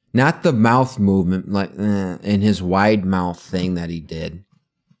great. Not the mouth movement like and his wide mouth thing that he did.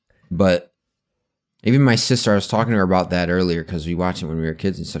 But even my sister, I was talking to her about that earlier because we watched it when we were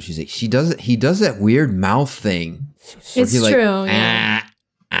kids and stuff. She's like, he does that weird mouth thing. where It's he, like, true. Yeah.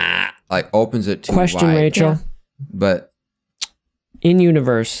 like opens it too Question, wide. Rachel. Yeah. But In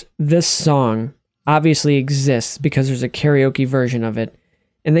universe, this song obviously exists because there's a karaoke version of it,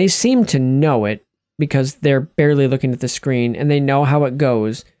 and they seem to know it because they're barely looking at the screen and they know how it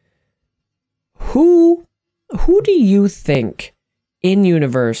goes. Who do you think in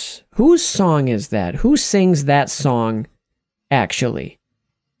universe, whose song is that? Who sings that song actually?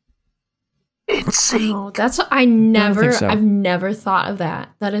 Oh, that's what think so. I've never thought of that.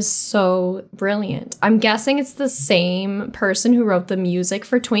 That is so brilliant. I'm guessing it's the same person who wrote the music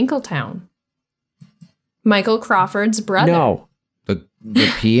for Twinkletown. Michael Crawford's brother. No, the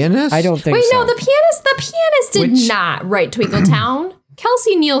pianist? I don't think Wait, so. no, the pianist did Which- not write Twinkletown.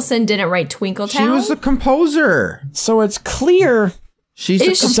 Kelsey Nielsen didn't write Twinkletown. She was the composer. So it's clear She's Is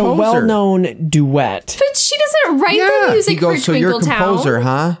the she- it's a composer. well-known duet. But she doesn't write Yeah. the music He goes, for so you're a Twinkletown. composer,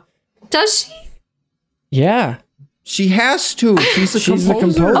 huh? Does she? Yeah. She has to. She's the She's the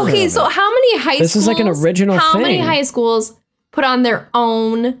composer. composer. Okay, so how many high schools? This is like an original How many thing. high schools put on their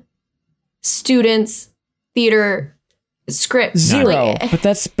own students' theater script? Zero. Like, But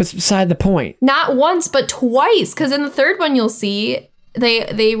that's beside the point. not once, but twice. Because in the third one, you'll see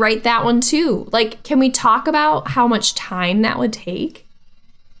they write that one too. Like, can we talk about how much time that would take?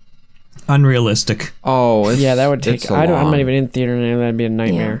 Unrealistic. Oh, it's, Yeah, that would it's take. a I'm long- not even in theater now. That'd be a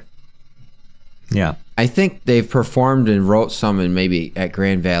nightmare. Yeah. I think they've performed and wrote some in maybe at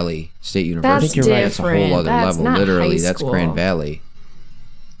Grand Valley State University. That's you're right. That's a whole different. other That's level. not Literally, high that's school. Grand Valley.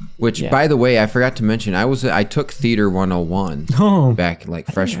 Which, Yeah. by the way, I forgot to mention. I took Theater 101 Oh, back like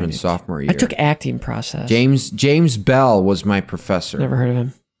freshman, sophomore year. I took acting process. James Bell was my professor. Never heard of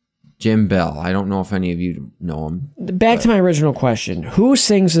him. Jim Bell. I don't know if any of you know him. Back to my original question: who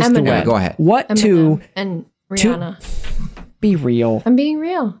sings this Eminem. duet? Go ahead. What to Eminem and Rihanna. be real? I'm being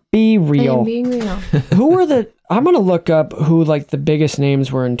real. Be I am real. being real. Who were the? I'm gonna look up who like the biggest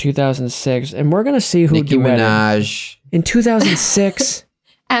names were in 2006, and we're gonna see who Nicki duetted Minaj. in 2006.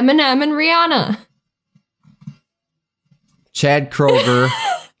 Eminem and Rihanna. Chad Kroger.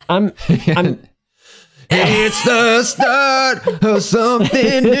 I'm It's the start of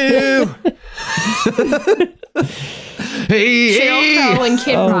something new. Hey, Sheryl Crow and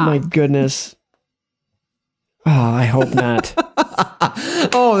Kid oh Rock. my goodness. Oh, I hope not.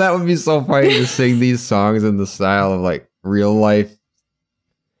 Oh, that would be so funny to sing these songs in the style of like real life.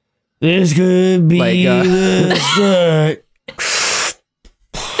 This could be Like, the start.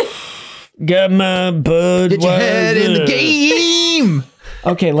 Got my Budweiser. Get your head in the game.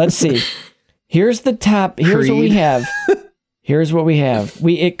 Okay, let's see. Here's the top. Here's what we Creed. have. Here's what we have.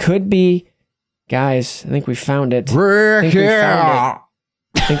 It could be, guys. I think we found it. Rick, I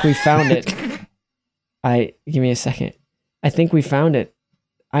think we found it. Give me a second. I think we found it.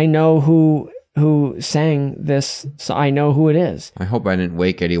 I know who sang this, so I know who it is. I hope I didn't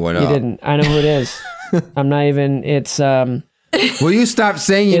wake anyone You up. didn't. I know who it is. I'm not even. It's Will you stop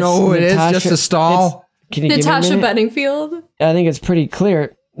saying you It's know who it is Natasha- just to stall? Can you give me a Natasha minute? Bedingfield. I think it's pretty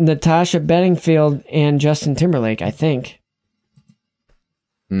clear. Natasha Bedingfield and Justin Timberlake. I think.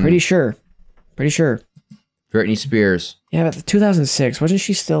 Pretty sure. Pretty sure. Britney Spears. Yeah, but 2006 wasn't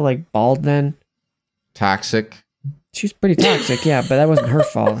she still like bald then? Toxic. She's pretty toxic, yeah, but that wasn't her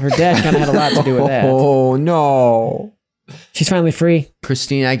fault. Her dad kind of had a lot to do with that. Oh no. She's finally free.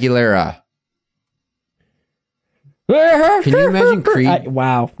 Christina Aguilera. Can you imagine Creed?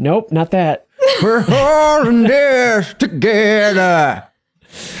 Wow. Nope, not that. We're holding this together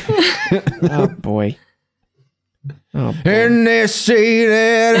Oh boy. Oh boy. in this city.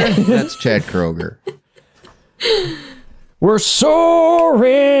 That's Chad Kroger. We're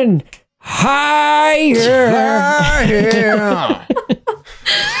soaring higher.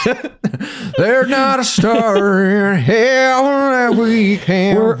 There's not a star in hell that we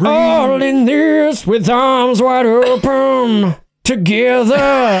can't We're reach. all in this with arms wide open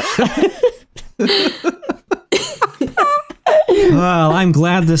together. Well, I'm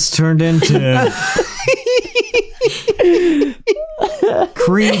glad this turned into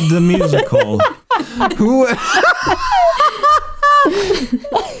Creed the musical. Who?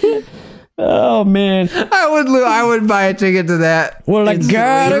 Oh man. I would buy a ticket to that. Well, I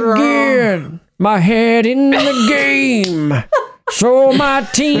gotta get my head in the game so my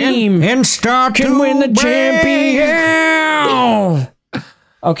team And start can win the champion.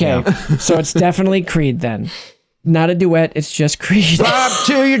 Okay, so it's definitely Creed then. Not a duet, it's just Creed. Drop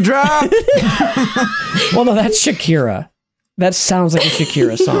till you drop. Well, no, that's Shakira. That sounds like a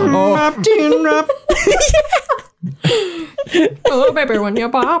Shakira song. Oh, baby, when you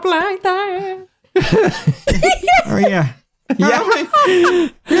pop like that. Oh yeah.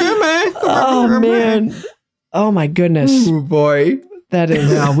 Oh man. Oh my goodness. Oh boy. That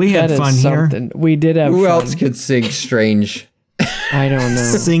is. Yeah, we had that is fun here. something. We did have Who fun. else can sing strange? I don't know.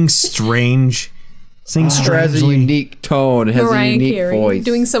 Sing strange. Sing Has a strangely. unique tone. Has a Mariah unique Carey voice.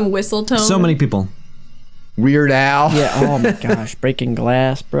 doing some whistle tone. So many people. Weird Al. Yeah. Oh my gosh. Breaking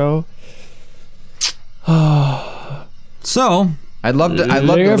glass, bro. So, I'd love to listen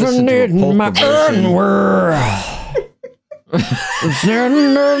Living to a in polka my version. own world.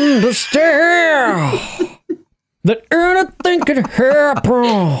 Then understand that anything could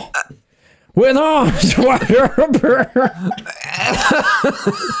happen with arms wide open.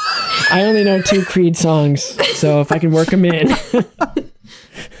 I only know 2 Creed songs, so if I can work them in.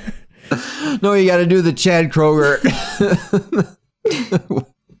 No, you got to do the Chad Kroger.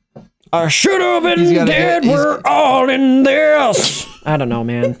 I should have been He's gotta dead. hit- he's- We're all in this. I don't know,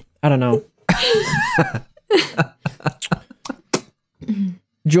 man. I don't know.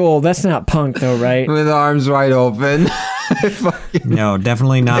 Joel, that's not punk though, right? With arms wide open. no,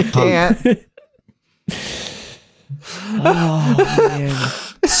 definitely not punk. Can't. Oh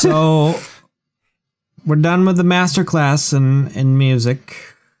man. So, we're done with the masterclass in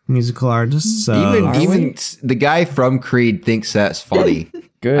musical artists. Even the guy from Creed thinks that's funny.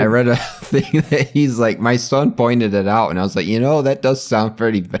 Good. I read a thing that he's like, my son pointed it out, and I was like, that does sound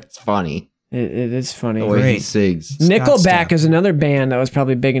it's funny. It is funny. The way he Great. sings. Nickelback Scott is another band that was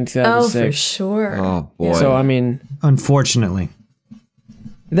probably big in Oh, 2006. for sure. Oh boy. So I mean, unfortunately.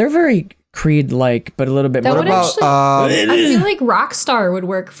 they're very Creed-like, but a little bit That more. what would about I feel like Rockstar would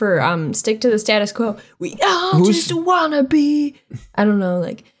work for Stick to the Status Quo. We all Who's- just wanna be, I don't know,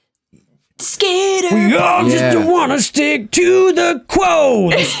 like skater. We all Yeah. just wanna stick to the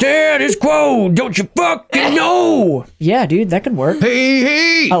quo, the status quo. Don't you fucking know? Yeah, dude, that could work.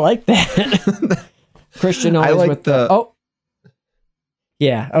 hey? I like that. Christian always like with the- oh.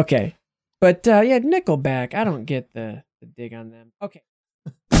 Yeah, okay. But yeah, Nickelback, I don't get the dig on them. Okay.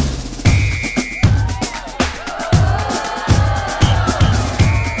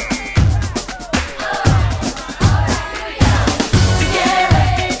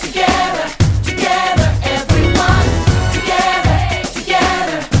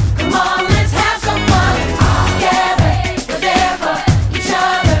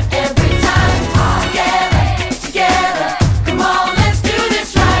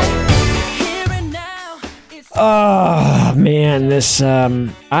 Oh man, this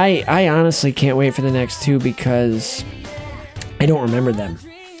I honestly can't wait for the next 2 because I don't remember them.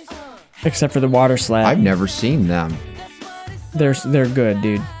 Except for the water slap. I've never seen them. They're good,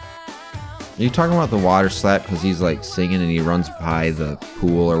 dude. Are you talking about the water slap because he's like singing and he runs by the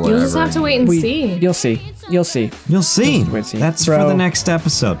pool or whatever? You'll just have to wait and see. You'll see. You'll see. You'll see. Wait and see. That's Bro. for the next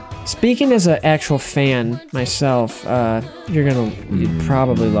episode. Speaking as an actual fan myself, you'd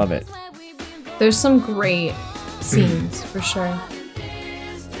probably love it. There's some great scenes for sure.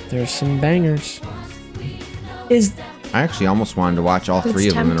 There's some bangers. Is I actually almost wanted to watch all 3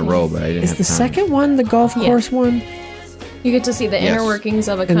 of them in a tempting. row, but I didn't is have the time. second one the golf Yeah. course one You get to see the inner Yes. workings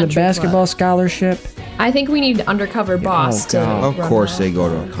of a and country the basketball club. scholarship? I think we need Undercover Boss to God. Of run course, a, they go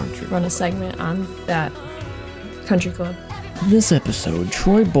to a country. run a segment on that country club. In this episode,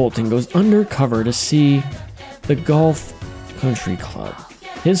 Troy Bolton goes undercover to see the Golf Country Club.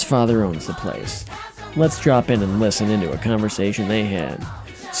 His father owns the place. Let's drop in and listen into a conversation they had.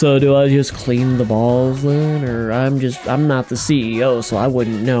 So do I just clean the balls then? Or I'm not the CEO, so I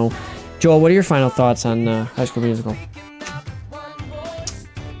wouldn't know. Joel, what are your final thoughts on High School Musical?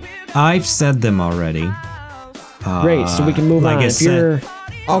 I've said them already. Great, so we can move like on. I If said- you're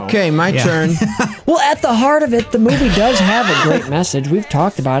Okay, my turn. Well, at the heart of it, the movie does have a great message. We've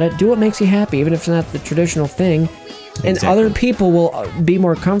talked about it. Do what makes you happy, even if it's not the traditional thing. And Exactly. other people will be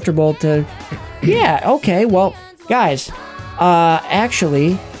more comfortable to, yeah, okay, well, guys,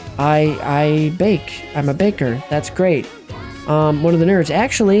 actually, I bake. I'm a baker. That's great. One of the nerds.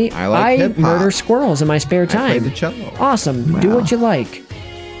 Actually, I like hip-hop. murder squirrels in my spare I play time. the cello. Awesome. Do Wow. what you like.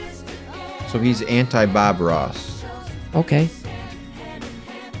 So he's anti-Bob Ross. Okay.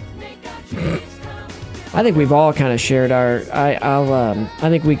 I think we've all kind of shared our. I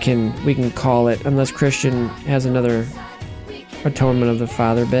think we can call it, unless Christian has another atonement of the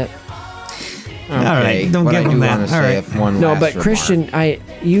Father bit. Okay, right, don't but give I him do that. want to All say right. one No, last but remark. Christian,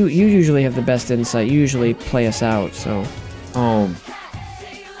 you usually have the best insight. You usually play us out. So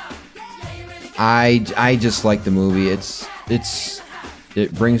I just like the movie.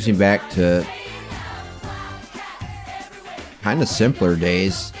 It brings me back to kind of simpler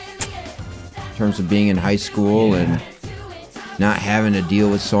days in terms of being in high school and not having to deal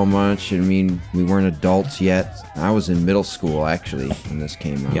with so much. I mean, we weren't adults yet. I was in middle school actually when this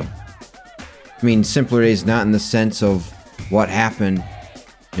came out. Yep. I mean, simpler days not in the sense of what happened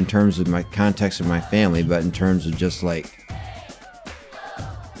in terms of my context of my family, but in terms of just like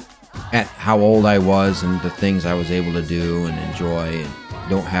at how old I was and the things I was able to do and enjoy and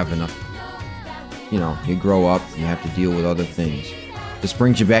don't have enough. You know, you grow up and you have to deal with other things. This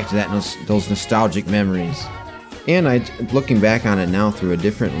brings you back to those nostalgic memories. And looking back on it now through a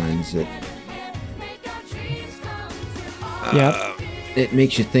different lens, yeah. it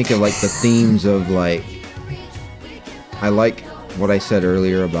makes you think of like the themes of like, I like what I said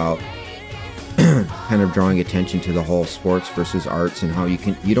earlier about kind of drawing attention to the whole sports versus arts and how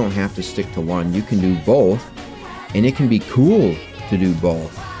you don't have to stick to one. You can do both, and it can be cool to do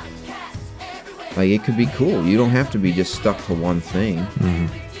both. Like, it could be cool. You don't have to be just stuck to one thing.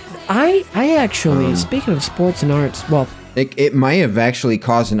 I actually, speaking of sports and arts, well, It might have actually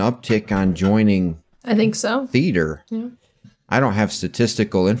caused an uptick on joining I think so. theater. Yeah. I don't have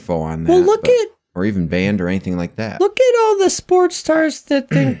statistical info on that. well, look but- at or even band or anything like that. Look at all the sports stars that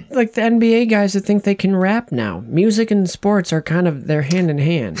think, like the NBA guys that think they can rap now. Music and sports are kind of, they're hand in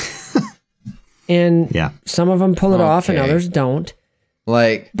hand. And Yeah. some of them pull it off and Okay. others don't.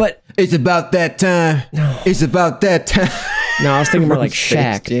 Like, But it's about that time. It's about that time. no, I was thinking more From like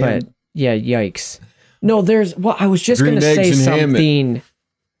Shaq, Space Jam. but yeah, yikes. No, well, I was just Green going to say eggs and ham. something.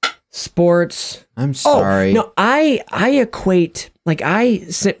 Sports. I'm sorry. Oh, no, I equate, like, I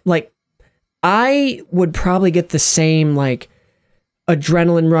would probably get the same, like,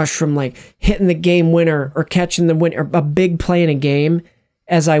 adrenaline rush from, like, hitting the game winner or catching the winner, a big play in a game,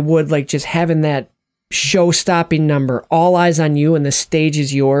 as I would, like, just having that show-stopping number, all eyes on you, and the stage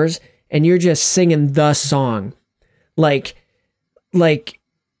is yours, and you're just singing the song. Like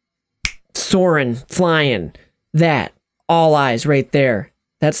soaring, flying, that, all eyes right there.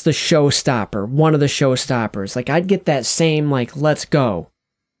 That's the showstopper, one of the showstoppers. Like, I'd get that same, like, let's go.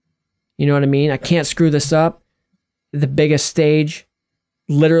 You know what I mean? I can't screw this up. The biggest stage,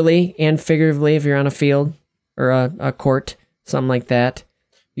 literally and figuratively, if you're on a field or a court, something like that.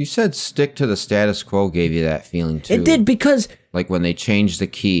 You said stick to the status quo gave you that feeling too. It did, because Like when they changed the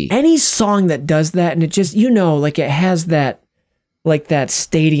key. any song that does that, and it just, you know, like, it has that, like, that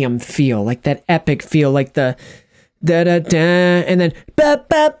stadium feel, like that epic feel, like the da da da, and then ba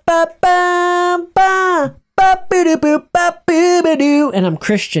ba ba ba ba ba ba ba ba ba doo. And I'm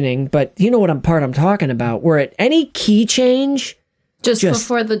Christianing, but you know what I'm talking about. Where at any key change, Just Just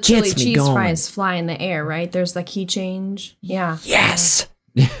before the chili gets me cheese going. fries fly in the air, right? There's the key change. Yeah. yes,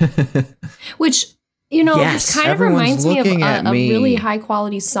 Which, you know, Yes. this kind of Everyone's reminds me of looking at a me. really high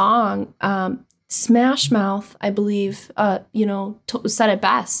quality song. Smash Mouth, I believe, said it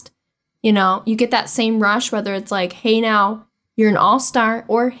best. You know, you get that same rush, whether it's like, hey, now you're an all-star,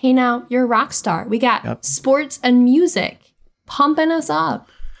 or hey, now you're a rock star. We got sports and music pumping us up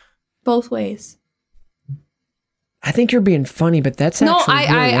both ways. I think you're being funny, but that's No, actually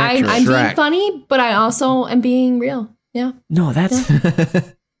really accurate. I'm being Shrek. funny, but I also am being real. Yeah. No, that's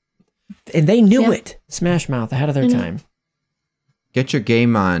and they knew Yeah. it. Smash Mouth ahead of their time. Get your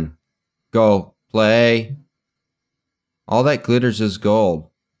game on. Go. Play. All that glitters is gold.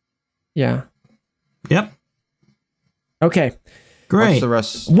 Yeah. Yep. Okay. What's Great. the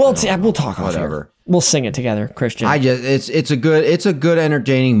rest? We'll talk off Whatever. here. We'll sing it together, Christian. It's a good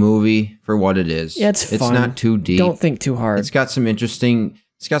entertaining movie for what it is. Yeah, it's fun. not too deep. Don't think too hard. It's got some interesting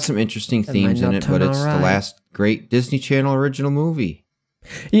themes in it, but it's the last great Disney Channel original movie.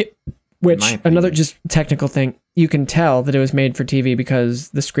 Yeah, which my opinion. another just technical thing, you can tell that it was made for TV because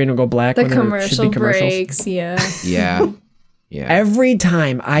the screen will go black The when there should commercial be commercials. breaks, yeah. Yeah. Yeah. Every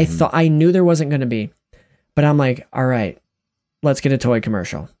time I thought I knew there wasn't going to be, but I'm like, all right, let's get a toy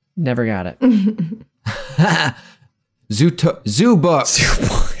commercial. Never got it. Zoo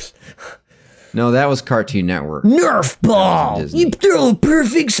Books. No, that was Cartoon Network. Nerf ball. Disney. You throw a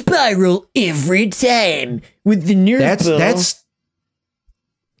perfect spiral every time with the Nerf ball.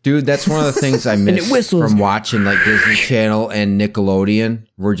 Dude, that's one of the things I miss it whistles. from watching like Disney Channel and Nickelodeon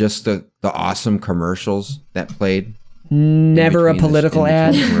were just the awesome commercials that played. Never a between political in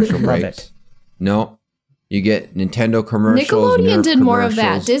ad. between commercial Love breaks. it. No. You get Nintendo commercials. Nickelodeon Nerf did more of that.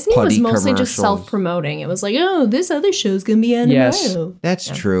 commercials, Disney was putty mostly just commercials. self-promoting. It was like, oh, this other show's gonna be on Yes. tomorrow. That's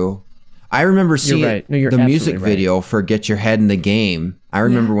true. I remember seeing right. No, you're the music absolutely right. video for Get Your Head in the Game. I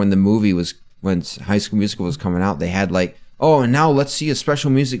remember when the movie was, when High School Musical was coming out, they had like, oh, and now let's see a special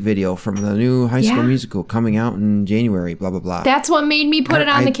music video from the new High School Yeah. Musical coming out in January, blah, blah, blah. That's what made me put it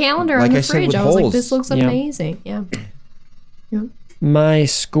on I- the calendar like on the I said, fridge. with I was like, holes. this looks Yeah. amazing. Yeah. My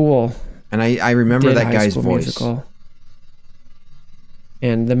school And I remember did that High guy's School voice. Musical,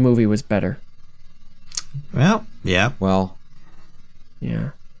 and the movie was better. Well, yeah. Well,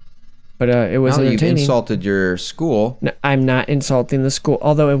 Yeah, but it was now that you've entertaining. insulted your school, No, I'm not insulting the school,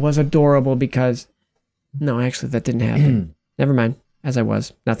 although it was adorable because... No, actually, that didn't happen. Never mind. As I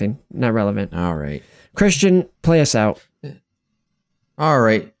was. Nothing. Not relevant. all right. Christian, play us out. All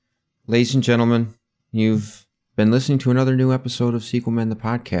right. Ladies and gentlemen, you've been listening to another new episode of Sequel Men, the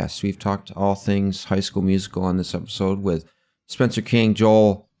podcast. We've talked all things High School Musical on this episode with Spencer King,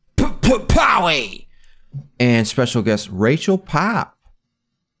 Joel Powie, and special guest Rachel Pop.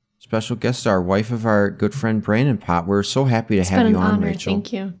 Special guest star, wife of our good friend Brandon Pop. We're so happy to It's have been you an on, honor. Rachel.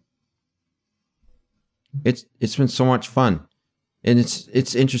 Thank you. It's been so much fun, and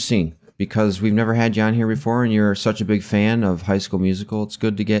it's interesting because we've never had you on here before, and you're such a big fan of High School Musical. It's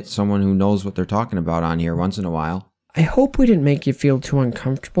good to get someone who knows what they're talking about on here once in a while. I hope we didn't make you feel too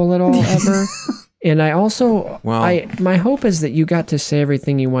uncomfortable at all, ever. And I also... Well- my hope is that you got to say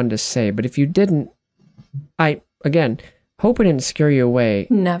everything you wanted to say, but if you didn't, again, hope it didn't scare you away.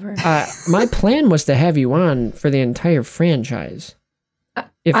 Never. My plan was to have you on for the entire franchise.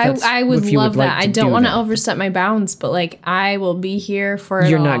 I would if you love like that. I to don't do want to that. overstep my bounds, but like I will be here for it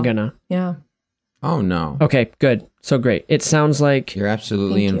You're all. not gonna. Yeah. Oh no, Okay, good. So great. It sounds like... you're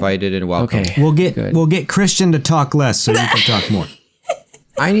absolutely Thank you. invited and welcome. Okay. We'll get Christian to talk less so you can talk more.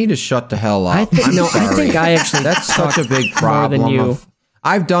 I need to shut the hell up. I think I'm no. sorry. I think I actually That's such a big more problem. than you.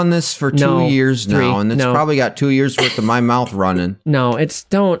 I've done this for 2 No, years now, 3. and it's No. probably got 2 years worth of my mouth running. No, it's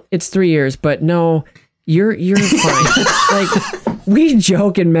 3 years, but no, you're fine. Like we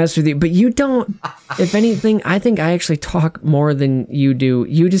joke and mess with you, but you don't. If anything, I think I actually talk more than you do.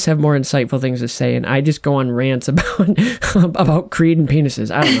 You just have more insightful things to say, and I just go on rants about Creed and penises.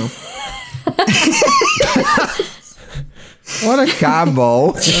 I don't know. What a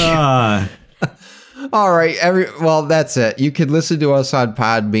combo! Uh, All right, well, that's it. You can listen to us on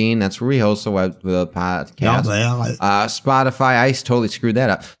Podbean. That's where we host the podcast. Spotify. I totally screwed that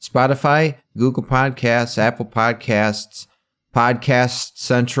up. Spotify, Google Podcasts, Apple Podcasts, Podcast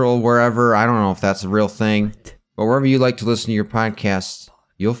Central, wherever. I don't know if that's a real thing, but wherever you like to listen to your podcasts,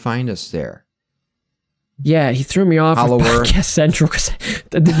 you'll find us there. Yeah, he threw me off Hollow with Earth. Podcast Central because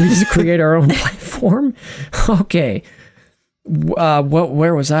did we just create our own platform? Okay.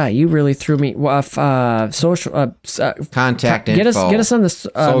 Where was I? You really threw me off. Social. Contact Get us info. on the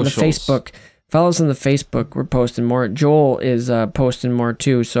Socials. Facebook. Follow us on the Facebook. We're posting more. Joel is posting more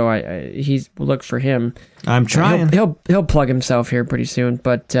too, so he's look for him. I'm trying. He'll plug himself here pretty soon.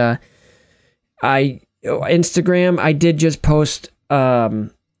 But Instagram. I did just post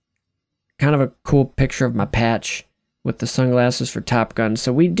kind of a cool picture of my patch with the sunglasses for Top Gun.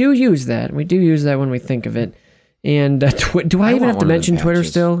 So we do use that. We do use that when we think of it. And do I even want have to one of mention the Twitter patches.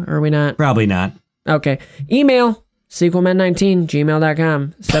 still, or are we not? Probably not. Okay. Email, sequelmen19,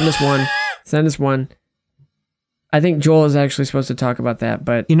 gmail.com. Send us one. I think Joel is actually supposed to talk about that,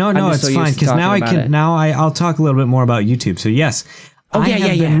 but You know, I'm no, just it's so fine used to because now I talking about can. it. I'll talk a little bit more about YouTube. So yes, Oh, I yeah,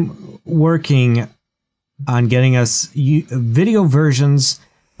 have yeah, been working on getting us video versions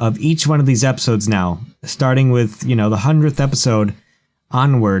of each one of these episodes now, starting with the 100th episode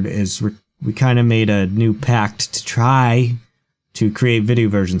onward. We kind of made a new pact to try to create video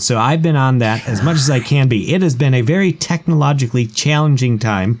versions. So I've been on that as much as I can be. It has been a very technologically challenging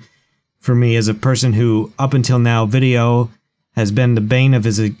time for me as a person who, up until now, video has been the bane of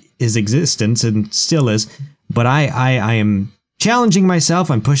his existence and still is. But I am challenging myself.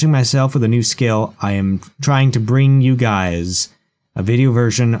 I'm pushing myself with a new skill. I am trying to bring you guys a video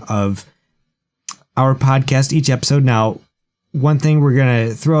version of our podcast, each episode. Now, one thing we're going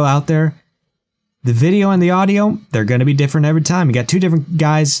to throw out there, The video and the audio, they're going to be different every time. We got two different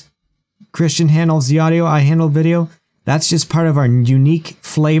guys. Christian handles the audio, I handle video. That's just part of our unique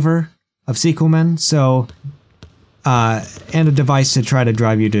flavor of Sequel Men. So, and a device to try to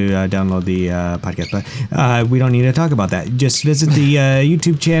drive you to download the podcast. But we don't need to talk about that. Just visit the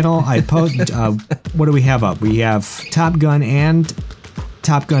YouTube channel. I post. What do we have up? We have Top Gun and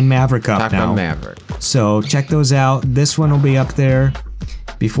Top Gun Maverick up Top now. Gun Maverick. So check those out. This one will be up there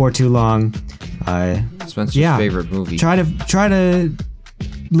before too long. Spencer's Yeah. favorite movie. Try to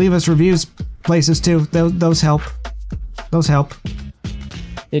leave us reviews places too. Those help. Those help.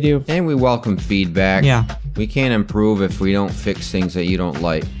 They do. And we welcome feedback. Yeah. We can't improve if we don't fix things that you don't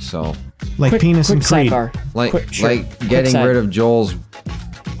like. So, Like Penis quick and Creed. sidebar. like Quick getting side. rid of Joel's.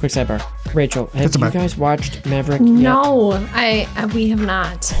 Quick sidebar. Rachel, have That's you about- guys watched Maverick? yet? No, we have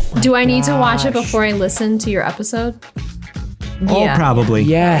not. Do I need to watch it gosh. before I listen to your episode? Oh, probably.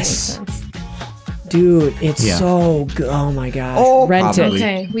 Yes, That makes sense. dude, it's Yeah. so good. Oh my gosh. Oh, Rent probably. it.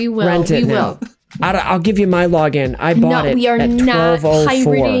 Okay, we will. Rent it we now. will. I'll give you my login. I bought No, it we are at not 12:04.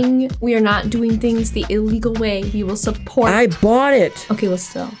 pirating. We are not doing things the illegal way. We will support. I bought it. Okay, well,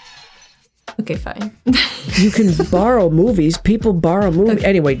 still. Okay, fine. You can borrow movies. People borrow movies.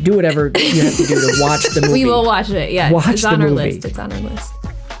 Anyway, do whatever you have to do to watch the movie. We will watch it. Yeah, Watch it's the on our movie. list. It's on our list.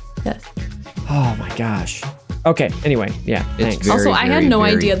 Yes. Oh my gosh. Okay. Anyway, yeah. It's Thanks. very, Also, I had very, no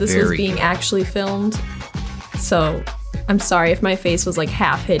very, idea this was very being good. actually filmed. So, I'm sorry if my face was like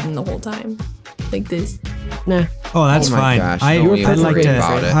half hidden the whole time. Like this. Nah. Oh, that's Oh my fine. gosh, I don't even like worry to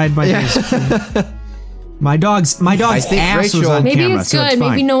about it. hide my face. My dog's think ass was Rachel- on Maybe camera, it's so good. it's fine.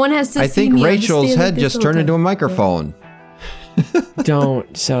 Maybe no one has to I see think me. I'll Rachel's stay like head this just the turned whole into a time. microphone.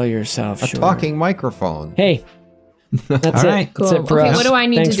 Don't sell yourself A short. talking microphone. Hey. That's All it. right. That's Cool. it for Okay, us. what do I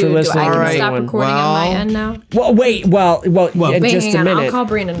need Thanks to for do? Do listening, I can Alright, stop everyone. recording on my well- end now? Well, wait. Well, in Wait, just hang a on, I'll minute. call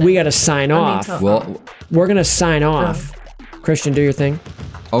Brandon now. We got to sign Let me off. talk. Well, We're gonna sign off. Christian, do your thing.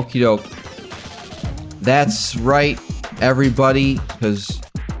 okie doke. That's right, everybody, because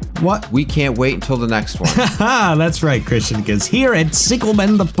What? we can't wait until the next one. Ah, that's right, Christian, because here at Sequel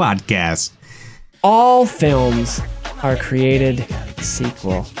Men the podcast. All films are created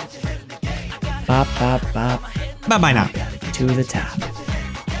sequel. Bop, bop, bop Bye-bye now. to the top.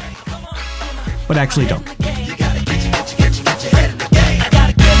 But actually don't.